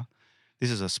flyer. This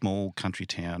is a small country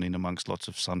town in amongst lots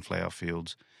of sunflower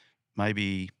fields.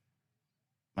 Maybe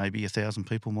 1,000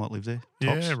 people might live there.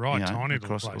 Tops, yeah, right. Tiny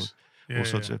little place. All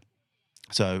sorts of.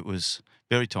 So it was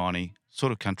very tiny,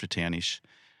 sort of country townish.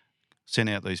 Sent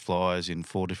out these flyers in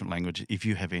 4 different languages. If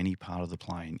you have any part of the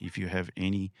plane, if you have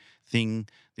anything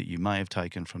that you may have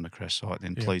taken from the crash site,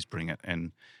 then please bring it,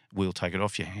 and we'll take it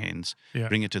off your hands,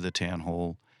 bring it to the town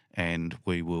hall, and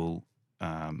we will,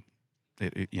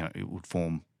 it would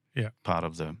form part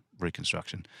of the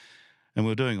reconstruction. And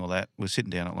we were doing all that. We're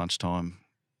sitting down at lunchtime,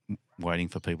 waiting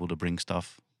for people to bring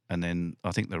stuff, and then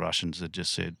I think the Russians had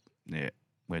just said, "Yeah,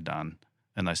 we're done,"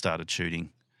 and they started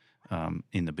shooting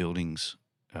in the buildings.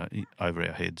 Over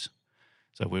our heads.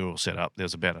 So we were all set up. There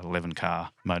was about an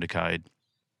 11-car motorcade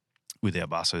with our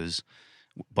buses.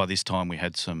 By this time, we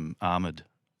had some armoured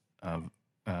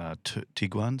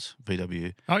Tiguans,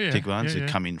 VW Tiguans that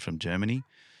come in from Germany.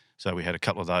 So we had a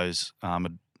couple of those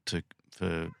armoured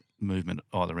for movement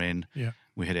either end. Yeah.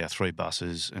 We had our 3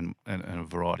 buses and a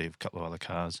variety of couple of other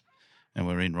cars. And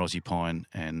we were in Rosipine,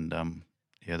 and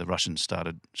the Russians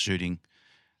started shooting.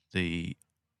 The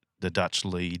Dutch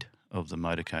lead of the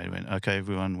motorcade went, "Okay,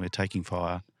 everyone, we're taking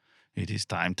fire. It is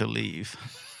time to leave."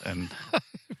 And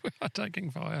we are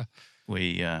taking fire.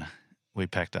 We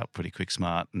packed up pretty quick,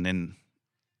 smart, and then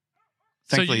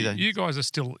thankfully so you guys are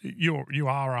still you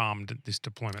are armed at this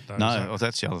deployment though. No,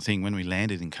 that's the other thing. When we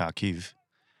landed in Kharkiv,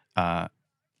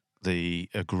 the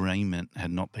agreement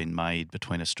had not been made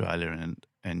between Australia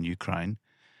and Ukraine,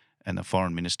 and the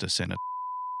foreign minister sent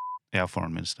our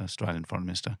foreign minister, Australian foreign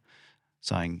minister,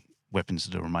 saying weapons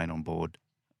to remain on board.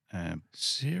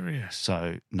 Serious?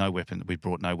 So we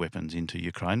brought no weapons into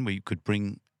Ukraine. We could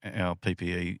bring our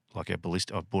PPE, like our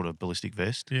ballistic. I brought a ballistic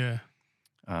vest. Yeah.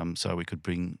 So we could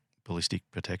bring ballistic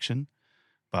protection,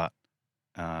 but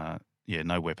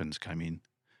no weapons came in.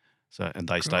 So and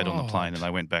they stayed on the plane and they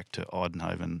went back to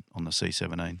Eindhoven on the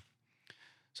C-17.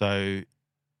 So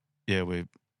we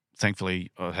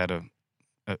thankfully I had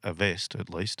a vest at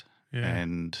least,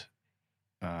 and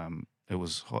it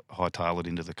was hightailed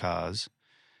into the cars,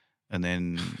 and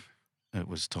then it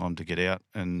was time to get out.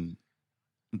 And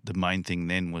the main thing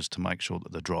then was to make sure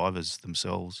that the drivers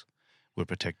themselves were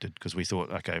protected, because we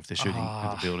thought, okay, if they're shooting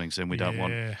at the buildings, then we don't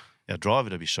want our driver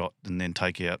to be shot and then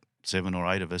take out 7 or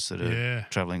 8 of us that are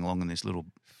travelling along in this little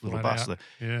bus.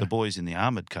 The boys in the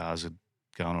armoured cars are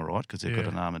going all right because they've got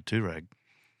an armoured Turag.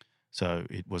 So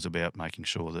it was about making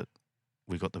sure that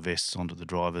we got the vests onto the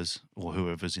drivers or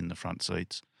whoever's in the front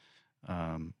seats.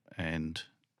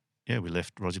 We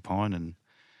left Rosipine and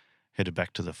headed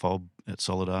back to the FOB at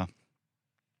Solidar.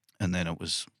 And then it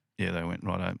was, they went,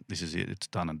 right, this is it, it's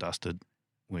done and dusted.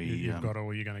 You've got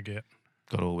all you're going to get.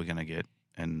 Got all we're going to get.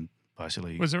 And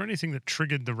basically... Was there anything that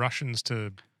triggered the Russians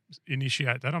to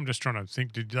initiate that? I'm just trying to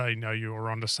think, did they know you were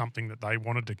onto something that they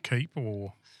wanted to keep,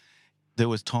 or...? There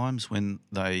was times when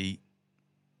they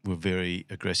were very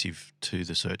aggressive to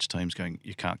the search teams, going,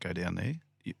 you can't go down there.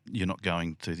 You're not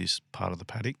going to this part of the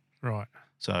paddock. Right.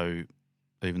 So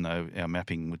even though our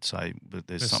mapping would say, but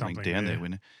there's something down there,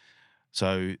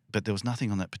 So, but there was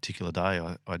nothing on that particular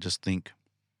day. I just think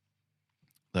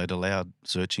they'd allowed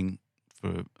searching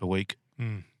for a week,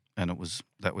 Mm. and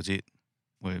that was it.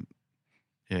 No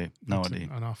That's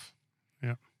idea. Enough.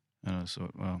 Yeah. And I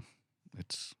thought, well,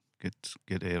 let's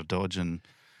get out of Dodge and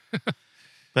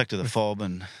back to the fob,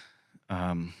 and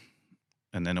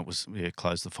then it was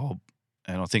close the fob.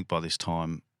 And I think by this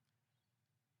time,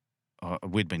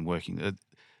 we'd been working.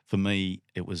 For me,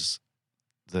 it was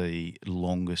the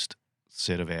longest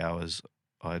set of hours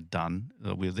I had done.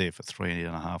 We were there for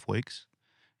 3.5 weeks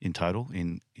in total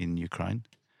in Ukraine,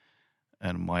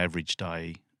 and my average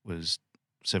day was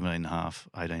 17.5,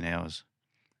 18 hours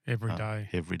Every day.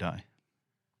 Every day.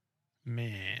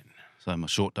 Man. So my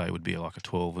short day would be like a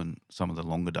 12, and some of the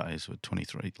longer days were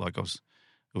 23. Like it was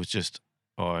just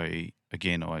I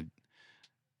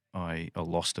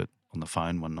lost it on the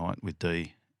phone one night with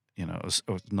Dee. You know, it was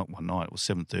not one night. It was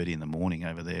 7:30 in the morning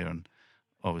over there, and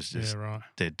I was just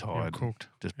dead tired, cooked,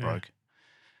 just broke.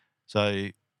 So,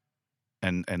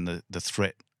 and the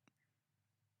threat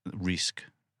risk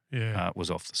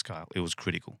was off the scale. It was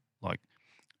critical. Like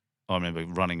I remember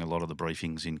running a lot of the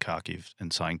briefings in Kharkiv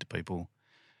and saying to people,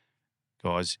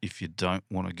 guys, if you don't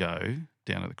want to go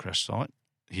down to the crash site,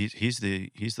 here's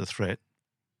the threat.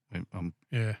 I'm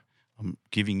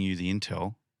giving you the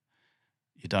intel.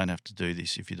 You don't have to do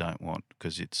this if you don't want,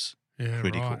 because it's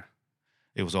critical. Right.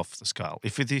 It was off the scale.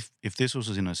 If this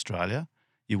was in Australia,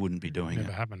 you wouldn't be doing it.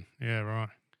 Never happened. Yeah, right.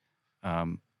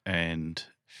 And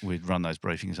we'd run those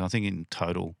briefings. I think in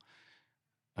total,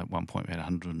 at one point, we had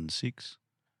 106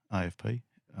 AFP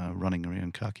running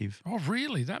around Kharkiv. Oh,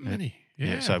 really? That many?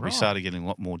 Yeah. So we started getting a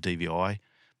lot more DVI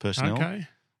personnel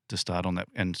to start on that,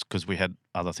 and because we had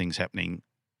other things happening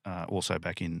also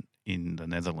back in the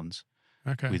Netherlands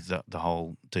with the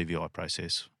whole DVI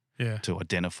process to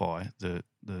identify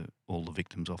all the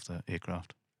victims off the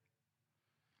aircraft.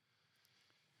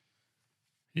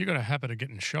 You got a habit of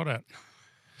getting shot at.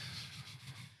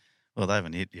 Well, they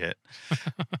haven't hit yet.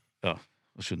 Oh,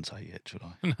 I shouldn't say yet, should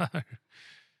I? No,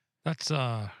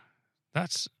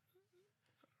 that's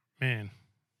man.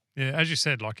 Yeah, as you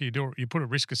said, like you put a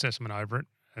risk assessment over it,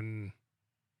 and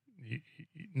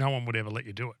no one would ever let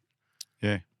you do it.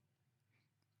 Yeah.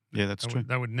 Yeah, that's true.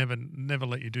 They would never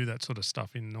let you do that sort of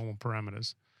stuff in normal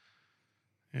parameters.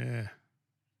 Yeah.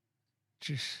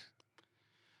 Jeez.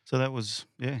 So that was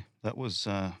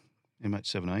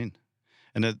MH17.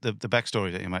 And the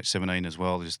backstory to MH17 as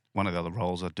well is one of the other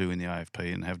roles I do in the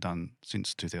AFP and have done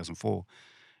since 2004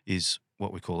 is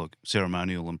what we call a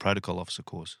ceremonial and protocol officer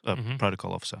course,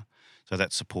 protocol officer. So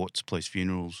that supports police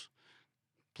funerals,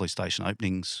 police station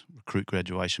openings, recruit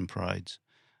graduation parades,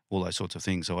 all those sorts of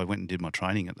things. So I went and did my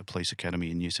training at the Police Academy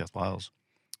in New South Wales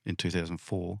in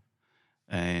 2004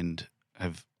 and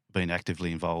have been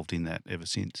actively involved in that ever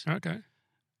since. Okay.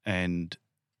 And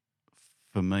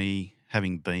for me,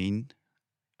 having been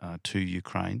to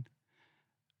Ukraine,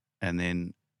 and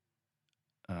then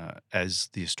as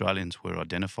the Australians were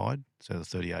identified, so the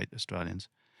 38 Australians,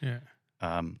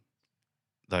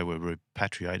 they were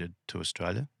repatriated to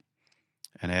Australia,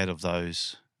 and out of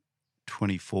those,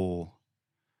 24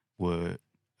 were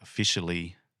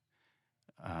officially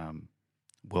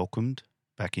welcomed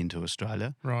back into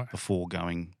Australia before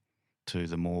going to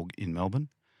the morgue in Melbourne.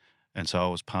 And so I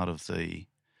was part of the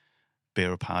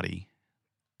bearer party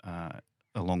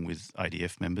along with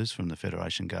ADF members from the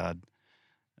Federation Guard.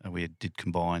 We did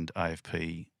combined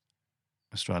AFP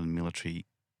Australian military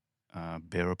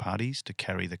bearer parties to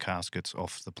carry the caskets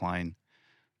off the plane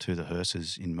to the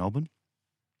hearses in Melbourne.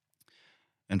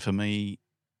 And for me,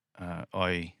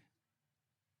 I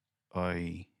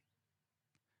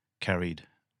carried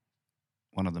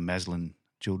one of the Maslin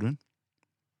children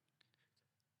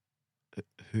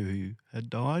who had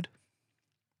died,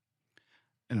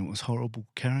 and it was horrible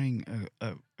carrying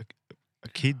a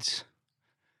kid's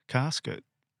casket,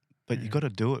 but you got to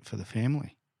do it for the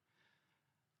family.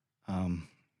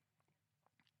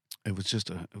 It was just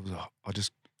I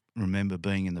just remember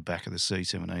being in the back of the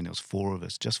C-17. There was 4 of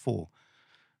us, just 4.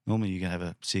 Normally you can have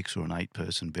a 6 or an 8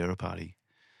 person bearer party,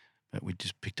 but we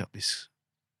just picked up this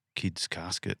kid's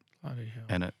casket,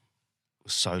 and it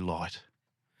was so light.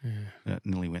 Yeah. It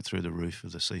nearly went through the roof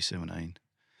of the C-17.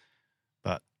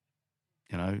 But,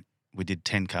 you know, we did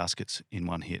 10 caskets in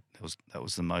one hit. That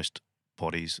was the most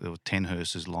bodies. There were 10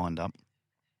 hearses lined up.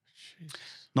 Jesus.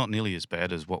 Not nearly as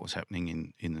bad as what was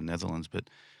happening in the Netherlands,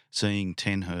 but seeing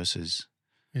 10 hearses,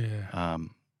 and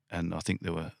I think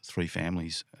there were 3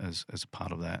 families as a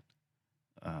part of that,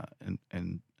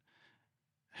 and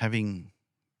having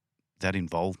that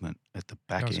involvement at the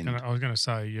back end. I was going to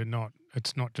say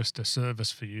it's not just a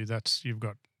service for you. You've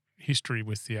got history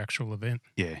with the actual event.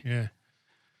 Yeah. Yeah.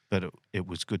 But it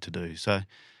was good to do. So,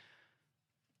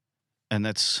 and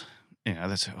that's,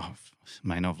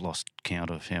 I've lost count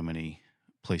of how many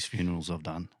police funerals I've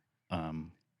done,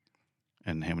 and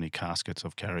how many caskets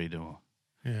I've carried or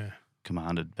Yeah.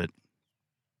 commanded. But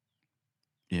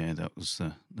yeah, that was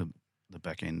the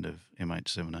back end of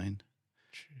MH17.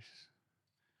 Jeez.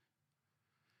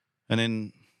 And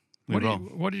then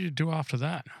What did you do after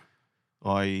that?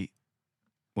 I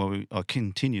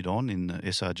continued on in the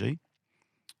SRG,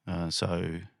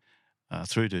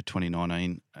 through to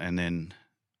 2019, and then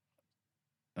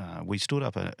we stood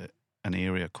up an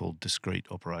area called discrete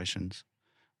operations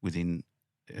within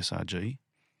SRG,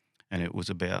 and it was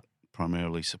about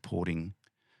primarily supporting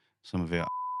some of our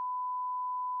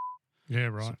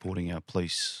supporting our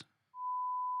police.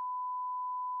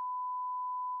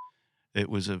 It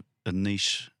was a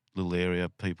niche little area,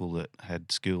 people that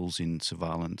had skills in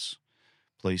surveillance,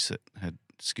 police that had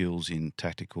skills in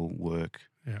tactical work,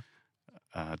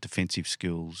 defensive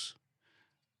skills,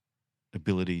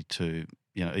 ability to,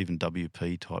 even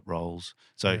WP type roles.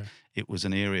 So it was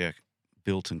an area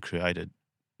built and created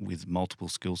with multiple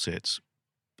skill sets,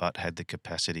 but had the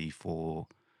capacity for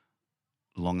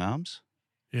long arms.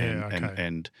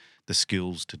 And the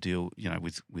skills to deal,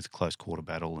 with close quarter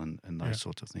battle and those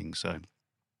sorts of things. So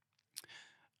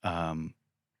that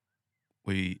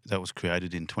was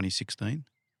created in 2016.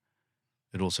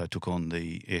 It also took on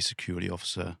the air security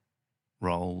officer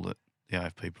role that the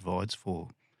AFP provides for,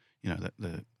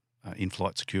 the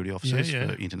in-flight security officers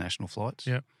for international flights.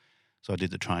 Yep. So I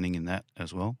did the training in that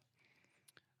as well.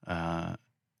 And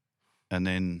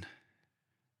then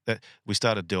we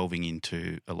started delving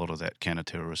into a lot of that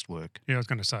counter-terrorist work. Yeah, I was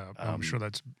going to say, I'm sure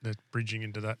that's bridging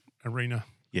into that arena.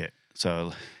 Yeah,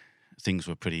 so things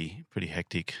were pretty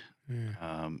hectic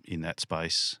in that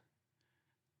space.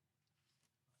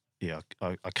 Yeah,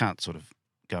 I can't sort of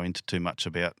go into too much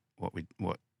about what we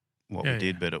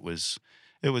did, but it was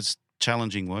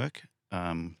challenging work.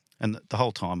 And the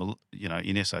whole time,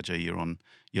 in SRG, you're on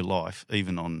your life,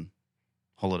 even on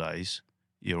holidays,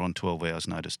 you're on 12 hours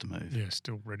notice to move. Yeah,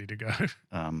 still ready to go.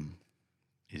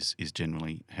 Is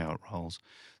generally how it rolls.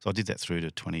 So I did that through to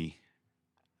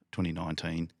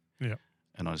 2019. Yeah.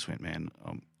 And I just went, man,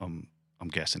 I'm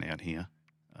gassing out here.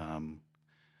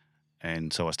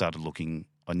 And so I started looking.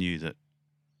 I knew that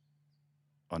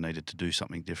I needed to do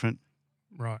something different.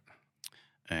 Right.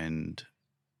 And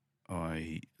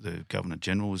the Governor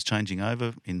General was changing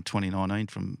over in 2019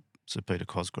 from Sir Peter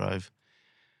Cosgrove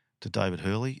to David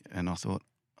Hurley, and I thought,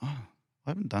 I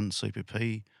haven't done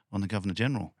CPP on the Governor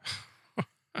General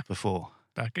before.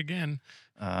 Back again.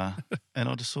 And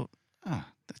I just thought,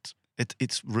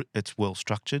 it's well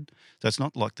structured. So it's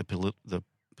not like the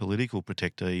political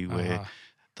protectee where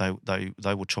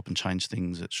they will chop and change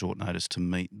things at short notice to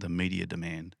meet the media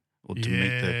demand or to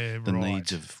meet the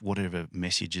needs of whatever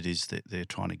message it is that they're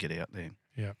trying to get out there.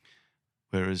 Yeah.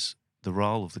 Whereas the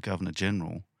role of the Governor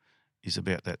General is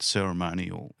about that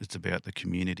ceremonial. It's about the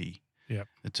community. Yeah.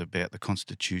 It's about the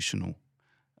constitutional.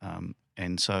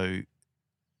 And so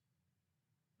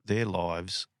their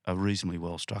lives are reasonably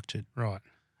well structured. Right.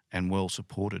 And well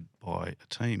supported by a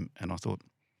team. And I thought,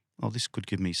 this could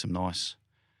give me some nice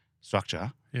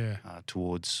structure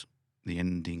towards the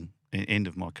end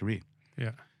of my career.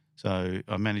 Yeah. So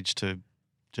I managed to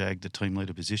jag the team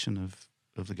leader position of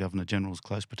the Governor General's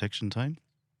close protection team,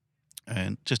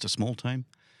 and just a small team.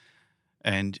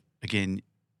 And again,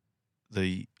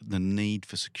 the need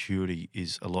for security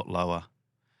is a lot lower.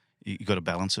 You've got to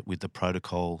balance it with the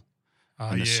protocol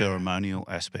and the ceremonial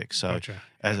aspect. So Gotcha.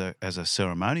 as a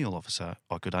ceremonial officer,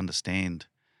 I could understand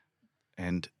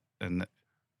and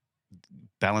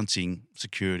balancing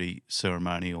security,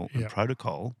 ceremonial and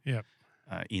protocol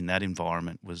in that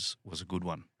environment was a good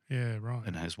one. Yeah, right.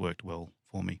 And has worked well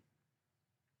for me.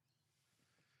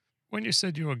 When you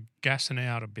said you were gassing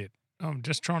out a bit, I'm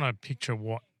just trying to picture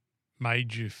what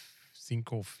made you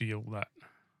think or feel that.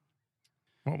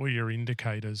 What were your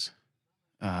indicators?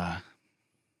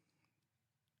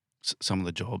 Some of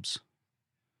the jobs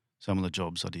I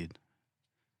did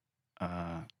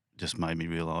just made me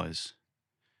realise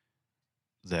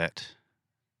that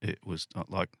it was not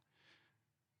like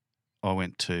I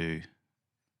went to,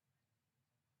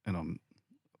 and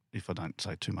if I don't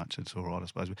say too much, it's all right, I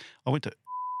suppose. But I went to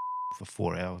for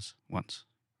 4 hours once,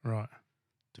 right,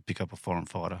 to pick up a foreign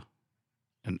fighter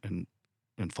and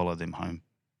follow them home.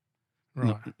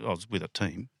 Right, I was with a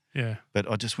team. Yeah, but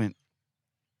I just went.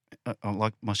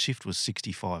 Like my shift was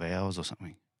 65 hours or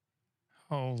something.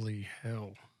 Holy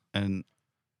hell! And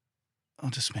I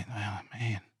just went, oh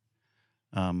man,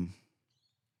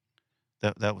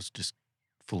 that was just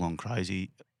full on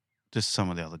crazy. Just some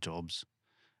of the other jobs,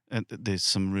 and there's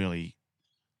some really,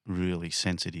 really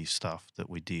sensitive stuff that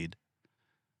we did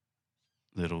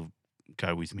that'll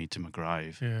go with me to my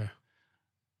grave. Yeah.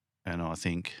 And I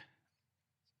think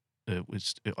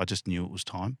I just knew it was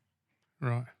time.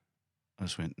 Right. I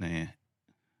just went, nah,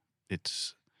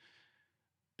 it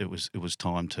was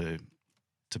time to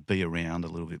be around a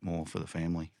little bit more for the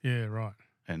family. Yeah. Right.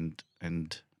 And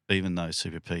even though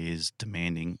CPP is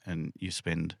demanding and you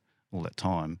spend all that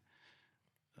time,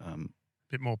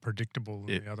 Bit more predictable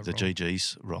than the other the role.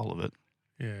 GG's role of it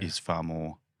is far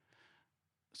more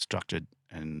structured,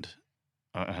 and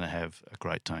I have a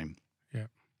great team. Yeah.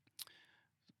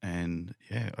 And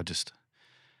I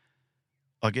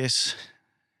guess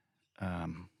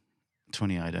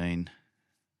 2018,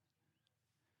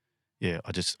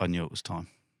 I knew it was time.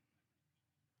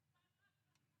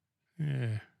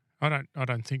 Yeah. I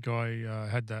don't think I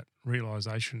had that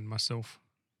realisation myself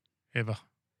ever.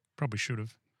 Probably should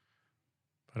have.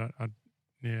 But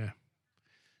yeah.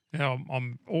 Now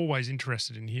I'm always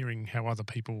interested in hearing how other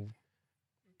people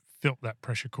felt that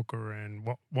pressure cooker and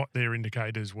what their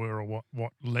indicators were, or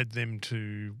what led them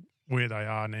to where they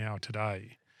are now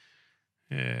today.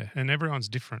 Yeah, and everyone's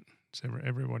different. So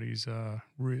everybody's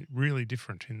really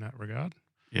different in that regard.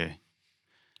 Yeah.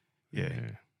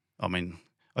 I mean,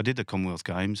 I did the Commonwealth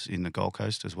Games in the Gold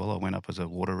Coast as well. I went up as a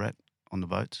water rat on the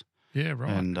boats. Yeah,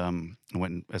 right. And I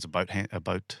went as a boat,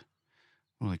 what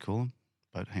do they call them?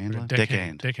 Boat handler?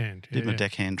 Deckhand. Did my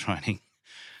deckhand training.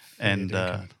 And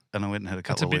I went and had a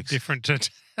couple of weeks. It's a bit different to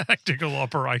tactical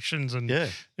operations and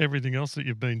everything else that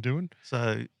you've been doing.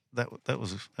 So that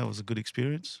was a good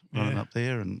experience running up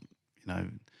there, and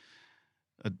I'd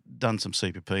done some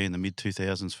CPP in the mid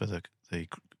 2000s for the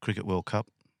Cricket World Cup.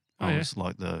 I was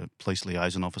like the police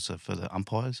liaison officer for the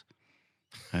umpires,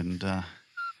 and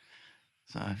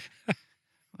so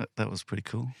that was pretty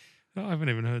cool. I haven't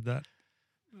even heard that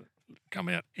come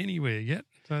out anywhere yet.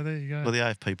 So there you go. Well, the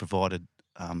AFP provided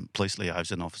police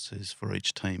liaison officers for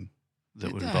each team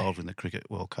that were involved in the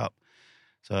Cricket World Cup.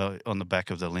 So on the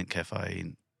back of the Lent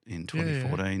Cafe in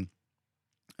 2014,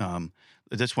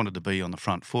 they just wanted to be on the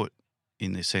front foot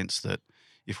in the sense that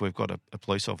if we've got a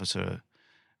police officer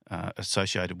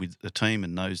associated with the team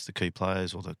and knows the key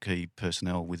players or the key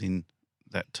personnel within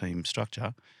that team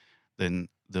structure, then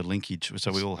the linkage,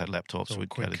 so we all had laptops, we'd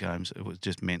go to games. It was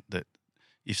just meant that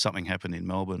if something happened in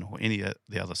Melbourne or any of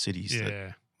the other cities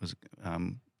that was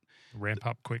ramp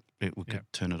up quick, we could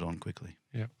turn it on quickly.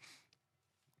 Yeah.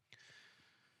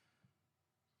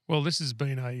 Well, this has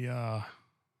been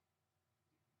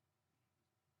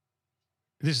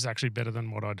this is actually better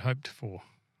than what I'd hoped for.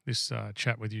 This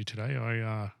chat with you today,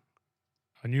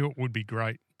 I knew it would be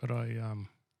great, but I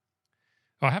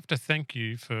have to thank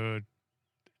you for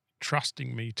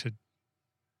trusting me to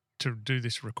do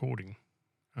this recording,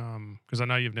 because I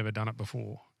know you've never done it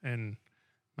before and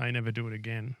may never do it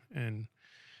again. And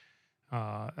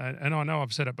I know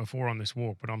I've said it before on this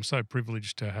walk, but I'm so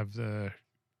privileged to have to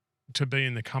be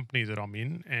in the company that I'm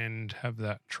in and have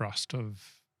that trust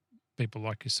of people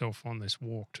like yourself on this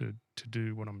walk to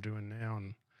do what I'm doing now.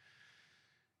 And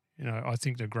I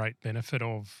think the great benefit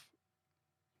of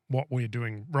what we're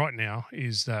doing right now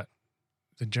is that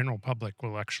the general public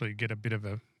will actually get a bit of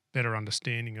a better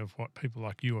understanding of what people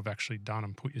like you have actually done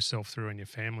and put yourself through and your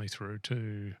family through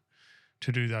to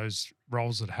do those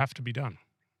roles that have to be done.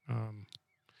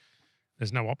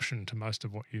 There's no option to most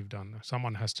of what you've done.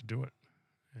 Someone has to do it.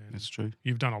 And that's true.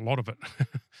 You've done a lot of it.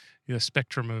 The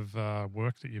spectrum of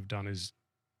work that you've done is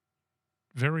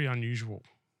very unusual.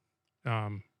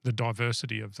 The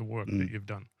diversity of the work that you've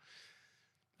done,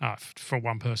 for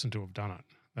one person to have done it.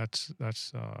 That's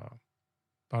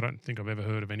I don't think I've ever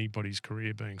heard of anybody's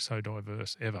career being so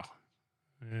diverse ever.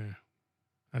 Yeah,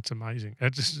 that's amazing.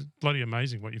 It's just bloody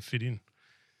amazing what you fit in.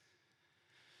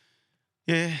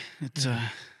 Yeah,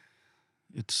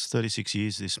 it's 36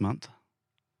 years this month.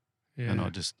 Yeah. And I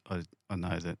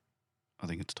know that I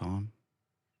think it's time.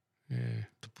 Yeah.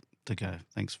 To go.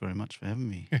 Thanks very much for having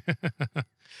me.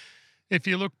 If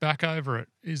you look back over it,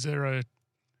 is there a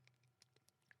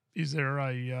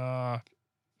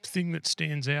thing that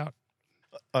stands out?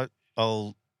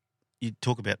 You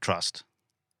talk about trust.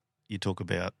 You talk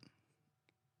about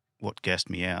what gassed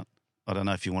me out. I don't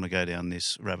know if you want to go down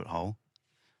this rabbit hole,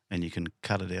 and you can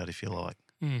cut it out if you like.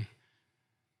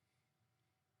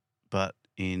 But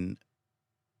in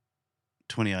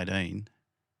 2018,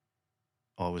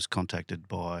 I was contacted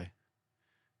by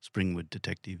Springwood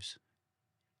detectives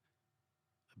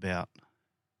about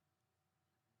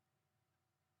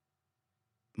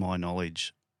my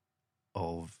knowledge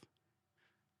of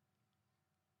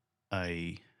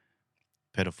a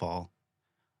pedophile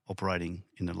operating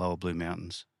in the lower Blue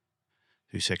Mountains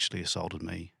who sexually assaulted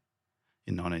me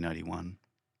in 1981.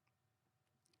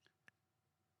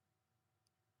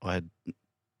 I had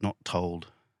not told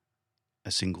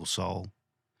a single soul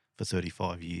for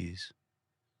 35 years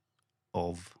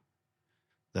of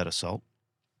that assault.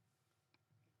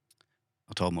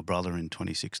 I told my brother in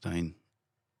 2016.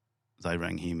 They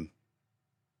rang him.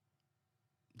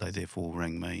 They therefore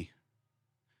rang me.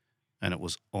 And it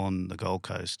was on the Gold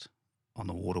Coast, on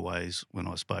the waterways, when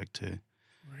I spoke to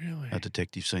a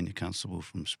detective senior constable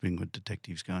from Springwood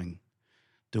Detectives going,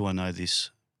 do I know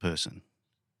this person,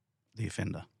 the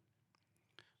offender?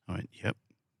 I went, yep.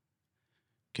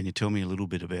 Can you tell me a little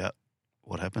bit about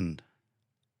what happened?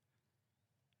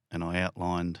 And I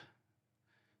outlined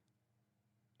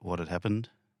what had happened.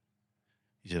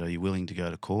 He said, are you willing to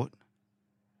go to court?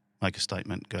 Make a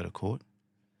statement, go to court?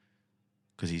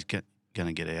 Because he's going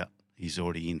to get out. He's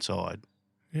already inside.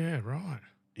 Yeah, right.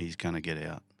 He's going to get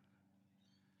out.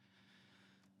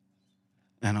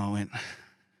 And I went,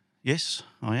 yes,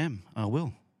 I am. I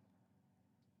will.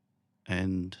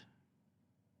 And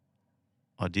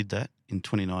I did that in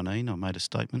 2019. I made a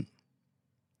statement.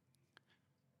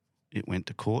 It went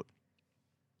to court.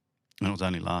 And it was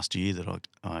only last year that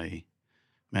I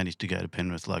managed to go to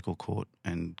Penrith Local Court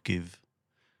and give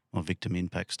my victim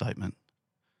impact statement.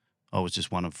 I was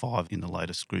just one of 5 in the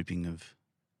latest grouping of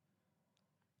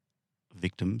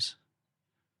victims,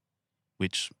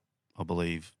 which I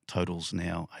believe totals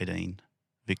now 18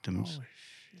 victims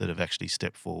that have actually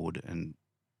stepped forward and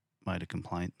made a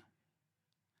complaint.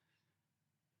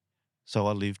 So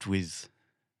I lived with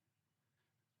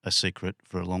a secret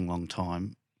for a long, long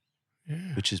time,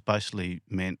 which has basically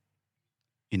meant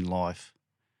in life,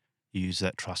 you use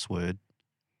that trust word,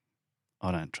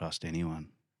 I don't trust anyone.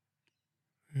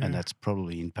 Yeah. And that's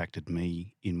probably impacted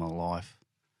me in my life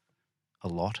a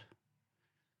lot,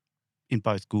 in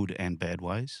both good and bad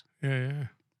ways. Yeah.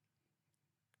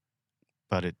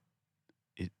 But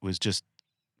it was just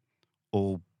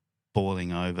all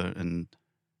boiling over, and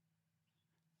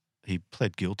he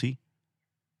pled guilty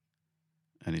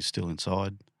and he's still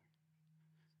inside.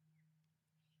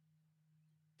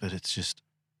 But it's just,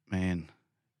 man,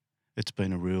 it's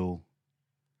been a real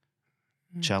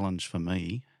challenge for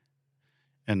me.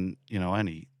 And, you know, I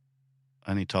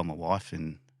only told my wife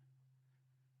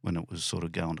when it was sort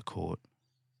of going to court.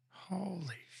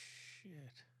 Holy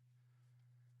shit.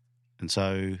 And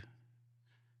so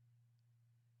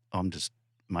I'm just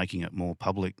making it more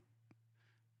public.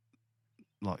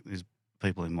 Like, there's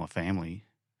people in my family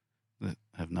that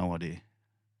have no idea.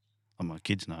 Like, my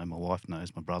kids know, my wife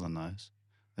knows, my brother knows.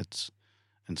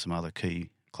 And some other key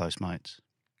close mates.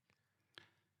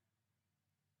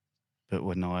 But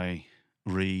when I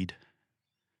read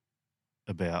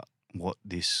about what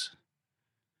this,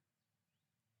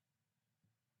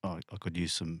 I could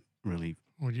use some really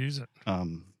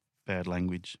bad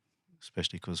language,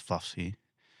 especially because Fluff's here.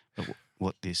 But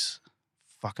what this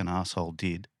fucking asshole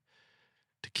did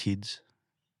to kids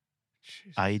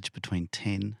aged between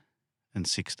 10 and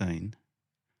 16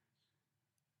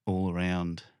 all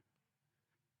around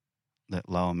that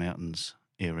lower mountains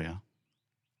area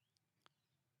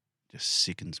just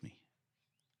sickens me.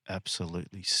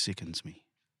 Absolutely sickens me.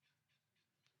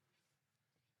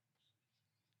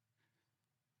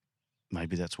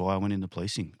 Maybe that's why I went into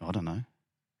policing. I don't know.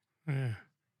 Yeah.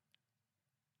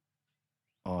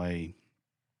 I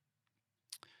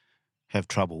have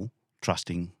trouble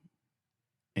trusting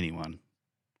anyone.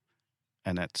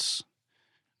 And that's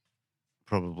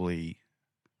probably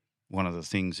one of the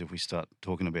things, if we start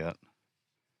talking about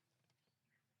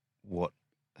what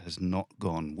has not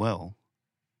gone well,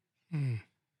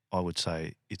 I would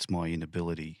say it's my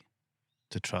inability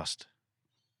to trust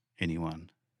anyone.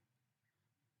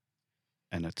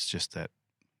 And it's just that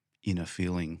inner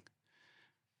feeling,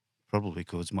 probably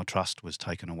because my trust was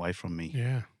taken away from me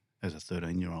as a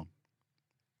 13-year-old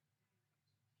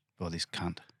by this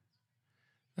cunt.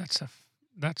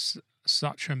 That's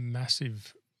such a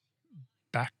massive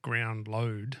background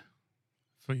load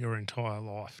for your entire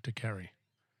life to carry.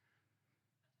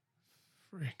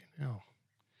 Freaking hell.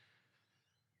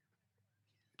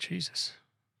 Jesus.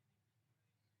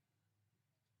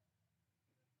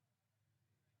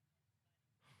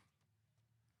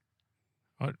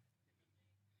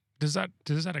 Does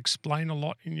that explain a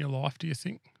lot in your life, do you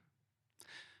think?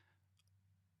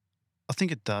 I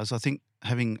think it does. I think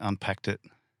having unpacked it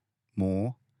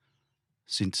more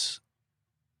since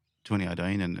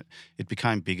 2018, and it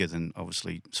became bigger than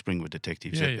obviously Springwood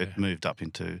Detectives. It moved up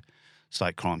into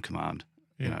State Crime Command,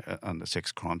 you know, under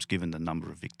sex crimes, given the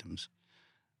number of victims.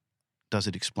 Does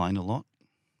it explain a lot?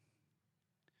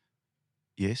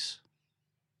 yes.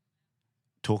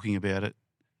 Talking about it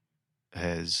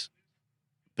has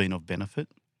been of benefit.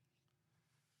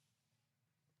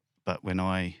 But when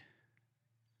I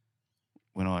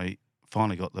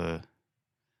finally got the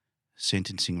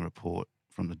sentencing report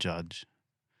from the judge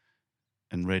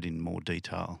and read in more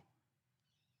detail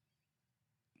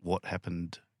what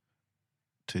happened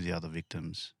to the other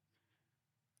victims,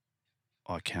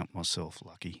 I count myself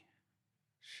lucky.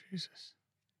 Jesus.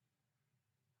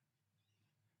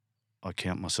 I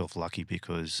count myself lucky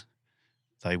because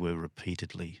they were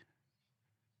repeatedly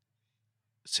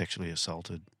sexually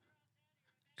assaulted.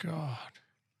 God.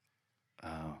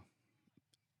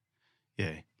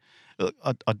 Yeah. Look,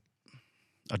 I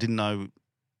didn't know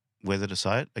whether to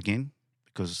say it again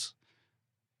because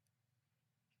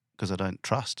I don't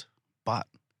trust, but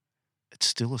it's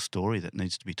still a story that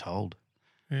needs to be told,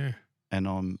 Yeah.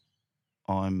 and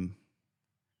I'm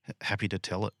happy to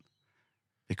tell it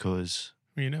because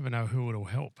Well, you never know who it'll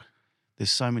help.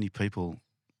 there's so many people,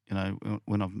 you know,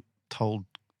 when I've told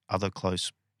other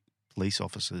close police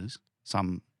officers,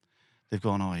 some they've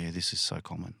gone, oh yeah, this is so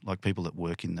common. Like people that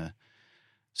work in the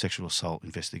sexual assault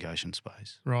investigation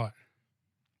space. Right.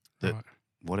 That Right.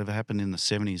 whatever happened in the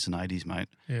 70s and 80s, mate,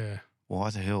 Yeah. why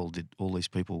the hell did all these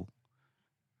people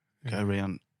go Yeah.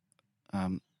 around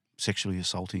sexually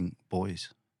assaulting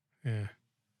boys? Yeah.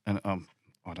 And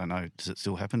I don't know, does it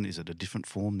still happen? Is it a different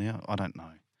form now? I don't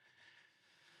know.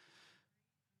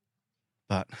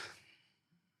 But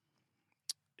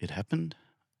it happened,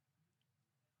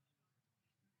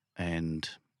 and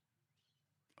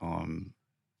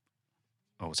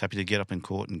I was happy to get up in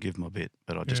court and give my bit,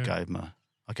 but I just Yeah.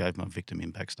 gave my victim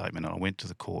impact statement, and I went to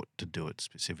the court to do it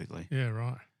specifically Yeah.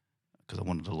 Right. because I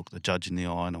wanted to look the judge in the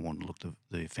eye and I wanted to look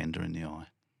the offender in the eye,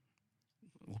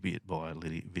 albeit by a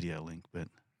video link. But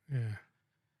Yeah.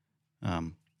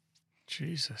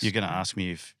 Jesus. you're going to man. ask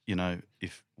me if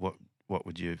what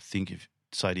would you think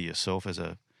say to yourself as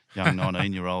a young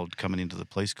 19-year-old coming into the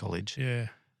police college? Yeah.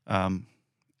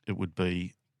 It would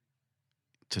be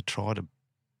to try to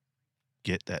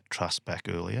get that trust back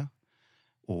earlier,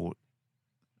 or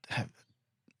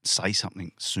say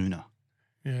something sooner.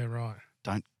 Yeah. Right.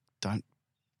 Don't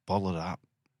bottle it up,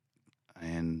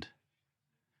 and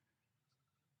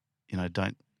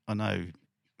don't. I know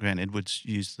Grant Edwards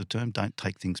used the term "don't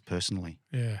take things personally"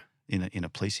 Yeah. in a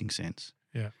policing sense.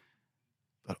 Yeah.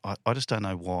 But I just don't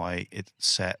know why it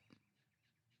sat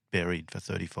buried for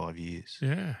 35 years.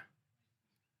 Yeah.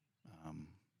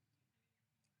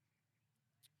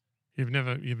 You've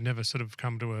never sort of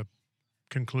come to a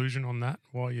conclusion on that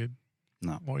why you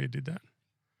did that?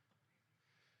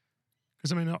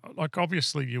 Because I mean, like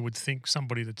obviously you would think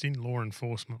somebody that's in law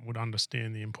enforcement would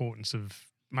understand the importance of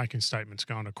making statements,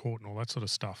 going to court, and all that sort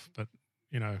of stuff. But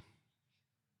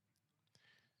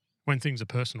when things are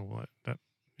personal, that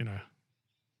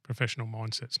professional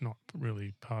mindset's not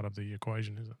really part of the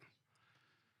equation, is it?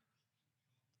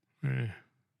 Yeah.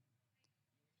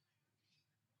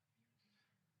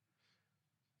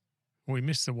 We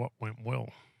missed the what went well.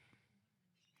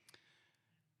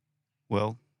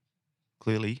 Well,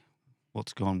 clearly,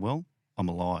 what's gone well? I'm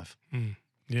alive.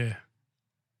 Yeah.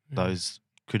 Those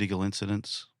critical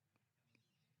incidents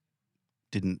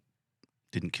didn't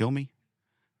kill me.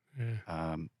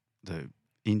 Yeah. The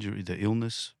injury, the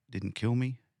illness didn't kill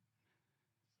me.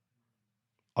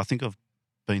 I think I've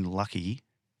been lucky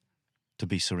to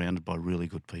be surrounded by really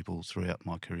good people throughout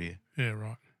my career. Yeah,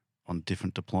 right. On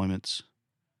different deployments,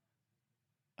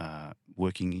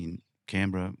 working in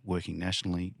Canberra, working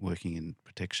nationally, working in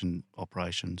protection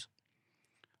operations.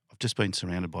 I've just been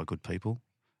surrounded by good people,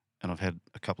 and I've had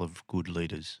a couple of good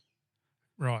leaders.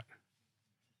 Right.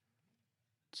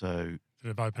 So that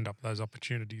have opened up those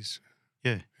opportunities.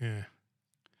 Yeah. Yeah.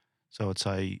 So I'd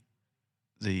say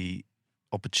the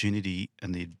opportunity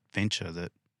and the adventure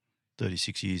that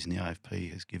 36 years in the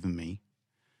AFP has given me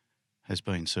has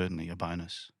been certainly a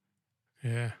bonus.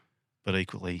 Yeah. But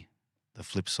equally, the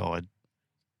flip side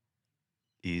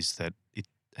is that it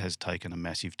has taken a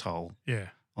massive toll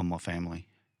on my family.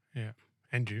 Yeah.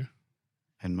 And you.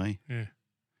 And me. Yeah.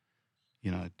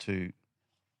 To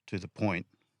the point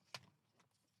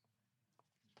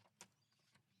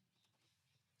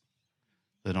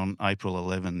that on April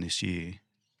 11 this year,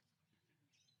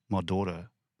 my daughter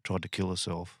tried to kill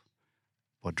herself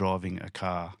by driving a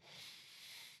car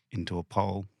into a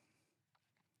pole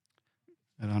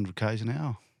at 100 k's an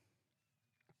hour.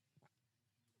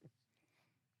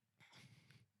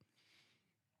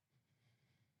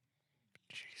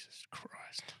 Jesus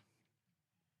Christ.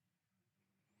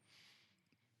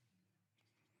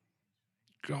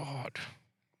 God.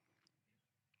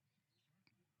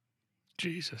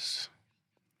 Jesus.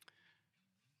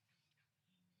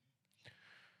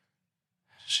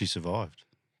 she survived.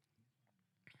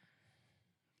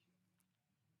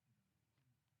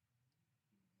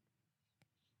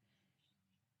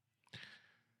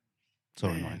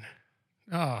 Sorry, Man. mate.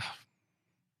 Oh,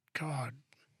 God.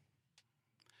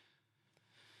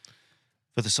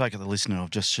 For the sake of the listener,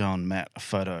 I've just shown Matt a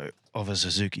photo of a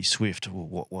Suzuki Swift, or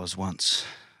what was once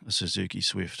a Suzuki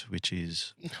Swift, which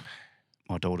is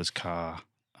my daughter's car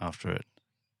after it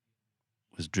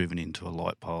was driven into a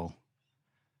light pole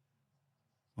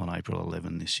on April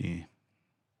 11 this year.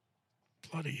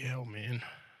 Bloody hell, man.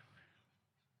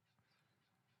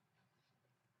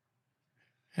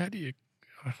 How do you...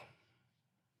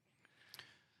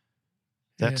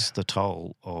 That's the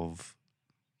toll of,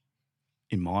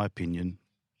 in my opinion,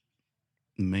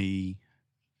 me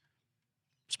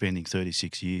spending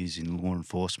 36 years in law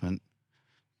enforcement,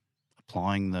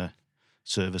 applying the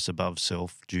service above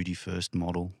self, duty first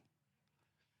model.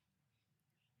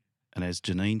 And as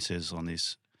Janine says on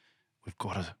this, we've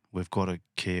got to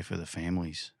care for the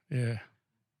families. Yeah.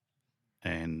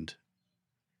 And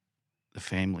the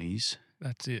families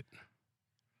That's it.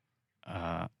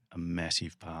 are a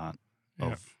massive part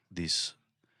Yep. of this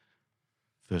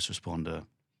first responder,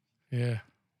 Yeah.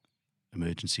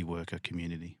 emergency worker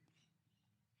community.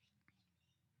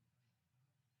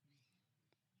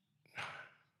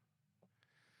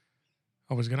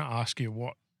 I was going to ask you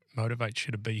what motivates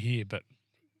you to be here, but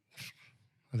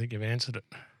I think you've answered it.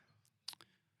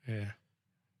 Yeah.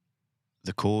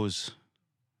 The cause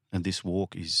and this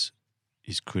walk is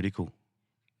critical.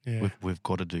 Yeah. We've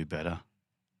got to do better.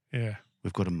 Yeah.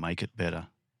 We've got to make it better.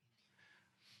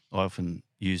 I often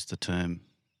use the term,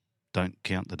 don't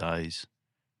count the days,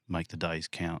 make the days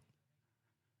count.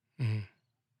 Mm.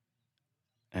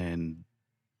 And,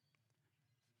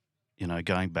 you know,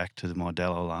 going back to my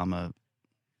Dalai Lama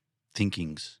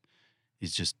thinkings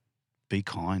is just be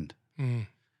kind,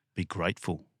 be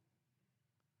grateful,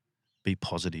 be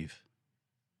positive.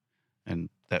 And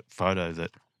that photo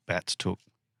that Bats took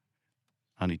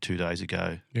only 2 days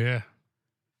ago Yeah.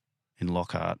 in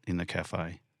Lockhart in the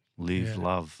cafe, live, Yeah.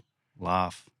 love,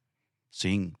 laugh,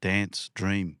 sing, dance,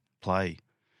 dream, play,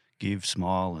 give,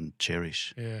 smile and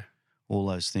cherish, Yeah. all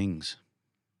those things.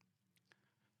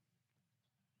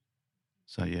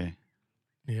 So, yeah.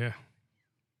 Yeah.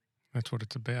 That's what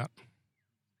it's about.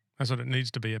 That's what it needs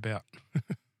to be about.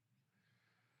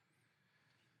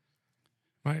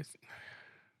 Mate,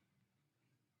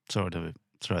 Sorry to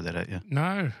throw that at you.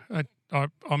 no,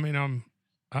 I mean,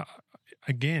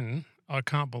 again, I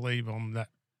can't believe I'm that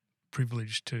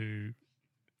privileged to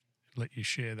let you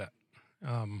share that.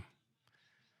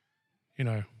 You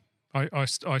know, I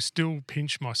still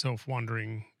pinch myself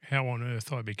wondering how on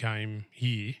earth I became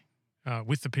here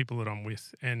with the people that I'm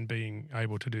with and being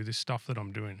able to do this stuff that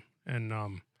I'm doing. And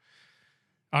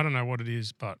I don't know what it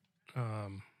is, but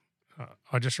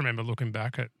I just remember looking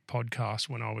back at podcasts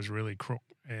when I was really crook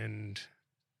and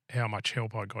how much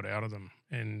help I got out of them.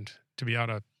 And to be able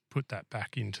to put that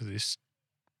back into this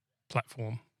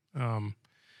platform, I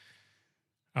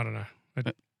don't know.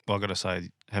 Well, I've got to say,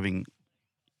 having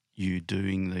you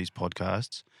doing these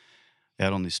podcasts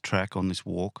out on this track, on this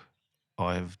walk,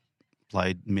 I have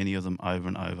played many of them over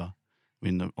and over.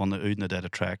 On the Oodnadatta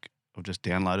track, I've just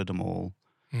downloaded them all.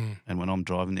 And when I'm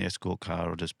driving the escort car,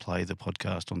 I'll just play the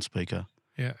podcast on speaker.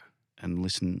 Yeah. And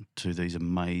listen to these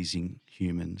amazing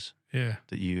humans Yeah.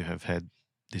 that you have had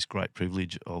this great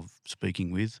privilege of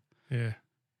speaking with. Yeah.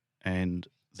 And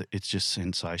it's just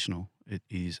sensational. It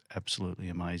is absolutely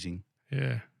amazing.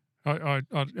 Yeah. I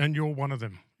and you're one of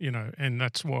them, you know, and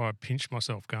that's why I pinch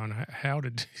myself going, how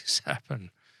did this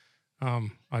happen?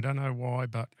 I don't know why,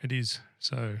 but it is.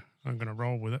 So I'm going to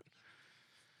roll with it.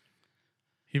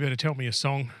 You better tell me a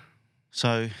song.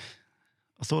 So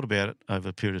I thought about it over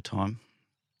a period of time.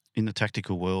 In the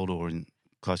tactical world or in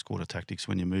close quarter tactics,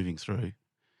 when you're moving through,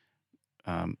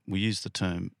 we use the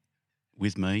term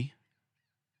with me,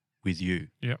 with you.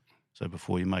 Yep. So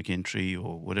before you make entry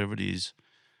or whatever it is,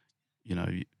 you know,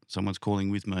 someone's calling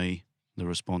with me, the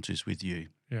response is with you.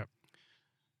 Yep.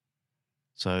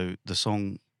 So the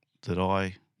song that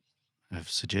I have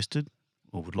suggested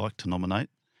or would like to nominate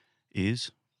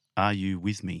is Are You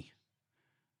With Me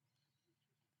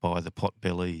by the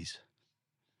Potbellies.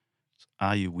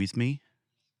 Are You With Me?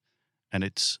 And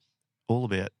it's all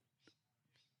about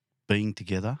being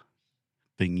together,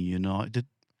 being united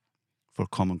for a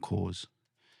common cause.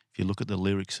 If you look at the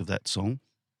lyrics of that song,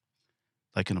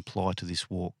 they can apply to this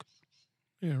walk.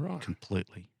 Yeah, right.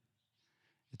 Completely.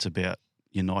 It's about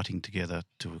uniting together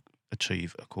to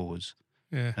achieve a cause.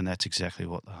 Yeah. And that's exactly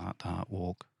what the Heart to Heart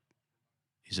walk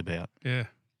is about. Yeah.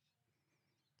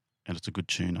 And it's a good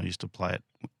tune. I used to play it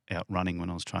out running when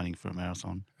I was training for a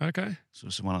marathon. Okay. So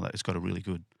it's one of that. It's got a really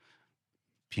good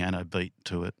piano beat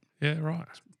to it. Yeah, right.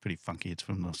 It's pretty funky. It's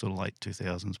from the sort of late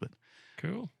 2000s, but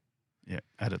Cool. yeah,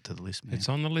 add it to the list, man. It's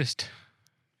on the list.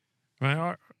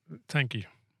 Well, thank you.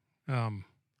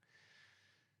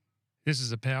 This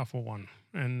is a powerful one.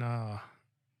 And,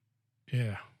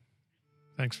 yeah,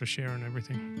 thanks for sharing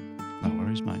everything. No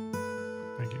worries, mate.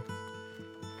 Thank you.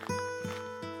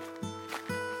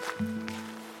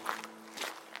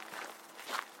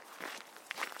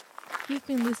 You've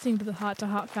been listening to the Heart to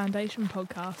Heart Foundation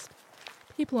podcast.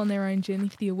 People on their own journey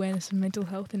for the awareness of mental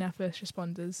health in our first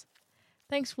responders.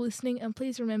 Thanks for listening, and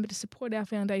please remember to support our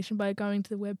foundation by going to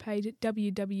the webpage at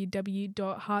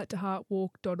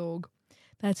www.hearttoheartwalk.org.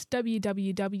 That's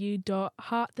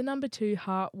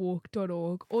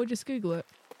www.heartwalk.org, or just Google it.